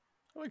 Mm-hmm.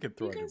 Oh, I could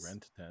throw You it in guys-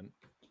 Rent-A-Tent.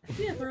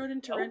 Yeah, throw it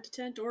into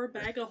Rent-A-Tent or a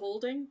bag of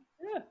holding.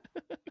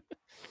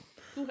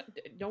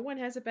 No one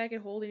has a bag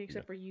of holding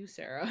except for you,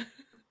 Sarah.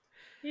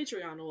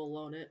 Adriana will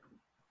loan it.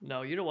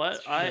 No, you know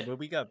what? Yeah, but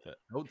we got the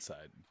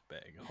outside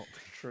bag of holding.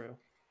 True.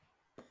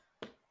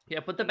 Yeah,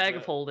 put the bag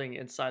of holding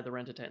inside the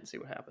Rent-A-Tent and see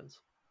what happens.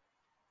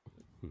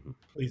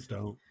 Please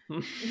don't.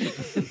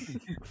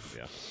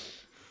 Yeah.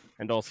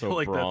 And also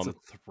like Braum. that's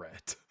a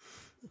threat.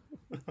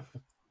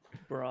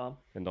 Braum.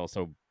 And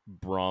also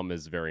Braum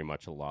is very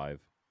much alive.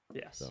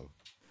 Yes. So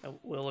And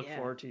we'll look Yeah.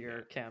 forward to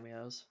your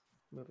cameos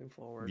moving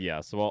forward. yeah,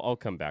 so I'll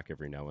come back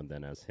every now and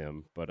then as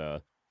him.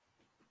 But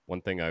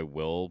one thing I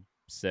will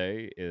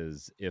say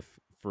is if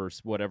for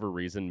whatever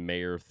reason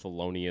Mayor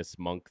Thelonious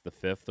Monk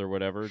V or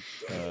whatever,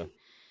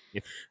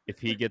 if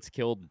he gets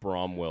killed,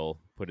 Braum will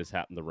put his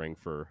hat in the ring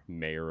for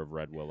Mayor of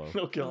Red Willow. Oh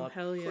Oh, god.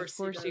 hell yeah. Of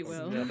course he does.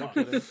 will. Yeah, look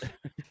at it.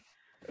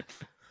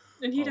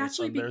 And he'd All of a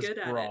actually sudden be there's good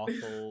at it.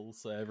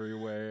 brothels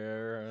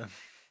everywhere.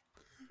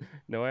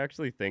 No, I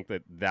actually think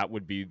that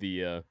would be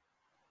the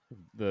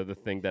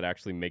thing that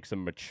actually makes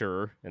him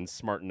mature and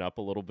smarten up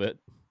a little bit.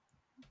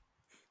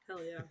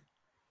 Hell yeah.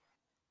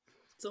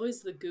 It's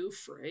always the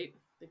goof, right?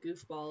 The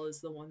goofball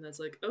is the one that's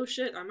like, oh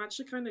shit, I'm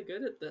actually kind of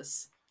good at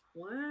this.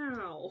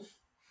 Wow.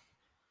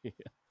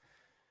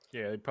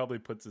 Yeah, he probably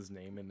puts his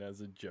name in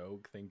as a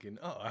joke, thinking,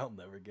 "Oh, I'll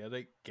never get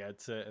it."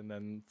 Gets it, and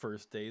then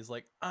first day he's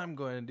like, "I'm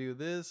going to do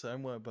this.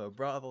 I'm going to put a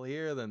brothel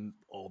here." Then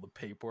all the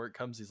paperwork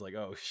comes. He's like,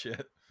 "Oh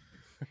shit,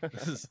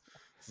 this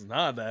is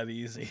not that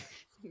easy."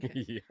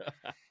 Yeah.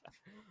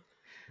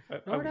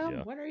 Lordum,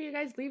 yeah. when are you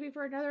guys leaving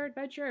for another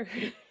adventure?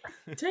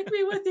 Take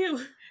me with you.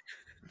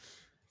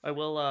 I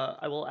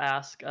will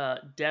ask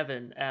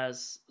Devin,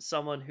 as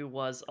someone who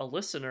was a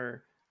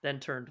listener then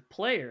turned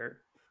player.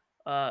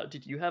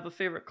 Did you have a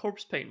favorite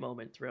corpse paint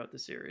moment throughout the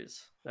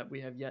series that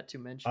we have yet to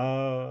mention?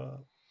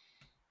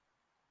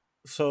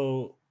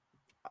 So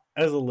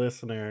as a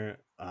listener,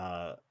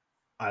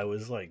 I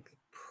was like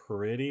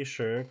pretty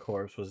sure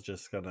Corpse was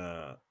just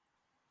gonna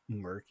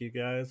murk you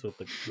guys with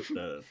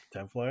the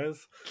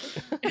Templars,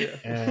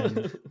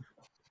 and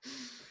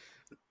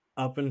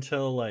up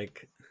until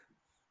like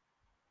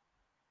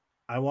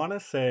I want to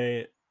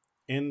say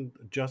in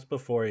just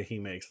before he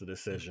makes the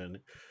decision,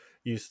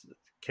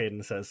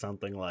 Caden says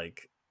something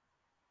like,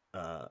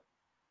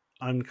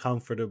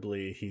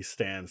 uncomfortably he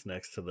stands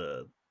next to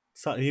the.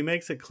 So he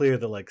makes it clear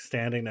that like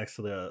standing next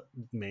to the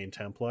main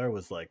Templar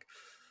was like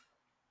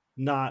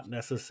not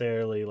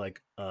necessarily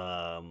like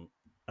a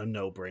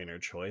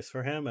no-brainer choice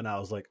for him, and I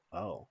was like,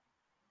 oh,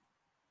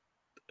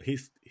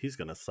 he's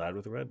gonna side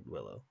with Red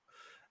Willow.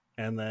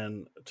 And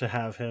then to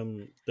have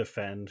him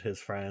defend his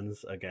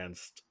friends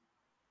against,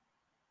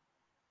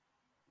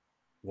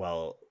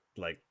 well,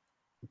 like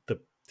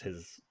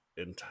his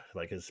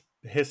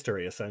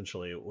history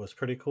essentially was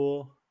pretty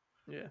cool.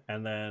 Yeah.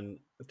 And then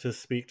to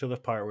speak to the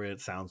part where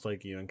it sounds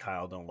like you and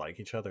Kyle don't like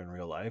each other in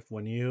real life,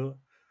 when you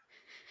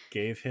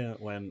gave him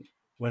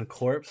when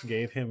Corpse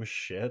gave him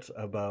shit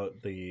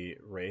about the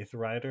Wraith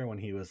Rider, when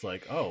he was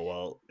like, "Oh,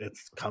 well,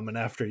 it's coming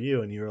after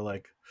you," and you were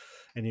like,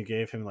 and you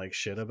gave him like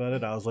shit about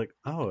it, I was like,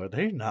 "Oh, are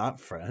they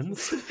not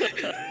friends?"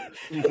 I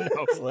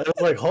was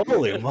like,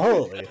 "Holy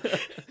moly!"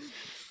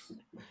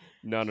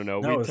 No.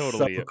 That We was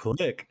totally. so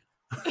quick.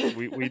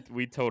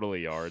 we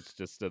totally are. It's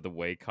just the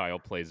way Kyle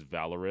plays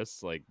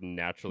Valorous like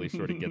naturally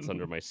sort of gets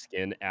under my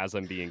skin as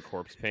I'm being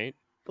corpse paint.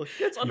 Look,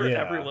 it's under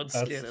Yeah, everyone's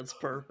that's- skin. It's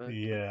perfect.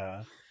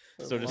 Yeah.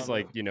 I So just love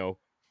like, it. you know,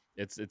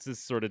 it's this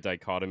sort of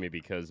dichotomy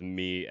because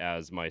me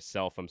as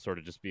myself, I'm sort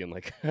of just being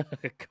like,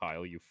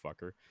 Kyle, you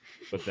fucker.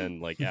 But then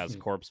like as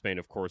corpse paint,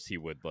 of course he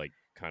would like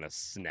kind of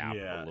snap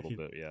a little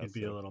bit. Yeah. He'd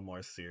be a little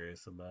more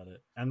serious about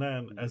it. And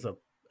then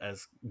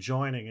as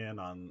joining in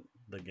on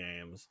the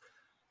games,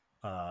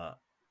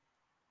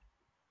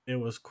 it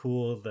was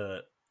cool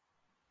that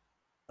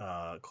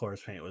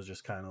Corpse Paint was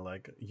just kind of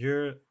like,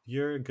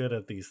 you're good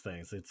at these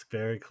things. It's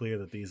very clear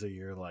that these are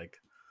your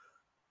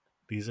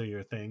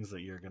things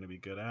that you're going to be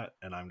good at,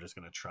 and I'm just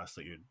going to trust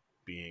that you're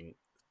being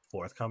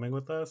forthcoming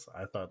with us.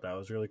 I thought that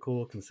was really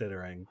cool,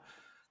 considering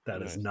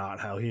that is not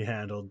how he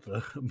handled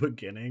the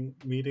beginning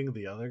meeting,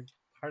 the other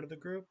part of the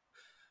group.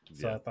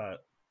 So Yeah. I thought,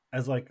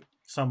 as like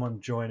someone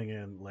joining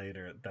in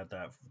later, that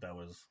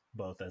was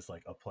both as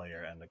like a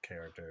player and a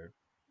character,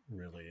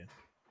 really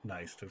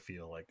nice to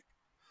feel like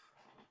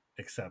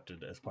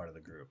accepted as part of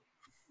the group.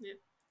 Yep.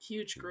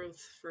 Huge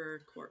growth for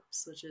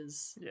Corpse, which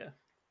is Yeah.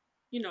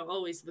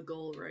 Always the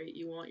goal, right?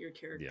 You want your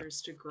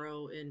characters to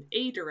grow in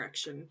a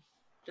direction.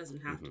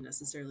 Doesn't have to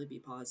necessarily be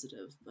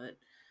positive, but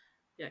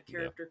yeah,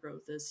 character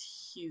growth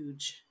is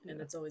huge,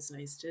 and it's always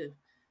nice to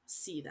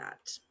see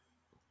that.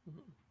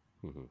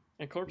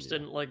 And Corpse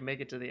didn't like make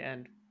it to the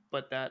end,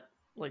 but that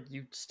like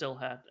you still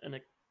had an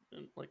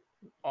like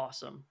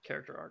awesome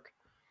character arc.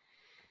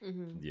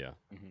 Yeah.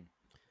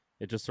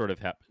 It just sort of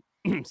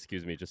happened.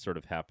 Excuse me, just sort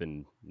of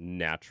happened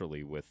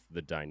naturally with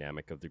the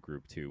dynamic of the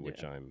group too,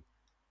 which I'm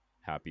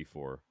happy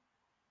for.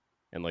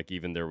 And like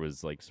even there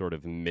was like sort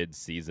of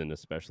mid-season,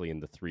 especially in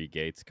the Three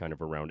Gates, kind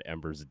of around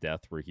Ember's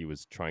death, where he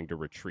was trying to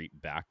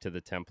retreat back to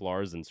the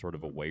Templars and sort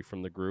of away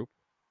from the group,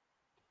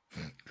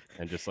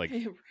 and just like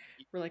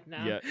We're like,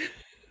 nah. yeah,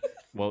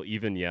 well,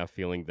 even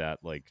feeling that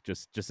like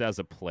just as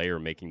a player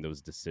making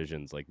those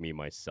decisions, like me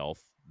myself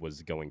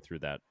was going through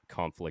that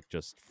conflict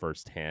just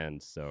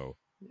firsthand. So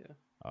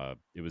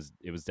it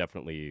was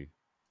definitely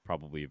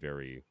probably a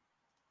very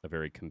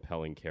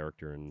compelling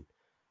character, and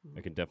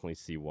I can definitely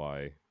see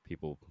why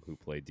people who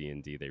play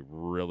D&D, they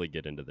really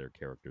get into their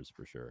characters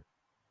for sure.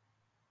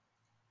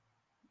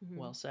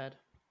 Well said.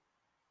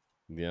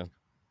 Yeah.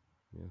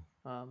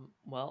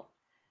 Well,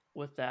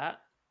 with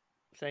that,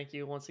 thank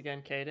you once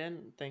again,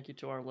 Caden. Thank you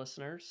to our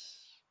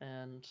listeners,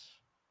 and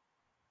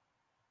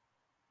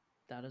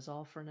that is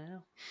all for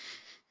now.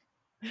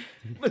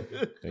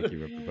 Thank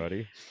you,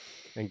 everybody,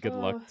 and good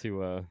luck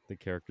to the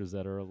characters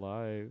that are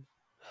alive.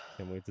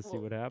 Can't wait to see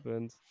what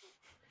happens.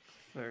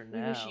 For We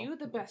now, wish you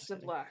the best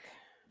of luck.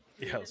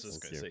 Yeah, I was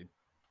just Thank going to you. say,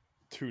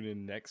 tune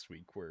in next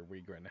week where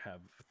we're going to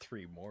have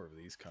 3 more of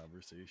these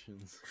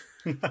conversations.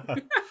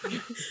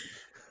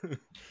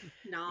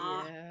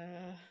 Nah.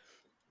 Yeah.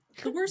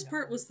 The worst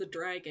part was the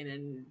dragon,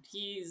 and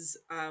he's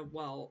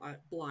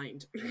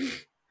blind.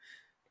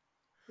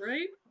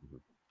 right?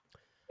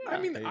 I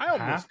mean, They I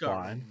almost half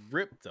got blind.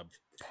 ripped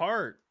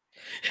apart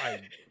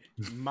by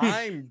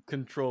mind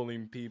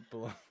controlling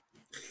people.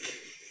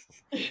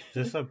 Is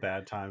this a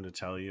bad time to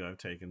tell you I've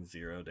taken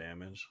 0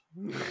 damage?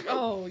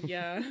 Oh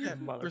yeah.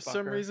 For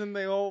some Motherfucker. reason,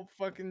 they all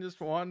fucking just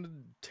wanted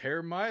to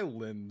tear my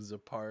limbs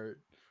apart.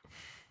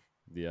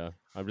 Yeah,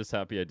 I'm just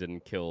happy I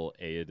didn't kill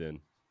Aiden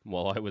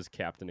while I was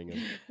captaining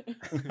him.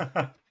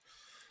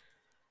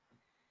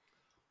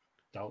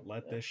 Don't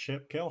let this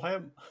ship kill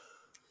him.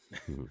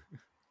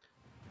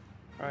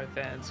 Alright,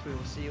 fans, we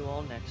will see you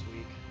all next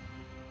week.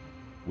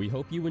 We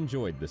hope you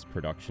enjoyed this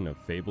production of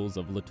Fables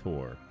of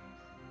Latour.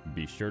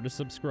 Be sure to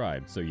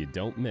subscribe so you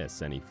don't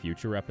miss any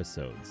future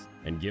episodes,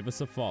 and give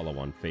us a follow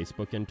on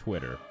Facebook and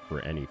Twitter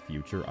for any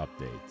future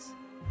updates.